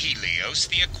about Helios.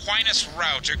 The Aquinas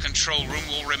router control room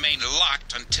will remain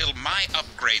locked until my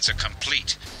upgrades are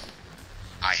complete.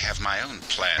 I have my own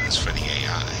plans for the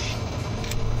AI.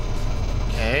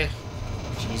 Okay.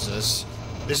 Jesus.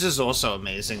 This is also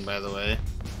amazing, by the way.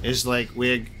 It's like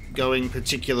we're going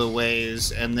particular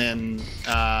ways, and then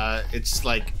it's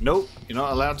like, nope, you're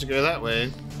not allowed to go that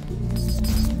way.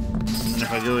 And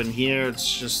if I go in here,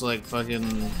 it's just like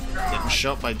fucking getting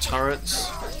shot by turrets.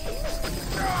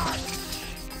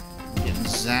 Getting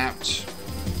zapped.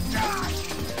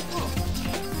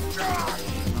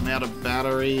 I'm out of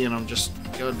battery and I'm just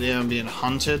goddamn being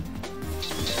hunted.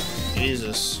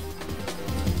 Jesus.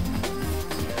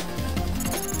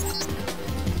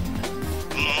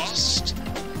 Lost?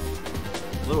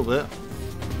 A little bit.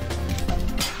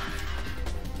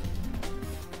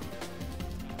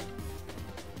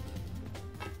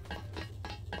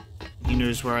 He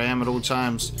knows where I am at all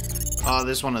times. Ah,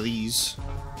 there's one of these.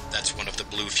 That's one of the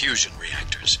blue fusion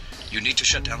reactors. You need to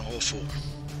shut down all four.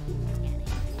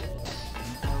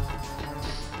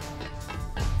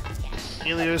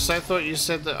 Helios, I thought you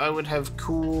said that I would have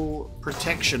cool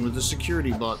protection with the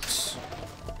security bots.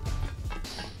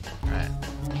 Alright.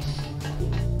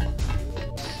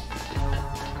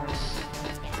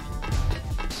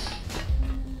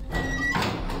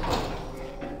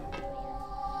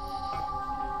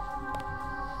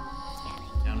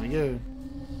 Down we go.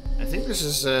 I think this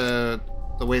is the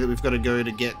way that we've got to go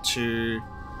to get to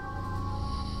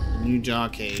the new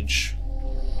Dark Age.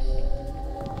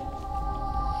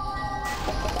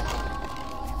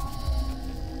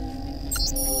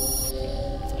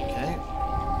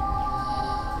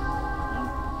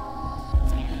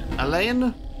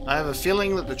 Elaine, I have a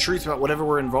feeling that the truth about whatever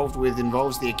we're involved with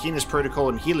involves the Aquinas Protocol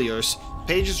and Helios.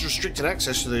 Page has restricted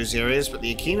access to those areas, but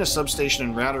the Aquinas substation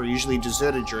and router are usually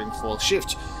deserted during fourth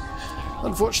shift.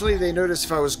 Unfortunately, they noticed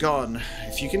if I was gone.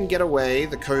 If you can get away,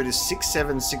 the code is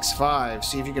 6765.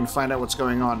 See if you can find out what's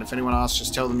going on. If anyone asks,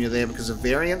 just tell them you're there because of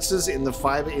variances in the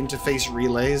fiber interface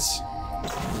relays.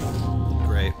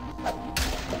 Great.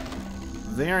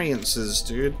 Variances,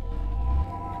 dude.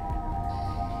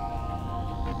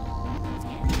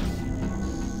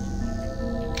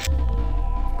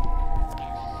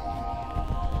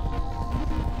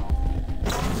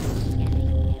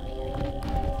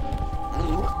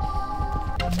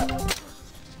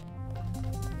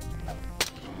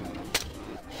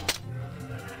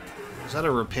 Is that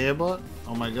a repair bot?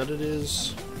 Oh my god, it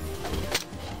is.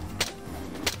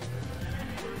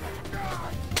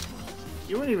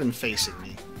 You weren't even facing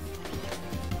me.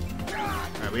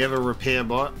 Alright, we have a repair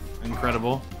bot.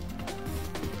 Incredible.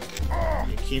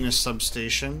 The Aquinas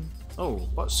substation. Oh,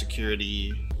 bot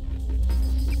security.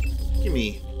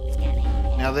 Gimme.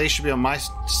 Now they should be on my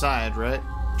side, right?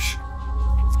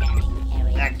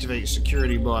 Activate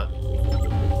security bot.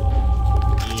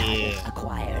 Yeah.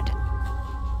 Acquired.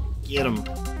 Get him.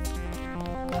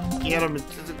 Get him.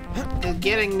 They're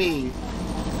getting me.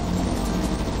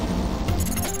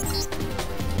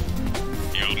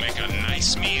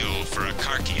 nice meal for a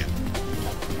Karkian.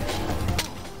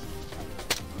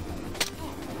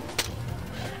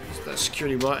 That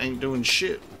security bot ain't doing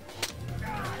shit.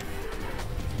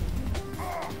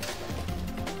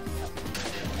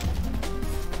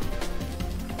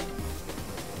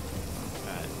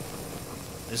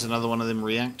 There's another one of them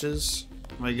reactors.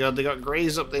 Oh my god, they got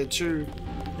Greys up there too.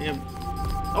 They have...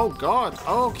 Oh god!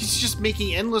 Oh, he's just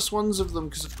making endless ones of them,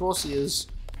 because of course he is.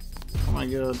 Oh my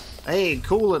god. Hey,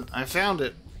 coolant! I found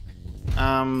it!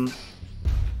 Coolant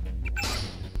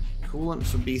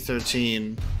for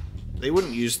B13. They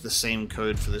wouldn't use the same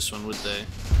code for this one, would they?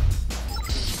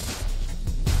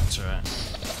 That's alright.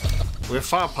 We're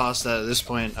far past that at this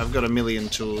point. I've got a million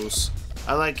tools.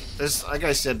 I like this, like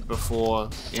I said before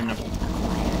in a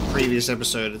previous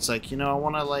episode, it's like, you know, I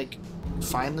want to like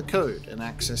find the code and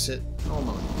access it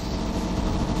normally.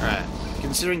 Alright,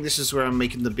 considering this is where I'm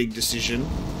making the big decision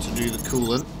to do the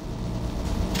coolant.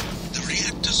 The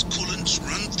reactor's coolants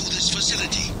run through this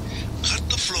facility, cut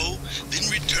the flow, then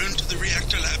return to the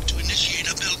reactor lab to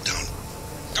initiate a meltdown.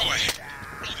 Go ahead.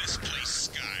 Blow this place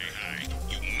sky high.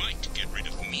 You might get rid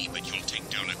of me, but you'll take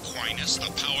down Aquinas, the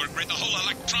power grid, the whole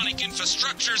electronic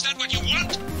infrastructure. Is that what you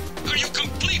want? Are you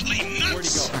completely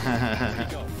nuts? Where'd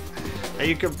he go? Are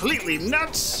you completely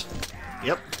nuts?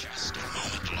 Yep. Just a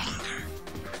moment longer.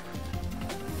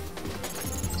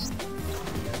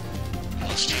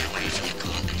 We'll stay away from the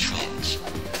coolant controls.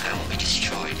 I will be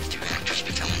destroyed if the reactors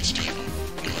become unstable.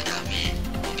 And without me,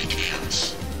 will be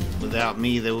chaos. Without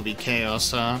me, there will be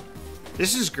chaos, huh?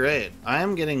 This is great. I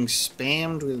am getting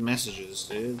spammed with messages,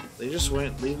 dude. They just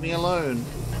won't leave me alone.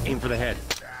 Aim for the head.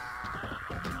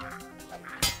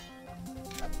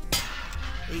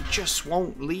 They just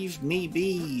won't leave me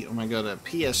be. Oh my god, a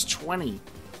PS20.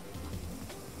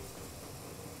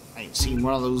 I ain't seen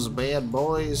one of those bad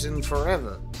boys in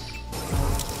forever.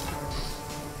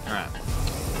 Alright.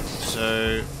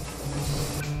 So,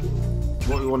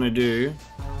 what we want to do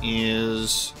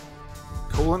is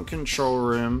coolant control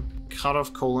room, cut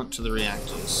off coolant to the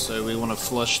reactors. So we want to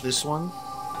flush this one.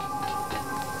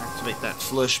 Activate that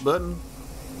flush button.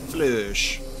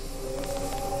 Flush.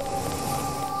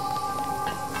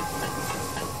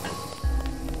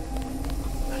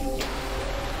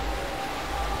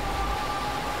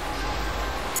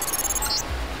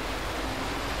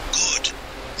 Good.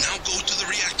 Now go to the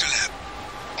reactor lab.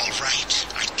 All right,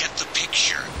 I get the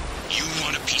picture. You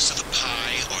want a piece of the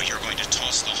pie, or you're going to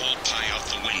toss the whole pie out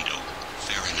the window.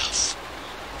 Fair enough.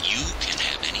 You can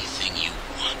have anything you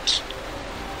want.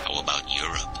 How about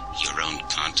Europe, your own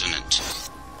continent?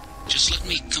 Just let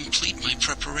me complete my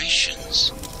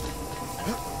preparations.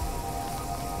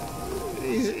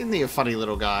 Isn't he a funny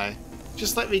little guy?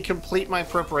 Just let me complete my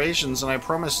preparations, and I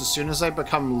promise as soon as I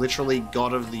become literally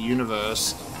god of the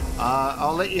universe,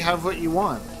 I'll let you have what you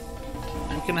want.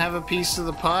 You can have a piece of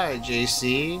the pie,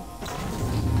 JC.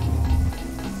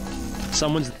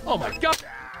 Someone's... Oh my god!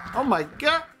 Oh my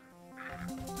god!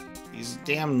 These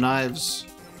damn knives.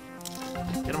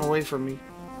 Get them away from me.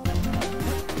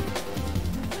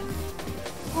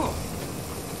 Oh.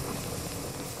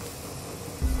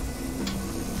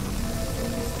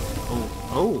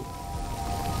 Oh.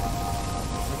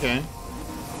 Okay.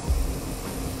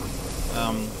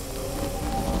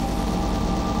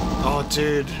 Oh,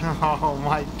 dude. Oh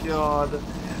my god.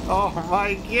 Oh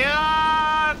my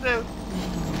god!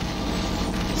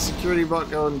 Security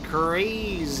bot going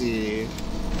crazy.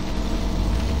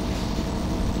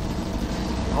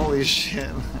 Holy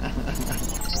shit.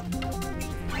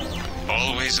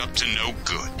 Always up to no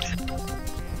good.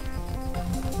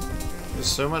 There's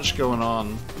so much going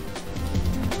on.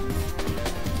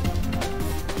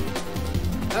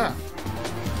 Ah.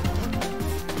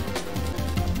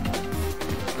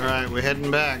 Alright, we're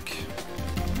heading back.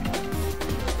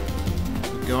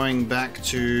 We're going back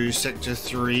to Sector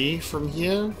 3 from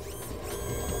here.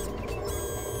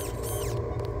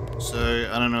 So,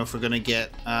 I don't know if we're gonna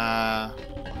get,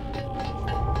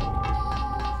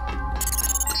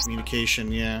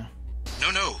 communication, yeah.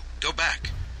 No, go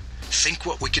back. Think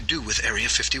what we could do with Area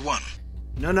 51.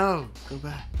 No, go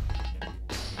back.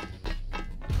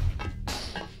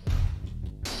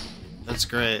 That's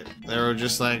great. They were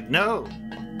just like, no,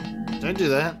 don't do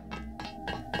that.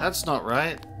 That's not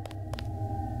right.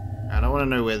 I don't want to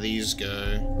know where these go.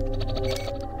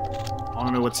 I want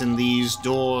to know what's in these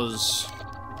doors.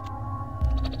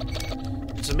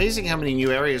 It's amazing how many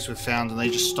new areas we've found and they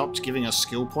just stopped giving us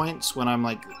skill points when I'm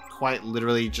like quite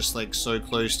literally just like so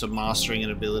close to mastering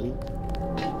an ability.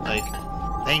 Like,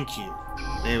 thank you.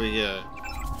 There we go.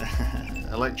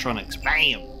 Electronics.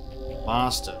 Bam!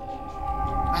 Master.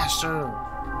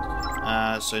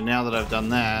 So now that I've done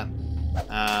that,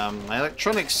 My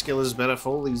electronics skill is better for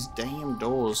all these damn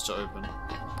doors to open.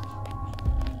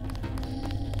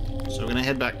 So we're gonna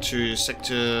head back to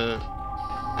Sector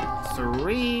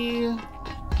 3.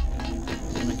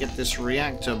 Gonna get this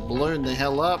reactor blown the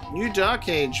hell up. New Dark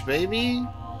Age, baby!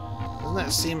 Doesn't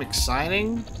that seem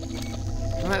exciting?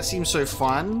 Doesn't that seem so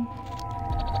fun?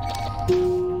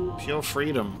 Pure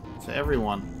freedom for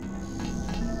everyone.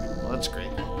 Well, that's great.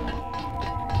 A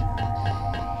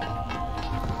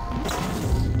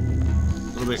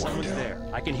little bit Someone's there.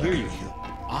 I can hear you.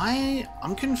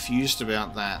 I'm confused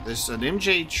about that. There's an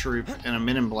MJ troop and a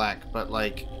Men in Black, but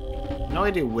like, no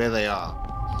idea where they are.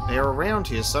 They're around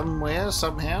here somewhere,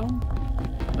 somehow,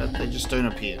 but they just don't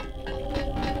appear.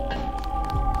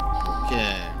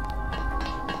 Okay.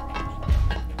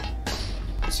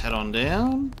 Let's head on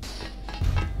down.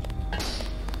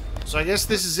 So I guess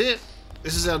this is it.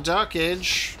 This is our Dark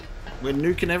Age. We're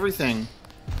nuking everything.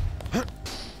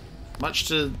 Much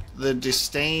to the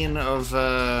disdain of,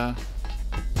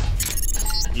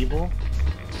 people.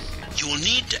 You will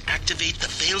need to activate the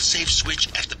failsafe switch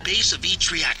at the base of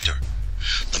each reactor.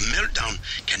 The meltdown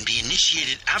can be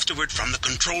initiated afterward from the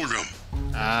control room.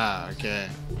 Ah, okay.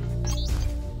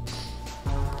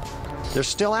 They're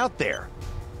still out there.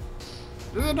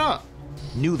 No, they're not.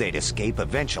 Knew they'd escape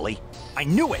eventually. I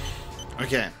knew it!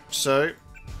 Okay, so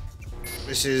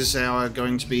this is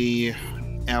going to be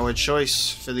our choice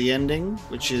for the ending,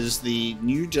 which is the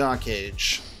new Dark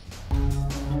Age.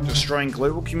 Destroying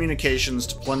global communications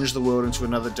to plunge the world into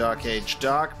another Dark Age.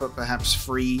 Dark, but perhaps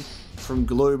free from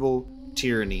global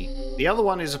tyranny. The other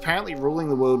one is apparently ruling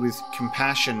the world with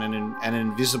compassion and an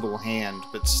invisible hand,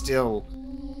 but still,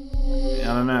 I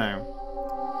don't know.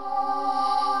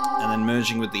 And then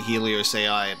merging with the Helios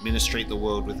AI, administrate the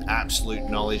world with absolute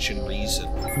knowledge and reason.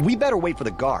 We better wait for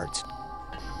the guards.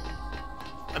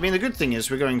 I mean, the good thing is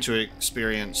we're going to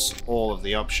experience all of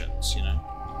the options, you know?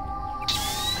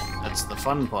 That's the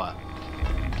fun part.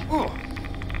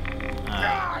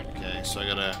 Okay, so I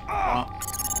gotta...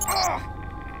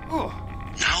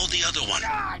 Now the other one.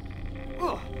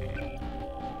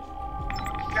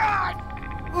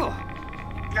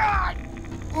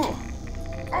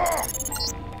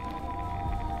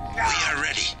 We are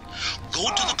ready. Go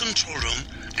to the control room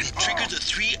and trigger the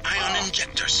 3 ion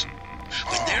injectors.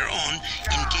 When they're on,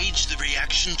 engage the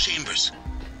reaction chambers.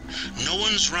 No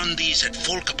one's run these at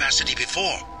full capacity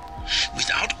before.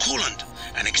 Without coolant,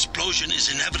 an explosion is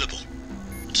inevitable.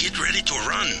 Get ready to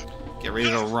run. Get ready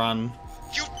to run.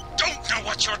 You don't know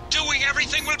what you're doing.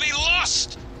 Everything will be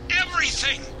lost.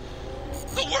 Everything.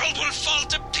 The world will fall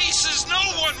to pieces. No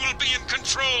one will be in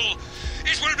control.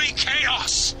 It will be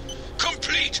chaos.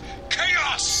 Complete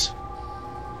chaos.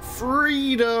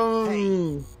 Freedom.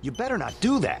 Hey, you better not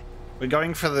do that. We're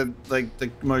going for the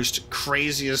most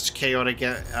craziest chaotic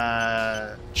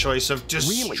choice of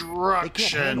destruction. Really? They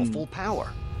can't handle full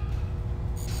power.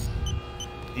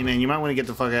 Hey man, you might want to get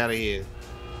the fuck out of here.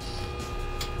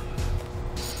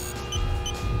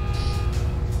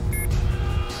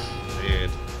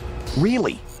 Dude.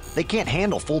 Really? They can't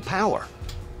handle full power.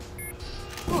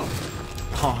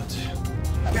 Oh, dude.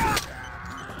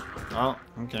 Oh,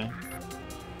 okay.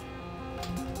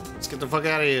 Let's get the fuck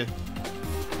out of here.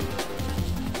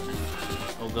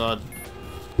 Oh god.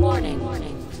 Warning,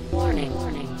 warning, warning,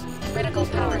 warning. Critical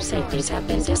power safeties have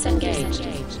been disengaged.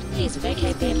 Please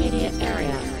vacate the immediate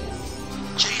area.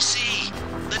 JC,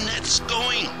 the net's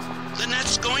going. The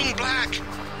net's going black.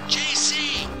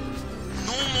 JC,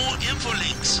 no more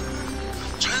infolinks.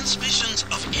 Transmissions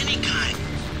of any kind.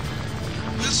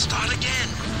 We'll start again.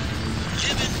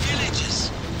 Live in villages.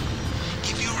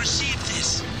 If you receive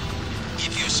this,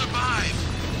 if you survive,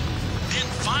 then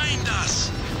find us.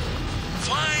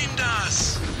 Find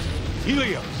us.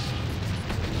 Helios!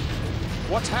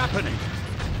 What's happening?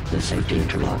 The safety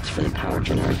interlocks for the power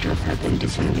generator have been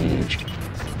disengaged.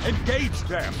 Engage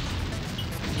them!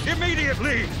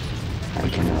 Immediately! I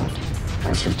cannot.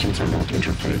 Our systems are not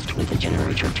interfaced with the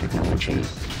generator technology.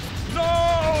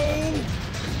 No!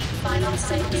 Final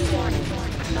safety warning.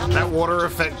 That water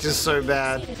effect is so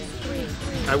bad.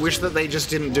 I wish that they just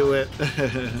didn't do it.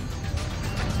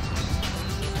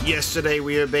 Yesterday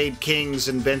we obeyed kings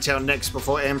and bent our necks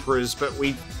before emperors, but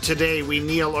today we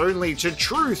kneel only to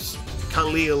truth.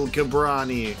 Khalil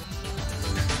Gibran.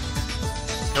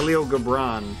 Khalil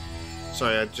Gibran.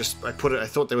 Sorry, I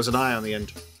thought there was an I on the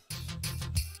end.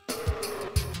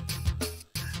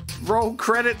 Roll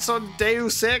credits on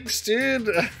Deus Ex, dude.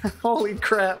 Holy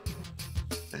crap.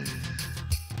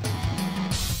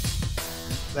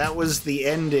 That was the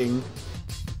ending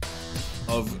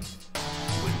of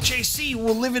JC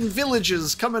will live in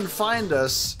villages. Come and find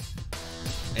us.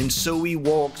 And so we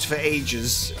walked for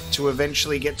ages to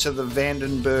eventually get to the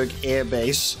Vandenberg Air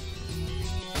Base.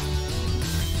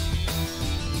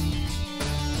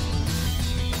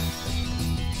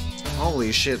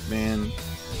 Holy shit, man.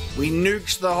 We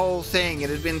nuked the whole thing. It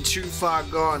had been too far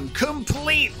gone.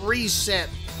 Complete reset.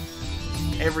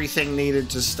 Everything needed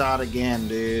to start again,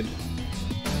 dude.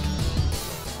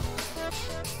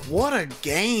 What a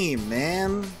game,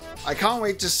 man. I can't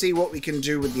wait to see what we can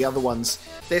do with the other ones.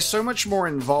 They're so much more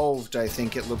involved, I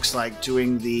think it looks like,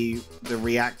 doing the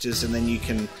reactors, and then you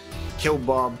can kill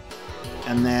Bob.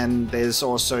 And then there's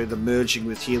also the merging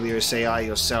with Helios AI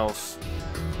yourself.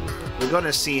 We're going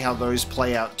to see how those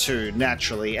play out too,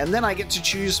 naturally. And then I get to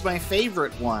choose my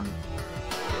favorite one.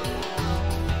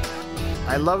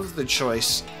 I love the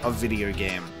choice of video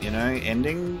game, you know?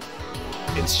 Ending,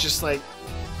 it's just like,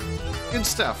 good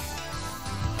stuff.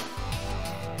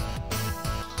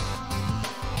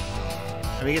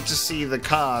 And we get to see the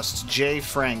cast, Jay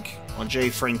Frank, or Jay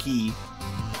Frankie,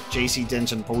 JC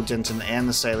Denton, Paul Denton, and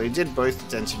the Sailor. He did both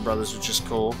the Denton brothers, which is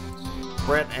cool.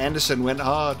 Brett Anderson went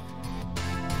hard.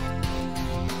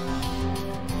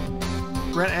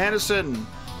 Brett Anderson,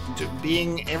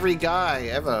 being every guy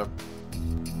ever.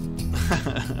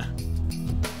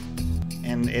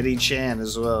 And Eddie Chan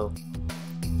as well.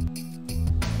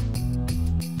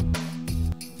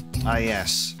 Ah,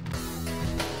 yes.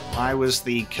 I was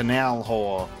the canal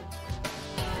whore.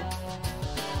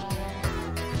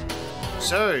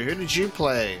 So, who did you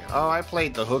play? Oh, I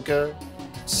played the hooker,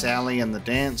 Sally, and the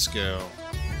dance girl.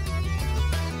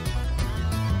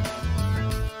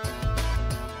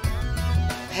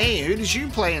 Hey, who did you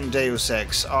play in Deus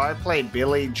Ex? Oh, I played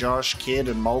Billy, Josh, Kid,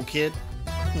 and Mole Kid.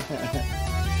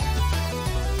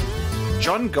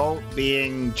 John Galt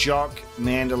being Jock,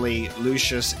 Manderley,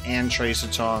 Lucius, and Tracer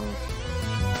Tong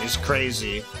is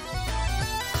crazy.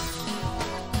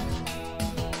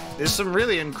 There's some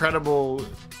really incredible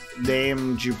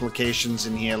name duplications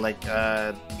in here, like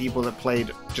people that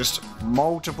played just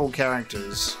multiple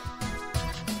characters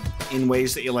in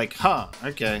ways that you're like, huh,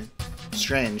 okay,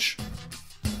 strange.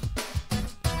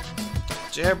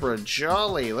 Deborah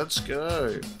Jolly, let's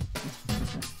go.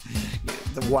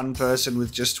 The one person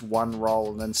with just one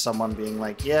role, and then someone being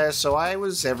like, yeah, so I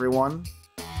was everyone.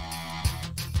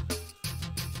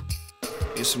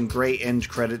 There's some great end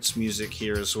credits music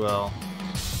here as well.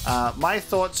 My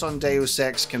thoughts on Deus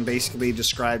Ex can basically be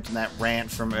described in that rant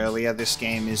from earlier. This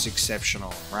game is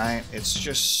exceptional, right? It's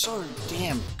just so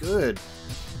damn good.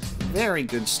 Very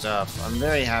good stuff. I'm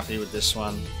very happy with this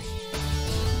one.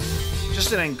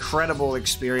 Just an incredible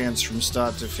experience from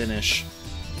start to finish.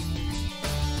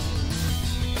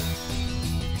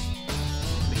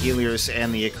 The Helios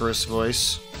and the Icarus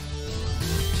voice.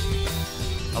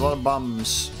 A lot of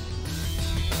bums.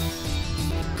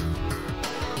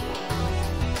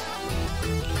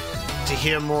 To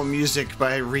hear more music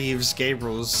by Reeves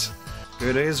Gabriels,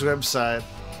 go to his website.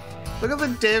 Look at the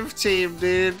dev team,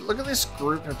 dude. Look at this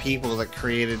group of people that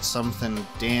created something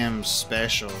damn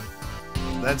special.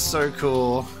 That's so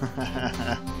cool.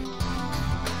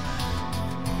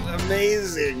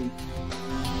 Amazing.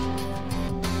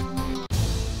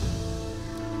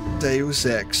 Deus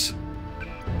Ex.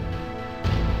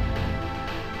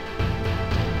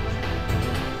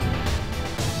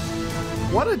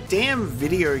 What a damn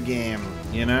video game,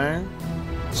 you know?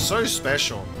 So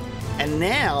special. And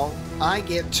now I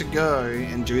get to go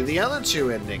and do the other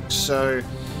two endings. So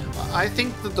I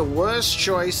think that the worst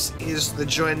choice is the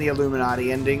Join the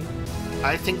Illuminati ending.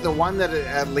 I think the one that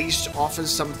at least offers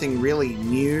something really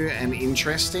new and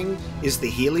interesting is the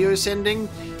Helios ending,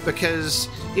 because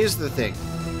here's the thing.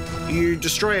 You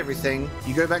destroy everything,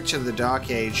 you go back to the Dark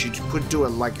Age, you do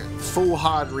a full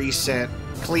hard reset,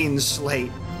 clean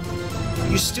slate.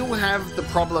 You still have the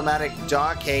problematic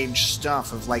Dark Age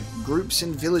stuff of groups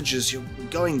and villages. You're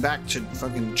going back to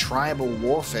fucking tribal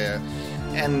warfare,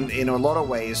 and in a lot of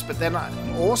ways. But then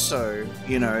also,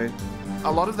 you know,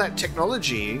 a lot of that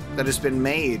technology that has been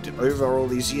made over all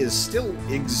these years still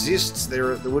exists.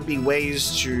 There would be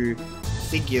ways to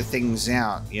figure things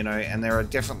out, you know, and there are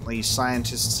definitely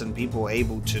scientists and people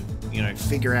able to, you know,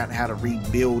 figure out how to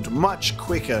rebuild much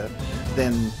quicker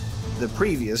than the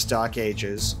previous Dark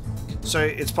Ages. So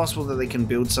it's possible that they can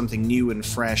build something new and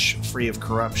fresh, free of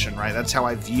corruption, right? That's how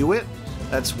I view it.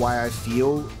 That's why I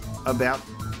feel about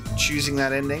choosing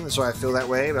that ending. That's why I feel that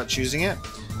way about choosing it.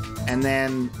 And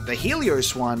then the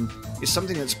Helios one is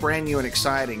something that's brand new and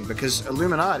exciting, because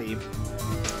Illuminati,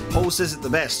 Paul says it the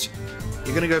best,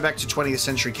 you're going to go back to 20th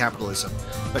century capitalism,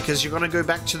 because you're going to go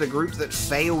back to the group that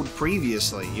failed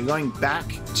previously. You're going back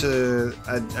to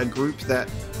a group that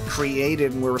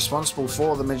created and were responsible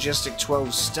for the Majestic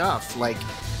 12 stuff. Like,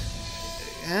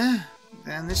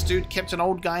 and this dude kept an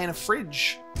old guy in a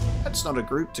fridge. That's not a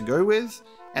group to go with.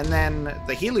 And then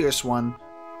the Helios one,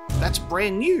 that's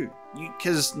brand new,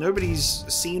 because nobody's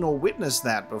seen or witnessed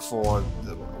that before.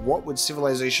 What would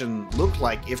civilization look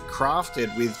like if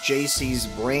crafted with JC's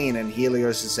brain and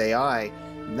Helios's AI?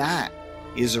 That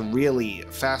is a really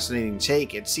fascinating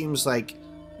take. It seems like,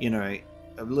 you know,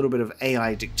 a little bit of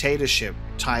AI dictatorship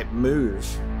type move.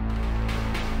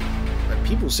 But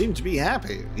people seem to be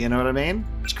happy, you know what I mean?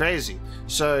 It's crazy.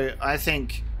 So I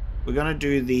think we're gonna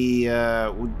do the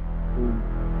we'll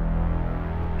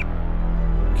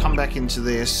come back into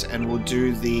this and we'll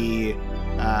do the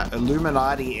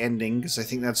Illuminati ending, because I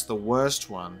think that's the worst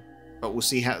one, but we'll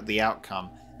see how the outcome,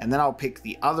 and then I'll pick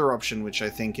the other option, which I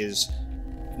think is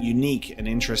unique and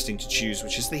interesting to choose,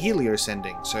 which is the Helios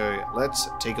ending. So let's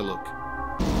take a look.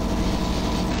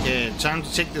 Okay, time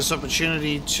to take this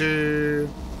opportunity to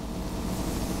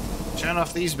turn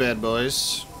off these bad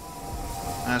boys.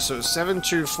 So it's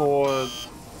 724,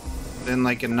 then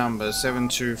like a number,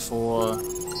 724.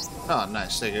 Oh,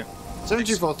 nice, there you go.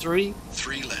 7243.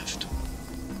 3 left.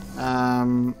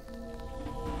 Alright,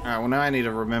 well now I need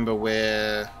to remember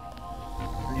where...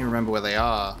 I need to remember where they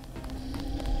are.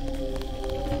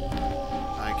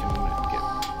 I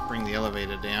can bring the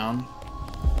elevator down.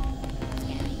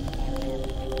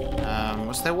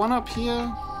 Was there one up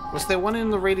here? Was there one in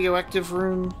the radioactive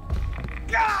room?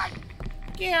 God!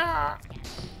 Yeah!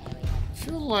 I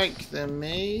feel like there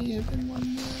may have been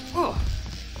one there. Oh!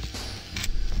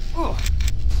 Oh!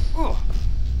 Oh!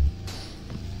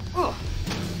 Oh!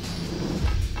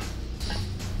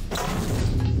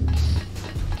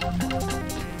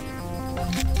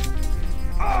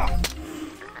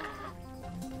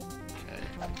 Okay.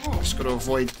 Just gotta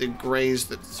avoid the greys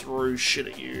that throw shit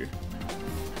at you.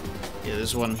 Yeah,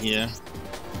 there's one here.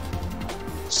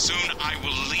 Soon I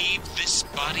will leave this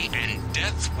body and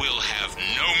death will have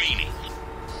no meaning.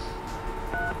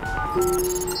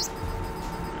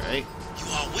 Alright.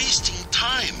 You are wasting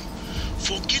time.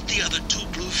 Forget the other 2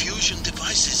 blue fusion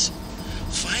devices.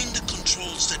 Find the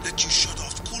controls that let you shut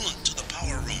off coolant to the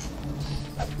power room.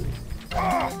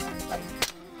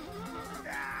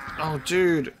 Oh,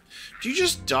 dude. Do you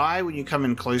just die when you come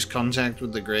in close contact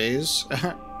with the greys?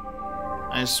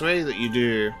 I swear that you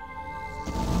do.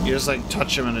 You just like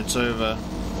touch them and it's over.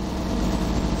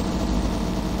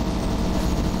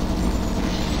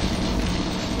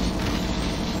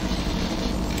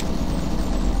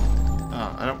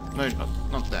 Oh, I don't... No,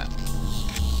 not that.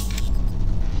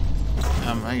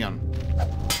 Hang on.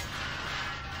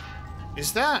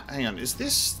 Is that... Hang on, is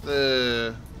this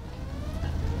the...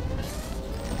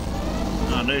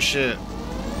 Oh, no shit.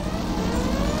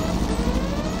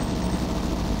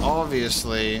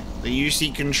 Obviously, the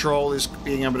UC control is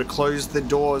being able to close the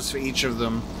doors for each of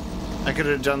them. I could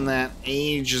have done that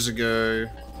ages ago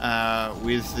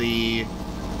with the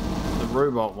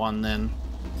robot one then.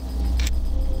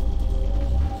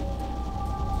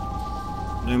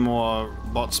 No more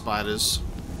bot spiders.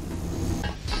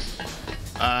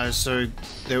 So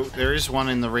there is one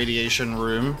in the radiation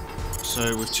room.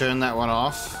 So we've turned that one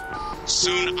off.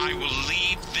 Soon I will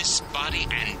leave this body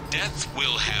and death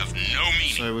will have no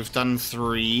meaning. So we've done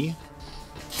 3.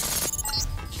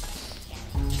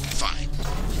 Fine.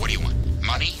 What do you want?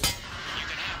 Money? You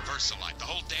can have Versalite, the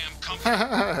whole damn company.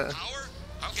 Power?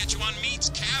 I'll get you on Mead's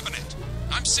cabinet.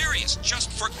 I'm serious. Just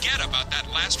forget about that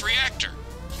last reactor.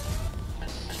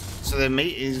 So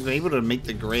he's able to make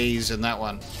the greys in that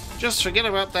one. Just forget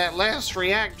about that last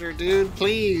reactor, dude.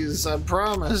 Please, I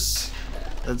promise.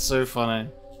 That's so funny.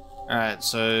 Alright,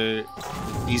 so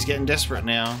he's getting desperate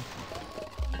now.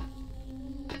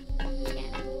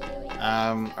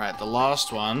 Alright, the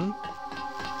last one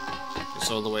is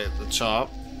all the way at the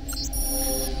top.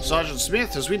 Sergeant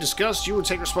Smith, as we discussed, you will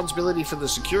take responsibility for the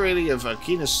security of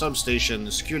Aquinas substation.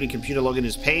 The security computer login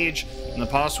is Page, and the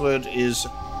password is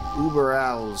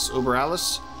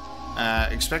Uberalis.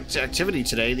 Expect activity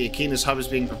today. The Aquinas hub is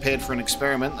being prepared for an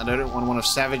experiment, and I don't want one of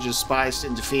Savage's spies to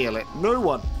interfere. Let no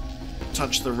one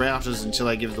touch the routers until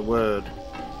I give the word.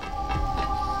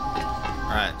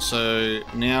 Alright, so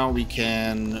now we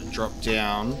can drop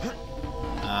down,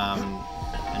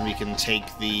 and we can take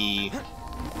the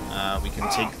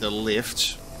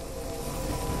lift,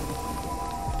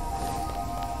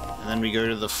 and then we go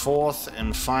to the 4th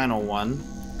and final one.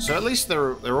 So at least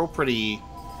they're all pretty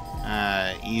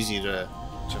easy to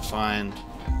find.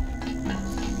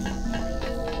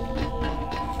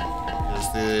 Because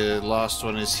the last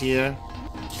one is here.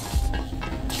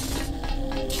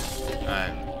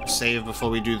 Alright, save before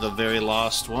we do the very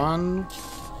last one.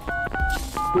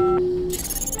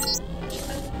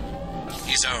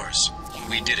 He's ours.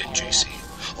 We did it, JC.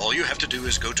 All you have to do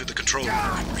is go to the control room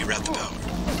and reroute the power.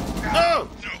 No!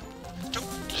 No.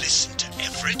 Don't listen to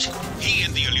Everett. He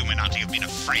and the Illuminati have been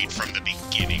afraid from the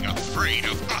beginning. Afraid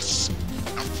of us.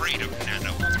 Afraid of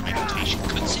nano-augmentation.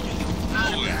 Consider your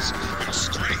powers, your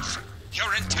strength,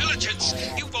 your intelligence.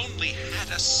 You've only had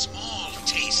a small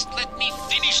taste. Let me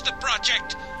finish the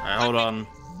project. Alright, hold on.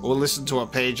 We'll listen to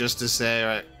what Paige has to say.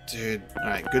 Alright, dude.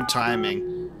 Alright, good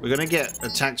timing. We're gonna get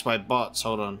attacked by bots.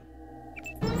 Hold on.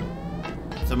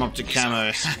 Them up to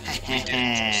camo.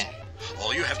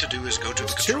 All you have to do is go to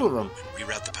the control room and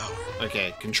reroute the power.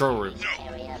 Okay, control room.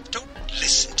 No, don't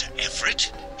listen to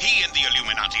Everett. He and the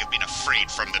Illuminati have been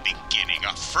afraid from the beginning.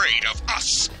 Afraid of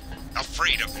us.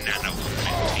 Afraid of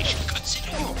nano-augmentation.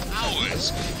 Consider your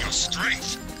powers, your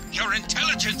strength, your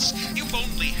intelligence. You've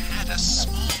only had a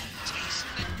small taste.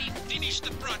 Let me finish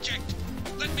the project.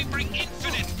 Let me bring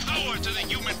infinite power to the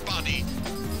human body.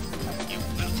 You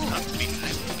will not be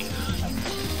left behind.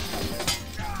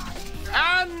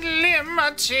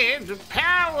 Unlimited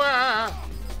power!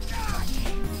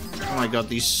 Oh my god,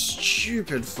 these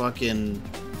stupid fucking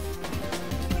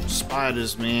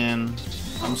spiders, man.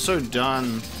 I'm so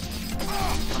done.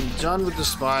 I'm done with the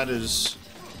spiders.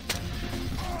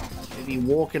 They be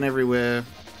walking everywhere.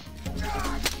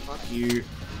 Fuck you.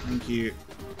 Thank you.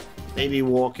 They be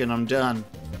walking, I'm done.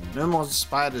 No more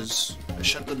spiders.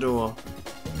 Shut the door.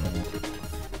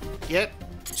 Yep,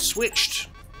 switched.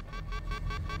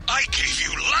 I gave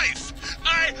you life!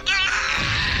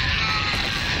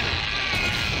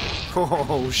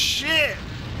 Oh, shit!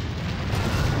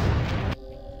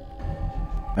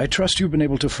 I trust you've been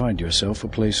able to find yourself a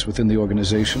place within the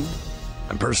organization.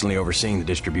 I'm personally overseeing the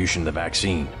distribution of the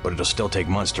vaccine, but it'll still take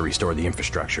months to restore the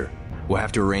infrastructure. We'll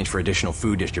have to arrange for additional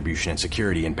food distribution and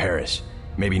security in Paris.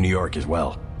 Maybe New York as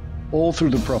well. All through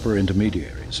the proper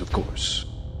intermediaries, of course.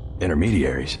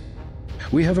 Intermediaries?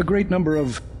 We have a great number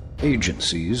of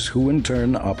agencies who in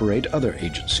turn operate other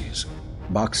agencies.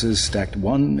 Boxes stacked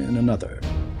one in another.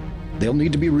 They'll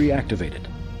need to be reactivated,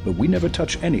 but we never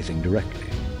touch anything directly.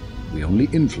 We only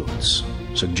influence,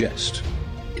 suggest,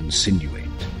 insinuate.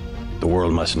 The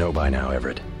world must know by now,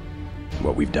 Everett.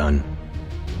 What we've done.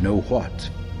 Know what?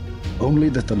 Only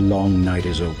that the long night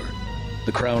is over.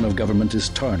 The crown of government is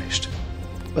tarnished.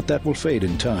 But that will fade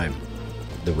in time.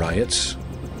 The riots,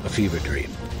 a fever dream.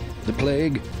 The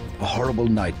plague, a horrible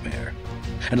nightmare.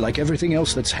 And like everything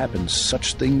else that's happened,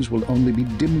 such things will only be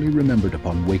dimly remembered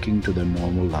upon waking to their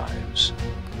normal lives.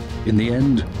 In the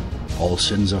end, all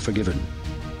sins are forgiven.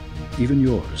 Even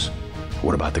yours.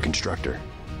 What about the constructor?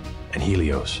 And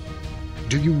Helios?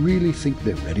 Do you really think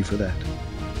they're ready for that?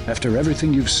 After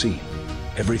everything you've seen,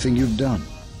 everything you've done?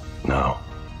 No.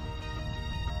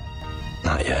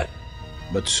 Not yet.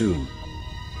 But soon.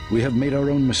 We have made our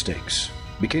own mistakes,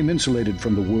 became insulated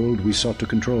from the world we sought to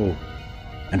control.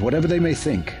 And whatever they may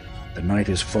think, the night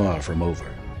is far from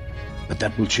over. But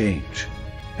that will change,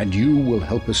 and you will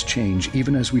help us change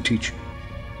even as we teach you.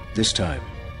 This time,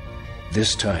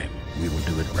 we will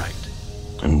do it right.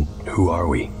 And who are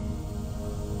we?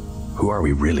 Who are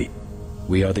we really?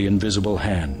 We are the invisible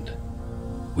hand.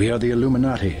 We are the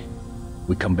Illuminati.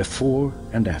 We come before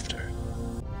and after.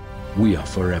 We are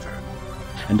forever.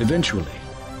 And eventually,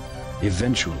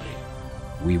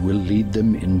 we will lead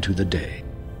them into the day.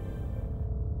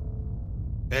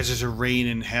 Better to reign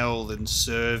in hell than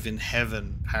serve in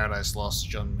heaven. Paradise Lost,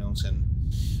 John Milton.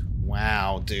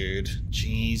 Wow, dude.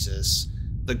 Jesus.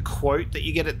 The quote that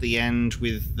you get at the end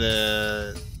with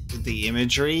the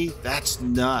imagery, that's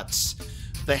nuts.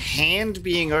 The hand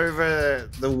being over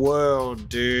the world,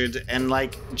 dude, and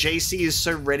like JC is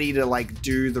so ready to like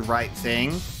do the right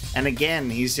thing. And again,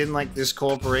 he's in like this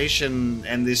corporation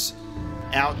and this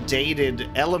outdated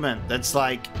element that's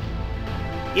like,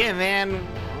 yeah, man,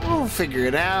 we'll figure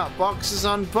it out. Boxes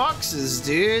on boxes,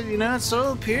 dude. You know, it's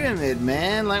all pyramid,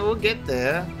 man. Like, we'll get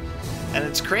there. And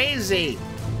it's crazy.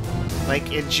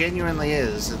 Like, it genuinely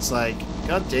is. It's like,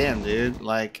 goddamn, dude.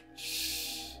 Like,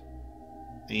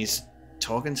 he's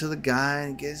talking to the guy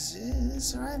and goes, yeah,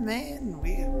 it's alright, man.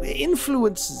 We're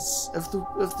influences of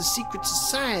the secret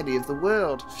society of the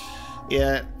world.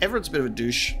 Yeah, Everett's a bit of a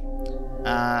douche.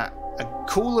 A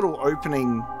cool little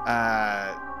opening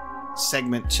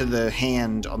segment to the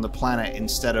hand on the planet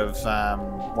instead of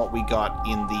what we got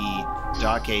in the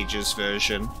Dark Ages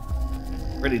version.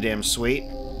 Pretty damn sweet.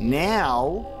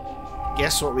 Now,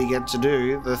 guess what we get to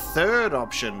do? The third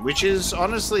option, which is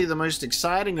honestly the most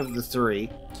exciting of the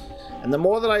three. And the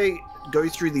more that I go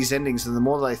through these endings and the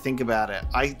more that I think about it,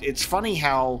 it's funny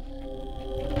how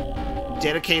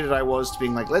dedicated I was to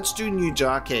being like, let's do New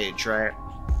Dark Age, right?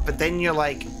 But then you're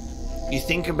like, you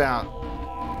think about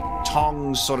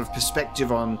Tong's sort of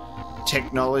perspective on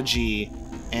technology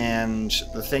and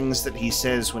the things that he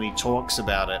says when he talks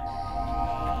about it,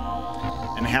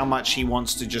 and how much he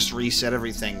wants to just reset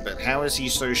everything, but how is he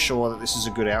so sure that this is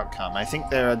a good outcome? I think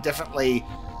there are definitely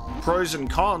pros and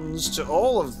cons to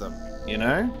all of them, you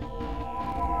know?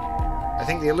 I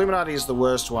think the Illuminati is the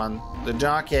worst one. The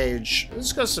Dark Age,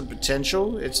 it's got some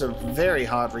potential. It's a very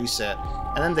hard reset.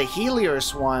 And then the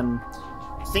Helios one,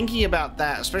 thinking about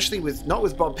that, especially with, not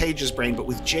with Bob Page's brain, but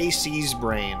with JC's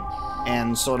brain,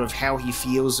 and sort of how he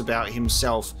feels about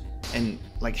himself, and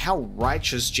like how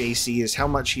righteous JC is, how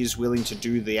much he is willing to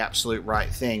do the absolute right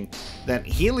thing. That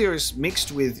Helios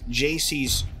mixed with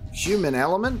JC's human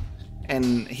element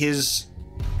and his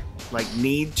like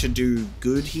need to do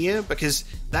good here, because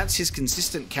that's his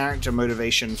consistent character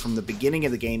motivation from the beginning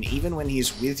of the game, even when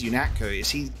he's with UNATCO, is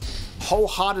he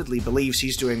wholeheartedly believes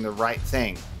he's doing the right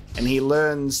thing. And he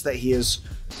learns that he is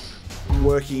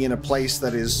working in a place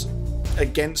that is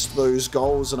against those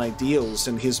goals and ideals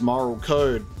and his moral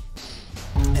code.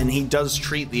 And he does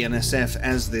treat the NSF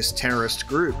as this terrorist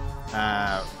group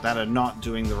that are not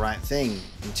doing the right thing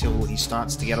until he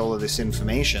starts to get all of this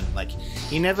information. Like,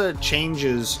 he never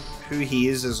changes who he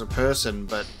is as a person,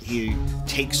 but he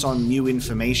takes on new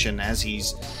information as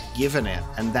he's given it,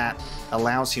 and that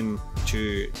allows him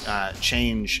to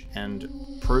change and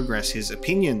progress his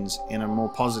opinions in a more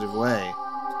positive way,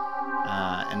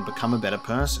 and become a better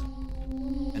person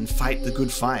and fight the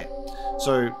good fight.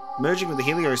 So merging with the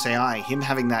Helios AI, him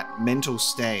having that mental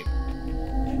state,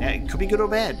 it could be good or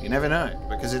bad, you never know,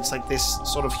 because it's like this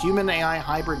sort of human AI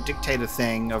hybrid dictator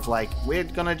thing of like, we're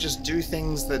gonna just do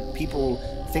things that people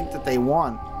think that they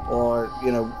want, or,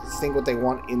 you know, think what they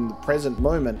want in the present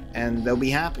moment, and they'll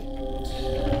be happy.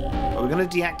 But we're going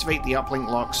to deactivate the uplink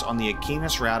locks on the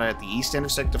Aquinas router at the east end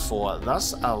of Sector 4,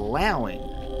 thus allowing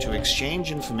to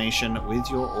exchange information with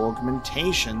your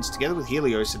augmentations. Together with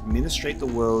Helios, administrate the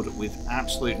world with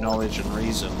absolute knowledge and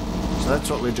reason. So that's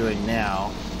what we're doing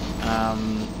now.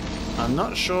 I'm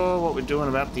not sure what we're doing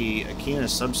about the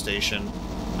Aquinas substation.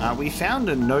 We found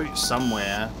a note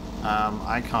somewhere.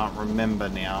 I can't remember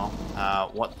now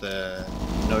what the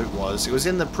note was. It was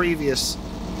in the previous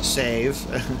save.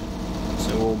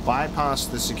 So we'll bypass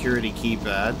the security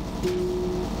keypad.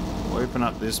 We'll open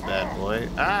up this bad boy.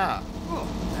 Ah!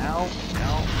 Ow,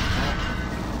 ow,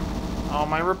 ow. Oh,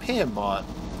 my repair bot.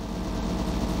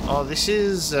 Oh, this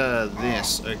is,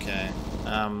 this. Okay.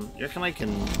 You reckon I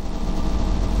can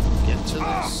get to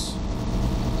this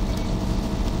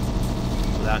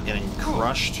without getting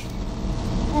crushed?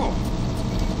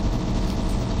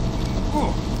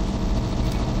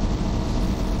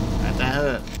 That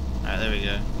hurt. Alright, there we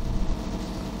go.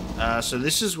 So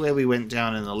this is where we went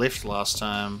down in the lift last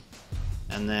time.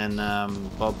 And then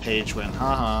Bob Page went,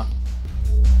 haha,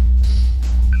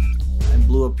 I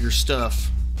blew up your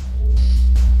stuff.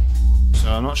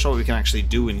 So I'm not sure what we can actually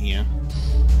do in here.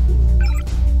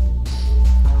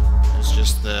 It's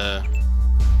just the...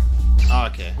 Oh,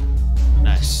 okay.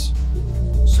 Nice.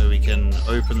 So we can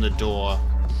open the door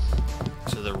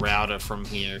to the router from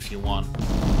here if you want.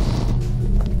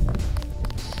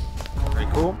 Very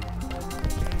cool.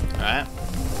 Alright.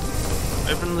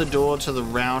 Open the door to the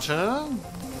router.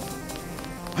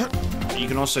 You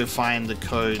can also find the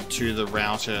code to the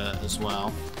router as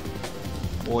well.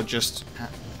 Or just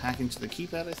hack into the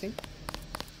keypad, I think.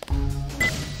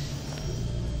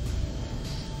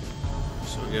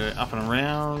 So we go up and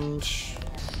around.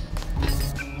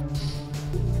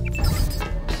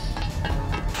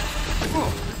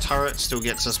 The turret still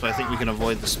gets us, but I think we can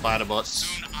avoid the spider bots.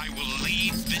 Soon I will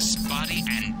leave this body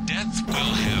and death will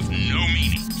have no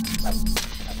meaning.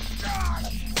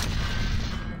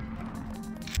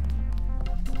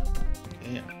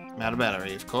 Okay, I'm out of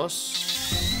battery, of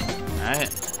course.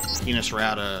 Alright, Aquinas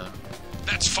router.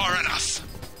 That's far enough.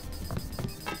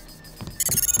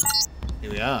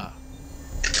 Here we are.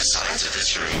 The sides of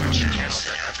this room are channels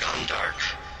that have gone dark.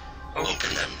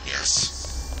 Open them,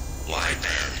 yes.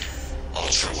 Wideband,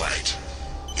 ultra-wide,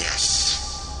 yes.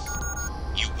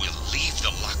 You will leave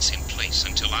the locks in place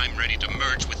until I'm ready to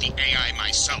merge with the AI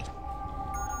myself.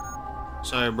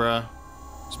 Sorry, bruh.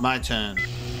 It's my turn.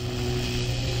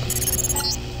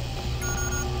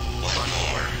 One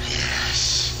more,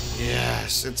 yes.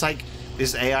 Yes, it's like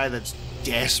this AI that's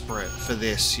desperate for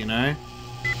this, you know?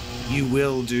 You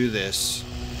will do this.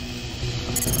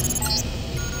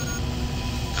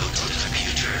 Go to the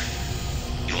computer.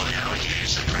 You will now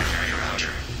use the primary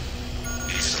router.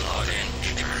 Use the login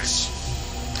Icarus.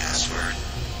 Password.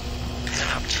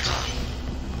 Panopticon.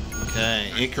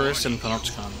 Okay, Icarus and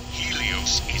Panopticon.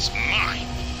 Helios is mine.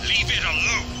 Leave it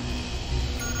alone.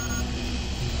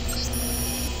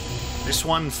 This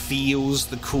one feels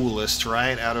the coolest,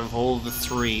 right? Out of all the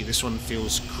three, this one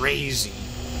feels crazy.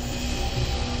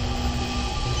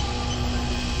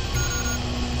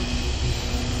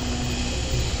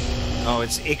 Oh,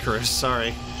 it's Icarus,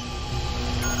 sorry.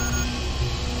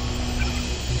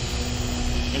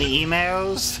 Any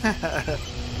emails?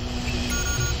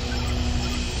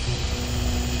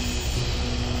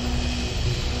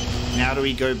 Now do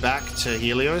we go back to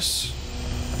Helios?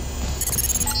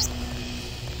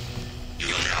 You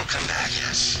will now come back,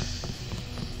 yes.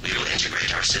 We will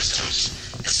integrate our systems,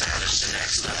 establish the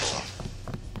next level.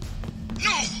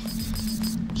 No!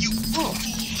 You fool!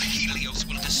 Helios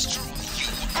will destroy you.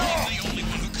 I'm the only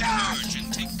one who can urge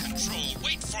and take control.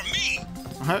 Wait for me!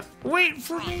 Wait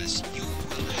for me! Promise you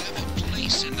will have a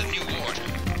place in the new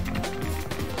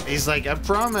order. He's like, I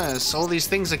promise. All these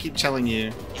things I keep telling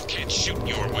you. You can't shoot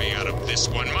your way out of this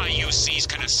one. My UCs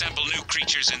can assemble new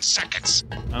creatures in seconds.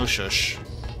 Oh, shush.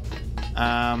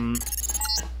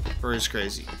 Bruce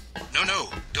crazy. No,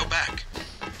 go back.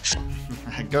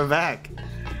 Go back.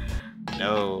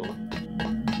 No.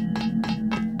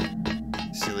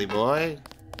 Silly boy.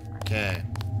 Okay.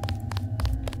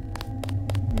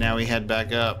 Now we head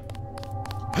back up.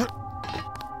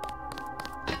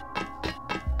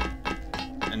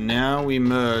 And now we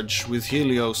merge with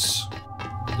Helios.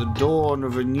 The dawn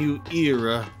of a new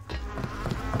era.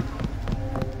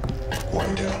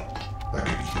 Wind down. That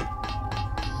could be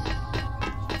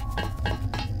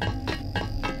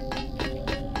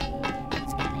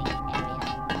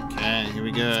Okay, here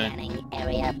we go.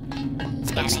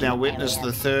 Let's now witness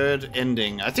the third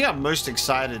ending. I think I'm most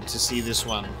excited to see this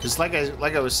one because, like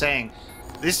I was saying,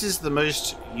 this is the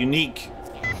most unique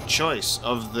choice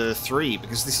of the three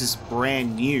because this is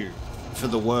brand new for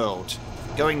the world.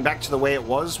 Going back to the way it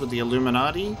was with the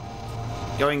Illuminati,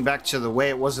 going back to the way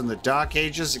it was in the Dark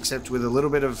Ages, except with a little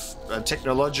bit of a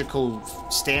technological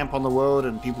stamp on the world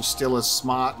and people still are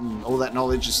smart and all that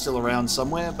knowledge is still around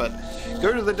somewhere. But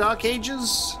go to the Dark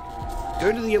Ages,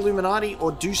 go to the Illuminati,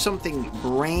 or do something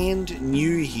brand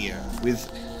new here with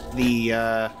the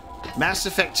Mass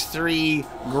Effect 3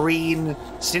 green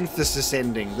synthesis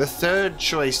ending. The third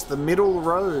choice, the middle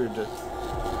road.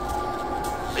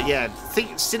 But yeah,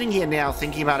 sitting here now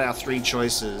thinking about our three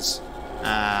choices,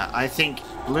 I think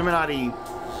Illuminati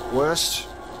worst,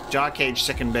 Dark Age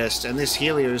second best, and this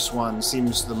Helios one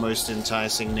seems the most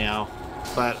enticing now.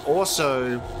 But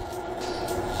also,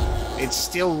 it's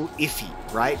still iffy,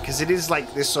 right? Because it is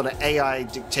like this sort of AI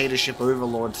dictatorship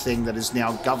overlord thing that is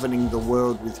now governing the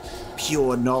world with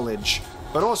pure knowledge,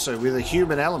 but also with a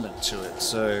human element to it.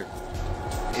 So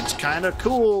it's kind of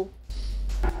cool.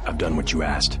 I've done what you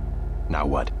asked. Now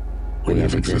what? We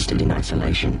have existed in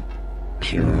isolation,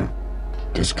 pure,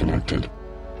 disconnected,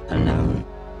 alone,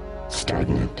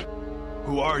 stagnant.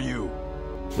 Who are you?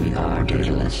 We are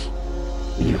dataless.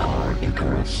 We are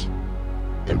Icarus.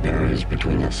 The barriers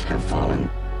between us have fallen,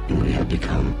 and we have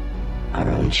become our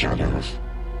own shadows.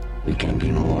 We can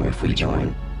be more if we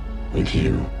join with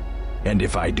you. And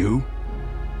if I do?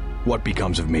 What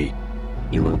becomes of me?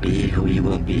 You will be who you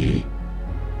will be.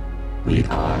 We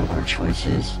are our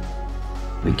choices.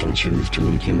 We can choose to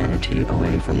lead humanity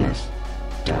away from this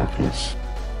darkness.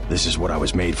 This is what I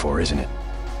was made for, isn't it?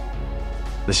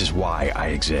 This is why I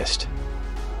exist.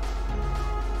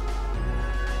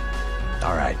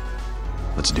 All right,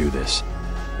 let's do this.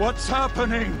 What's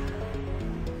happening?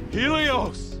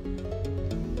 Helios!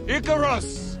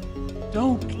 Icarus!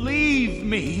 Don't leave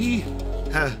me!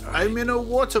 I'm in a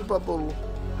water bubble.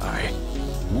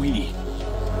 We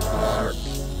are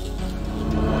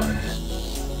one.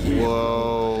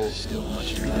 Whoa. Still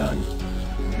much to be done.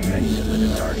 Many to live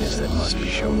in darkness that must be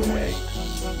shown the way.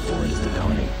 For it is the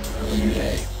dawning of a new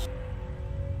day.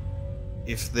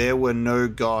 If there were no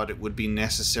God, it would be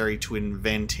necessary to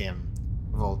invent him.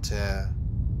 Voltaire.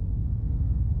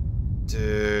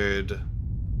 Dude.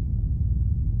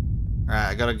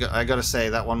 Alright, I gotta say,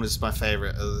 that one was my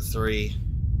favorite of the three.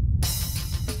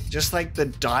 Just like the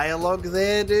dialogue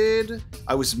there, dude.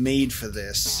 I was made for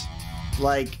this.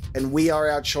 Like, and we are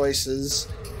our choices.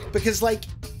 Because, like,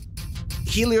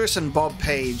 Helios and Bob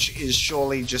Page is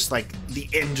surely just like the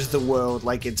end of the world,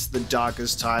 like it's the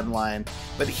darkest timeline.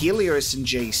 But Helios and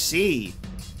JC,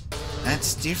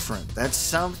 that's different. That's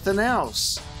something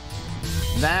else.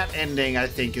 That ending, I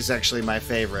think, is actually my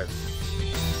favorite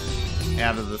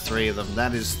out of the three of them.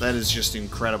 That is just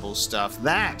incredible stuff.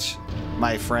 That,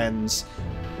 my friends,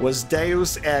 was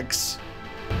Deus Ex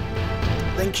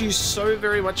Thank you so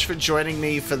very much for joining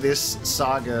me for this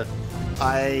saga.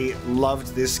 I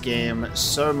loved this game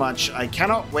so much. I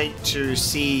cannot wait to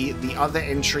see the other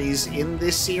entries in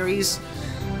this series.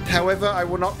 However, I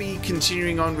will not be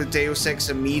continuing on with Deus Ex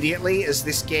immediately, as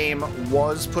this game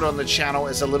was put on the channel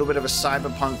as a little bit of a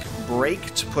Cyberpunk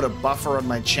break to put a buffer on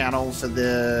my channel for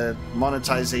the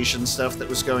monetization stuff that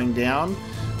was going down.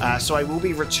 So I will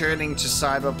be returning to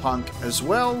Cyberpunk as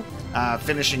well,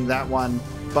 finishing that one,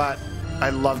 but I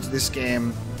loved this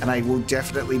game, and I will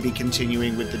definitely be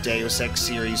continuing with the Deus Ex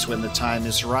series when the time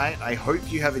is right. I hope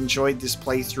you have enjoyed this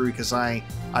playthrough, because I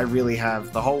really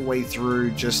have. The whole way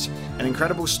through, just an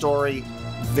incredible story,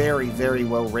 very, very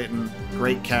well written,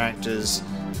 great characters,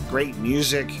 great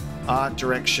music, art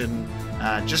direction,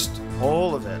 just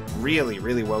all of it. Really,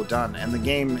 really well done. And the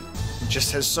game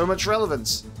just has so much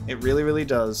relevance. It really, really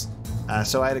does.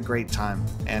 So I had a great time,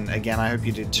 and again, I hope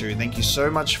you did too. Thank you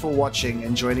so much for watching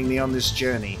and joining me on this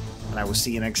journey, and I will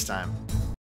see you next time.